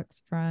those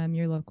books from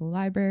your local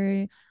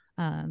library,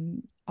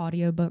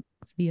 audiobooks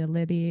via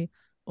Libby,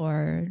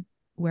 or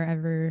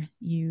wherever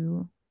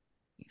you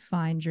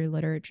find your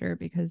literature,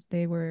 because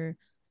they were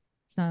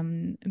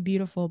some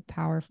beautiful,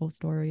 powerful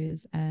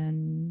stories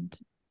and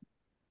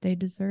they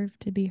deserve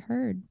to be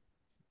heard.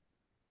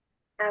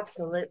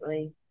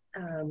 Absolutely.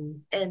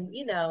 And,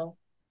 you know,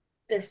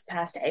 this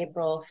past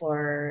April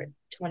for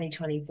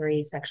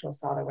 2023 Sexual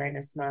Assault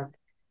Awareness Month,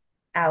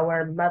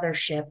 our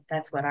mothership,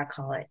 that's what I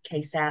call it,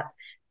 KSAP,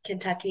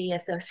 Kentucky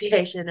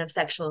Association of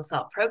Sexual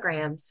Assault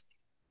Programs,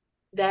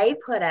 they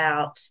put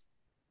out,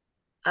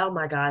 oh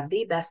my God,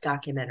 the best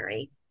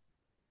documentary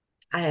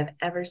I have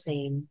ever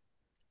seen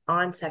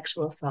on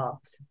sexual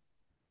assault.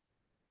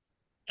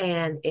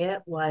 And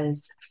it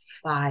was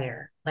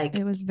fire. Like,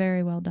 it was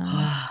very well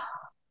done.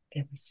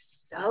 It was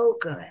so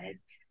good.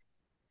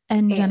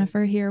 And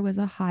Jennifer here was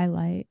a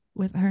highlight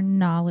with her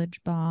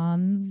knowledge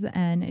bombs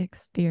and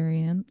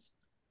experience.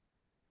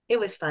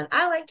 It was fun.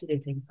 I like to do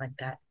things like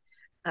that.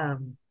 But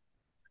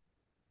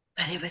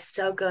it was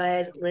so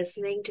good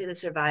listening to the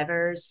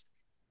survivors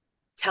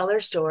tell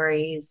their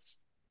stories,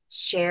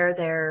 share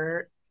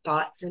their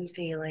thoughts and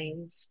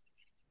feelings.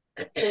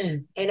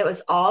 And it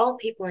was all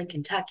people in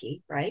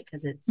Kentucky, right?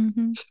 Because it's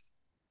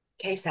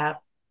KSAP.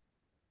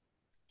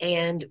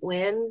 And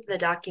when the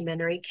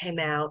documentary came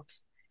out,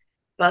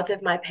 both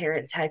of my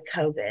parents had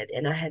COVID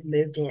and I had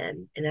moved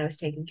in and I was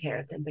taking care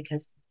of them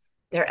because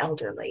they're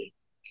elderly.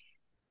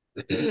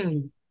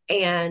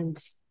 And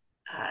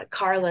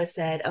Carla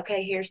said,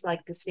 okay, here's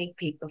like the sneak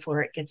peek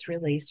before it gets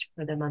released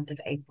for the month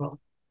of April.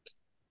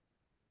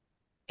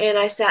 And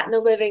I sat in the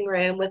living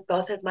room with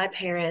both of my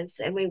parents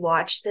and we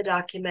watched the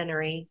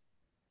documentary,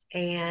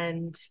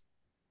 and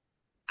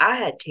I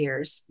had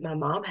tears. My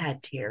mom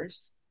had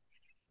tears.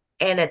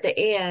 And at the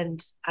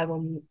end,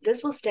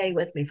 this will stay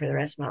with me for the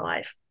rest of my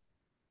life.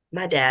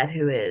 My dad,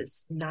 who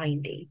is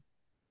 90,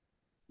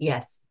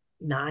 yes,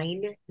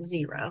 90,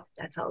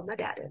 that's how old my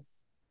dad is.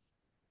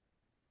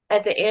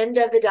 At the end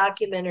of the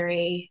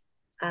documentary,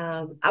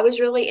 I was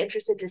really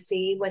interested to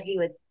see what he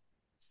would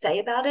say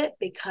about it,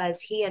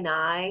 because he and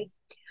I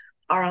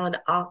are on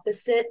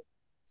opposite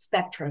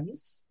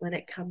spectrums when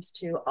it comes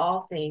to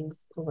all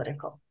things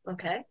political,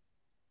 okay?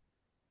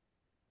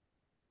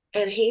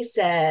 And he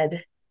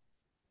said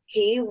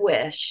he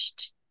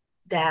wished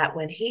that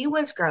when he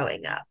was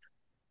growing up,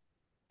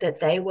 that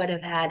they would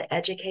have had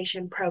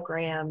education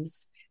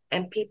programs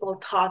and people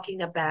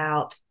talking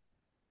about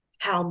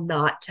how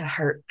not to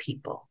hurt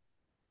people.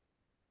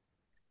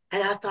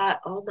 And I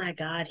thought, oh my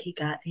God, he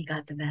got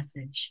the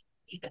message.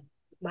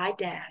 My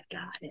dad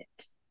got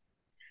it.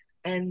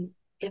 And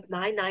if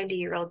my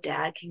 90-year-old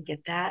dad can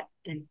get that,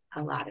 then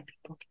a lot of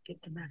people can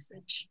get the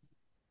message.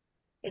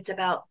 It's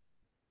about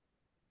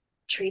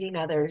treating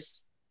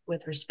others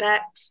with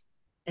respect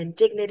and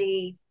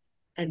dignity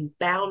and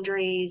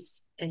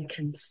boundaries and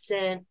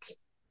consent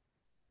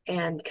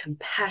and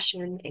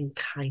compassion and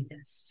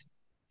kindness.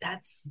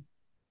 That's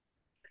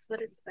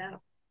what it's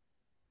about.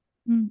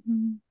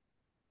 Mm-hmm.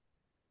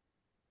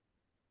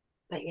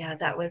 But yeah,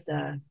 that was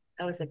a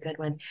good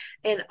one.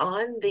 And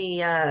on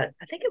the I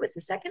think it was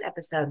the second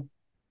episode,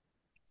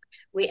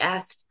 we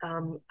asked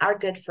our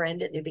good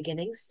friend at New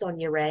Beginnings,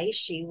 Sonia Ray.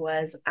 She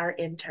was our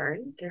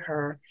intern through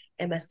her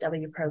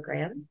MSW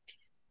program.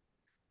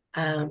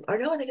 Or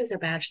no, I think it was her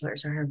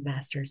bachelor's or her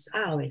master's.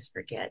 I always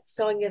forget.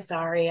 Sonia,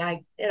 sorry,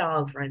 it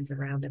all runs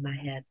around in my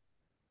head.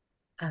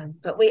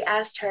 But we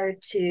asked her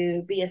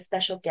to be a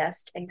special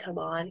guest and come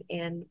on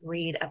and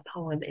read a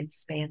poem in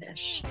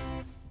Spanish.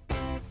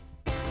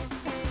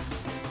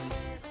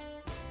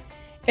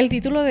 El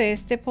título de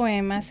este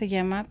poema se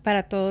llama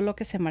Para todo lo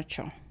que se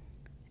marchó.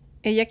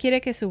 Ella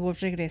quiere que su voz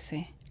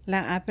regrese.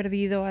 La ha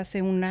perdido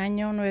hace 1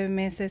 año, 9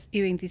 meses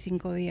y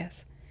 25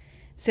 días.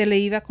 Se le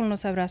iba con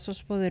los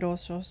abrazos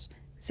poderosos,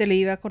 se le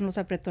iba con los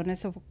apretones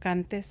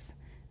sofocantes,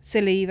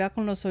 se le iba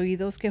con los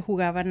oídos que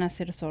jugaban a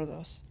ser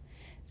sordos.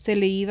 Se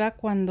le iba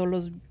cuando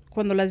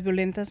las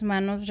violentas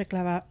manos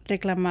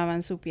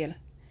reclamaban su piel.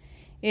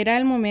 Era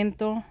el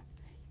momento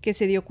que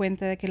se dio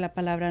cuenta de que la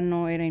palabra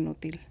no era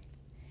inútil.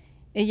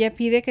 Ella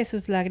pide que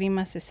sus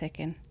lágrimas se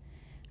sequen.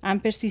 Han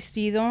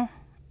persistido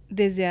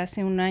desde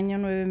hace 1 año,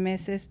 9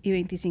 meses y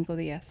 25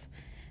 días.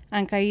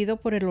 Han caído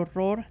por el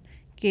horror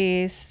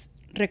que es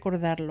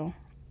recordarlo.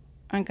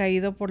 Han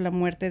caído por la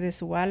muerte de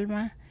su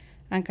alma.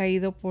 Han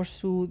caído por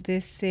su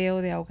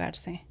deseo de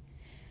ahogarse.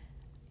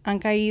 Han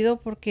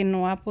caído porque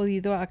no ha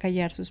podido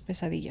acallar sus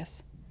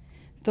pesadillas.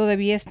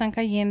 Todavía están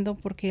cayendo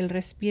porque él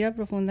respira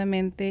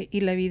profundamente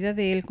y la vida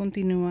de él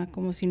continúa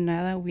como si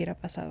nada hubiera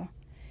pasado.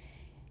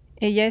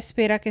 Ella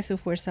espera que su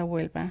fuerza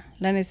vuelva.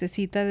 La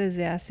necesita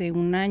desde hace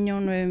 1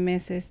 año, 9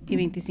 meses y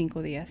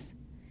 25 días.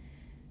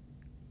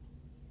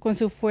 Con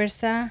su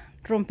fuerza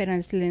romperá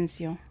el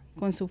silencio.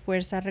 Con su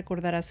fuerza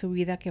recordará su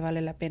vida que vale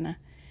la pena.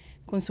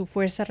 Con su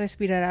fuerza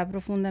respirará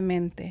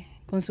profundamente.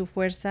 Con su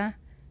fuerza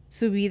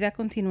su vida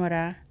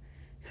continuará.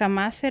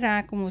 Jamás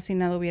será como si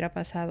nada hubiera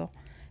pasado.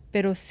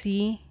 Pero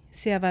si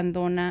se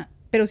abandona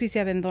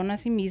a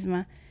sí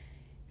misma,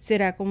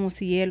 será como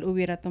si él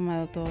hubiera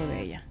tomado todo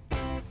de ella.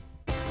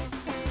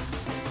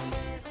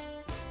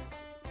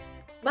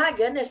 My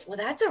goodness, well,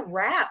 that's a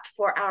wrap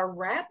for our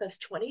wrap of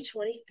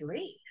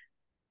 2023.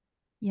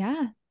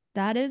 Yeah,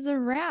 that is a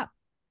wrap.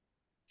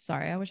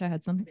 Sorry, I wish I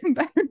had something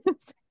better to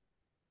say.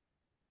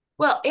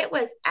 Well, it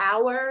was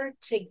our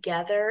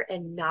together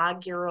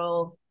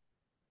inaugural,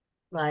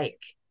 like,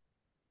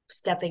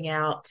 stepping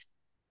out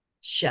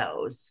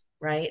shows,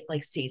 right?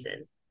 Like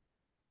season.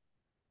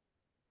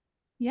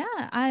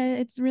 Yeah,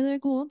 it's really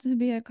cool to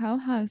be a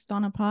co-host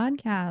on a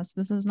podcast.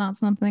 This is not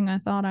something I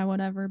thought I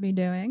would ever be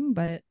doing,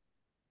 but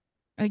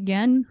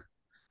again,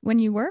 when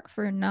you work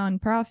for a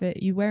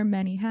nonprofit, you wear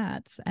many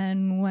hats.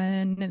 And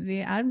when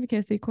the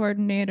advocacy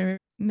coordinator,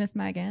 Miss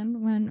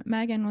Megan, when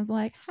Megan was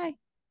like, "Hi,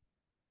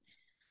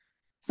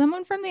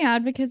 someone from the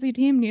advocacy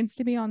team needs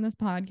to be on this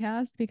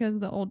podcast because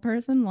the old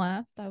person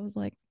left," I was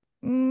like,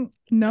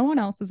 no one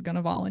else is going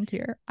to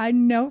volunteer. I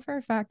know for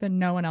a fact that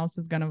no one else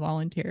is going to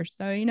volunteer.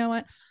 So you know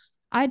what?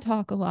 I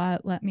talk a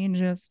lot. Let me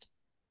just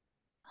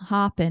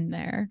hop in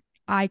there.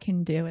 I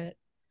can do it.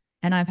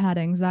 And I've had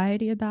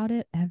anxiety about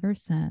it ever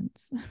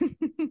since.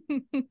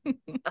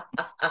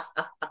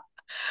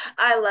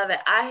 I love it.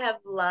 I have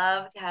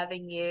loved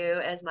having you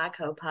as my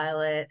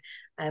co-pilot.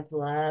 I've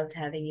loved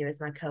having you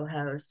as my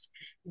co-host.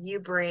 You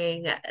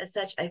bring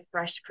such a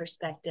fresh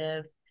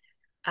perspective.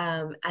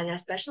 And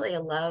especially I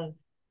love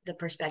the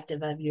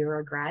perspective of you're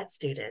a grad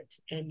student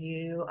and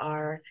you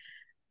are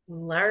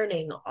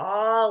learning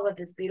all of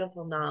this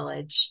beautiful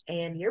knowledge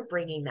and you're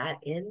bringing that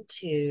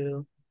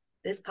into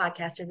this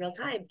podcast in real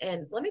time.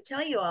 And let me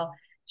tell you all,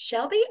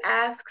 Shelby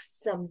asks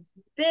some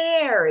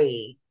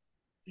very,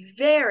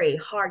 very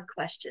hard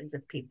questions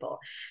of people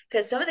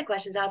because some of the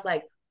questions I was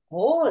like,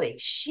 holy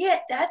shit,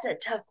 that's a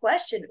tough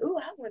question. Ooh,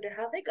 I wonder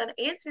how they're going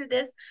to answer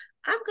this.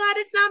 I'm glad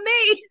it's not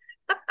me.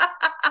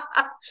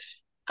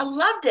 I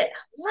loved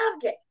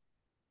it.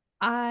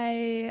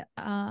 I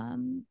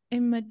am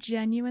a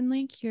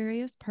genuinely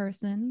curious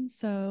person.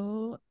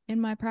 So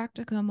in my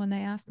practicum, when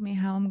they ask me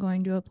how I'm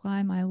going to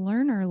apply my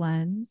learner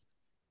lens,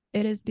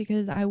 it is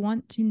because I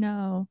want to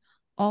know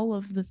all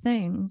of the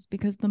things,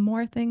 because the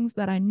more things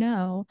that I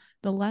know,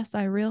 the less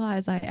I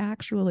realize I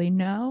actually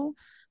know,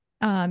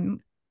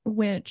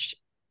 which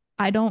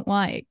I don't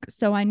like.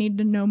 So I need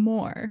to know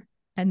more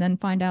and then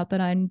find out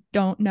that I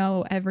don't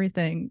know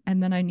everything.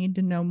 And then I need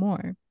to know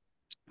more,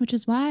 which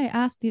is why I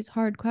ask these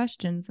hard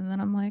questions. And then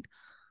I'm like,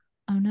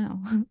 oh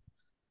no.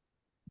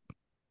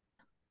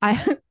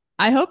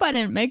 I hope I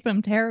didn't make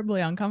them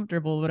terribly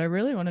uncomfortable, but I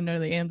really want to know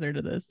the answer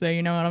to this. So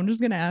you know what? I'm just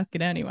going to ask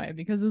it anyway,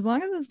 because as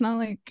long as it's not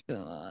like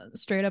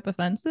straight up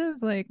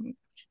offensive, like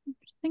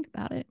just think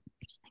about it.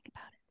 Just think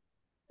about it.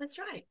 That's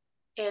right.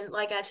 And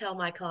like I tell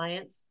my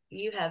clients,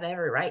 you have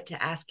every right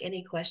to ask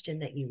any question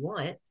that you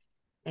want,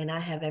 and I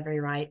have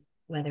every right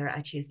whether I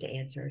choose to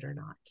answer it or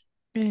not.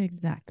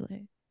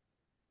 Exactly.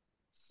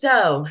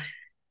 So,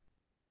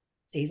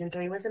 season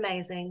 3 was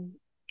amazing,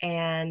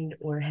 and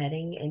we're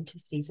heading into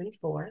season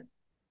 4.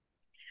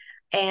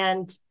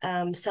 And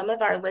some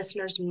of our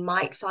listeners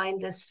might find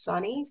this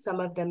funny.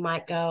 Some of them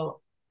might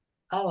go,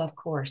 oh, of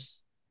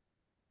course.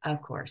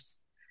 Of course.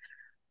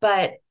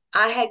 But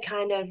I had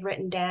kind of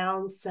written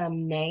down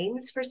some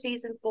names for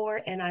season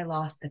 4, and I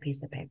lost the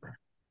piece of paper.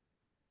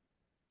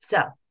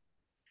 So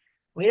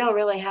we don't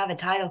really have a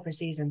title for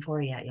season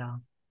 4 yet, y'all.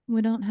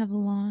 We don't have a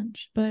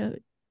launch, but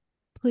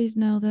please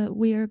know that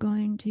we are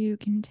going to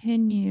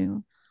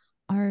continue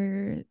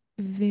our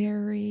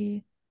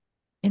very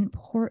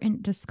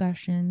important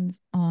discussions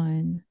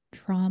on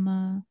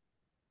trauma,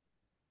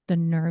 the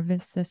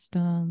nervous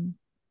system,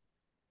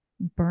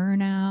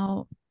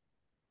 burnout,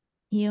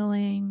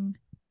 healing,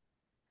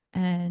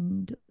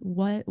 and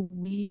what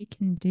we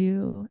can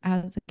do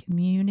as a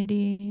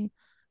community,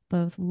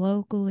 both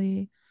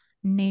locally,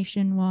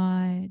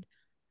 nationwide,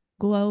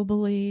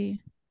 globally.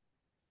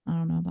 I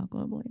don't know about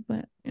globally,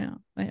 but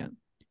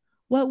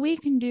what we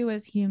can do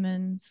as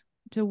humans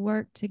to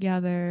work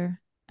together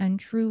and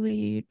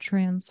truly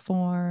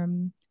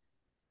transform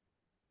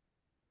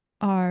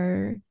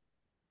our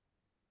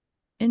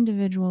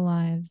individual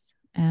lives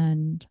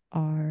and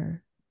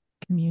our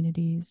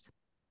communities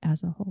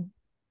as a whole.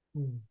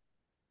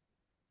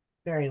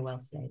 Very well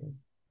stated.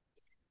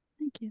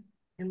 Thank you.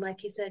 And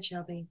like you said,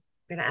 Shelby,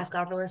 we're going to ask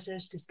all the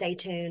listeners to stay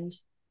tuned,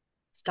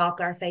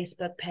 stalk our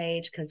Facebook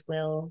page, because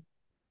we'll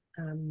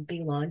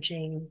be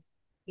launching,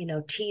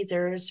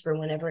 teasers for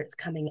whenever it's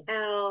coming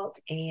out,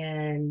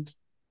 and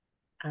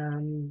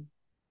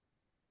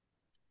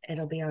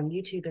it'll be on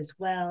YouTube as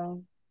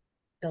well,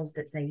 those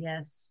that say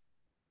yes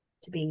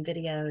to being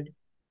videoed.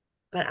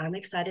 But I'm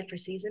excited for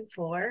season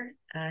 4.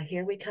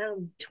 Here we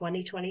come,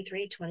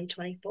 2023,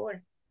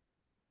 2024.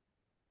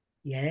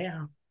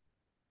 Yeah.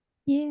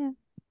 Yeah.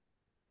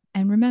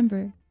 And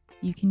remember,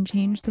 you can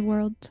change the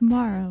world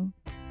tomorrow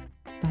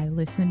by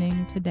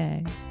listening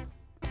today.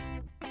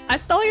 I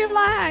stole your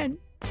line.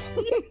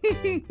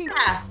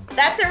 Yeah,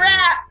 that's a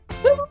wrap.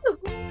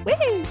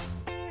 Woo-hoo.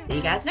 See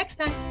you guys next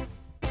time.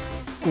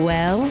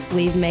 Well,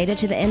 we've made it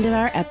to the end of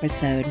our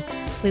episode.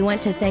 We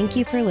want to thank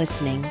you for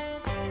listening.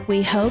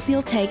 We hope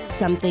you'll take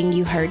something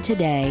you heard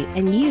today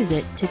and use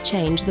it to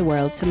change the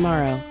world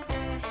tomorrow.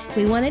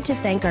 We wanted to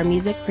thank our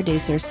music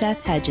producer, Seth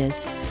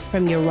Hedges,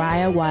 from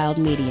Uriah Wild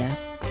Media.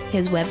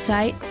 His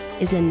website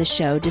is in the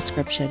show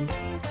description.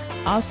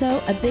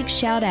 Also, a big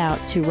shout out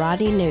to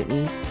Rodney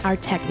Newton, our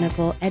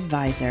technical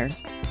advisor.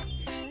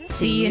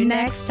 See you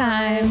next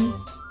time.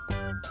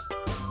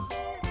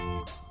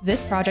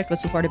 This project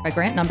was supported by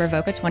grant number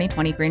VOCA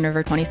 2020 Green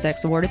River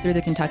 26, awarded through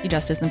the Kentucky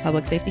Justice and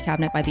Public Safety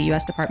Cabinet by the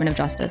U.S. Department of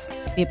Justice.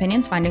 The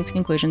opinions, findings,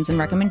 conclusions, and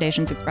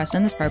recommendations expressed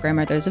in this program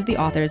are those of the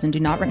authors and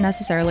do not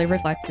necessarily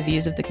reflect the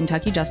views of the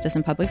Kentucky Justice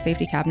and Public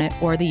Safety Cabinet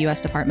or the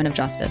U.S. Department of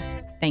Justice.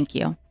 Thank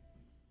you.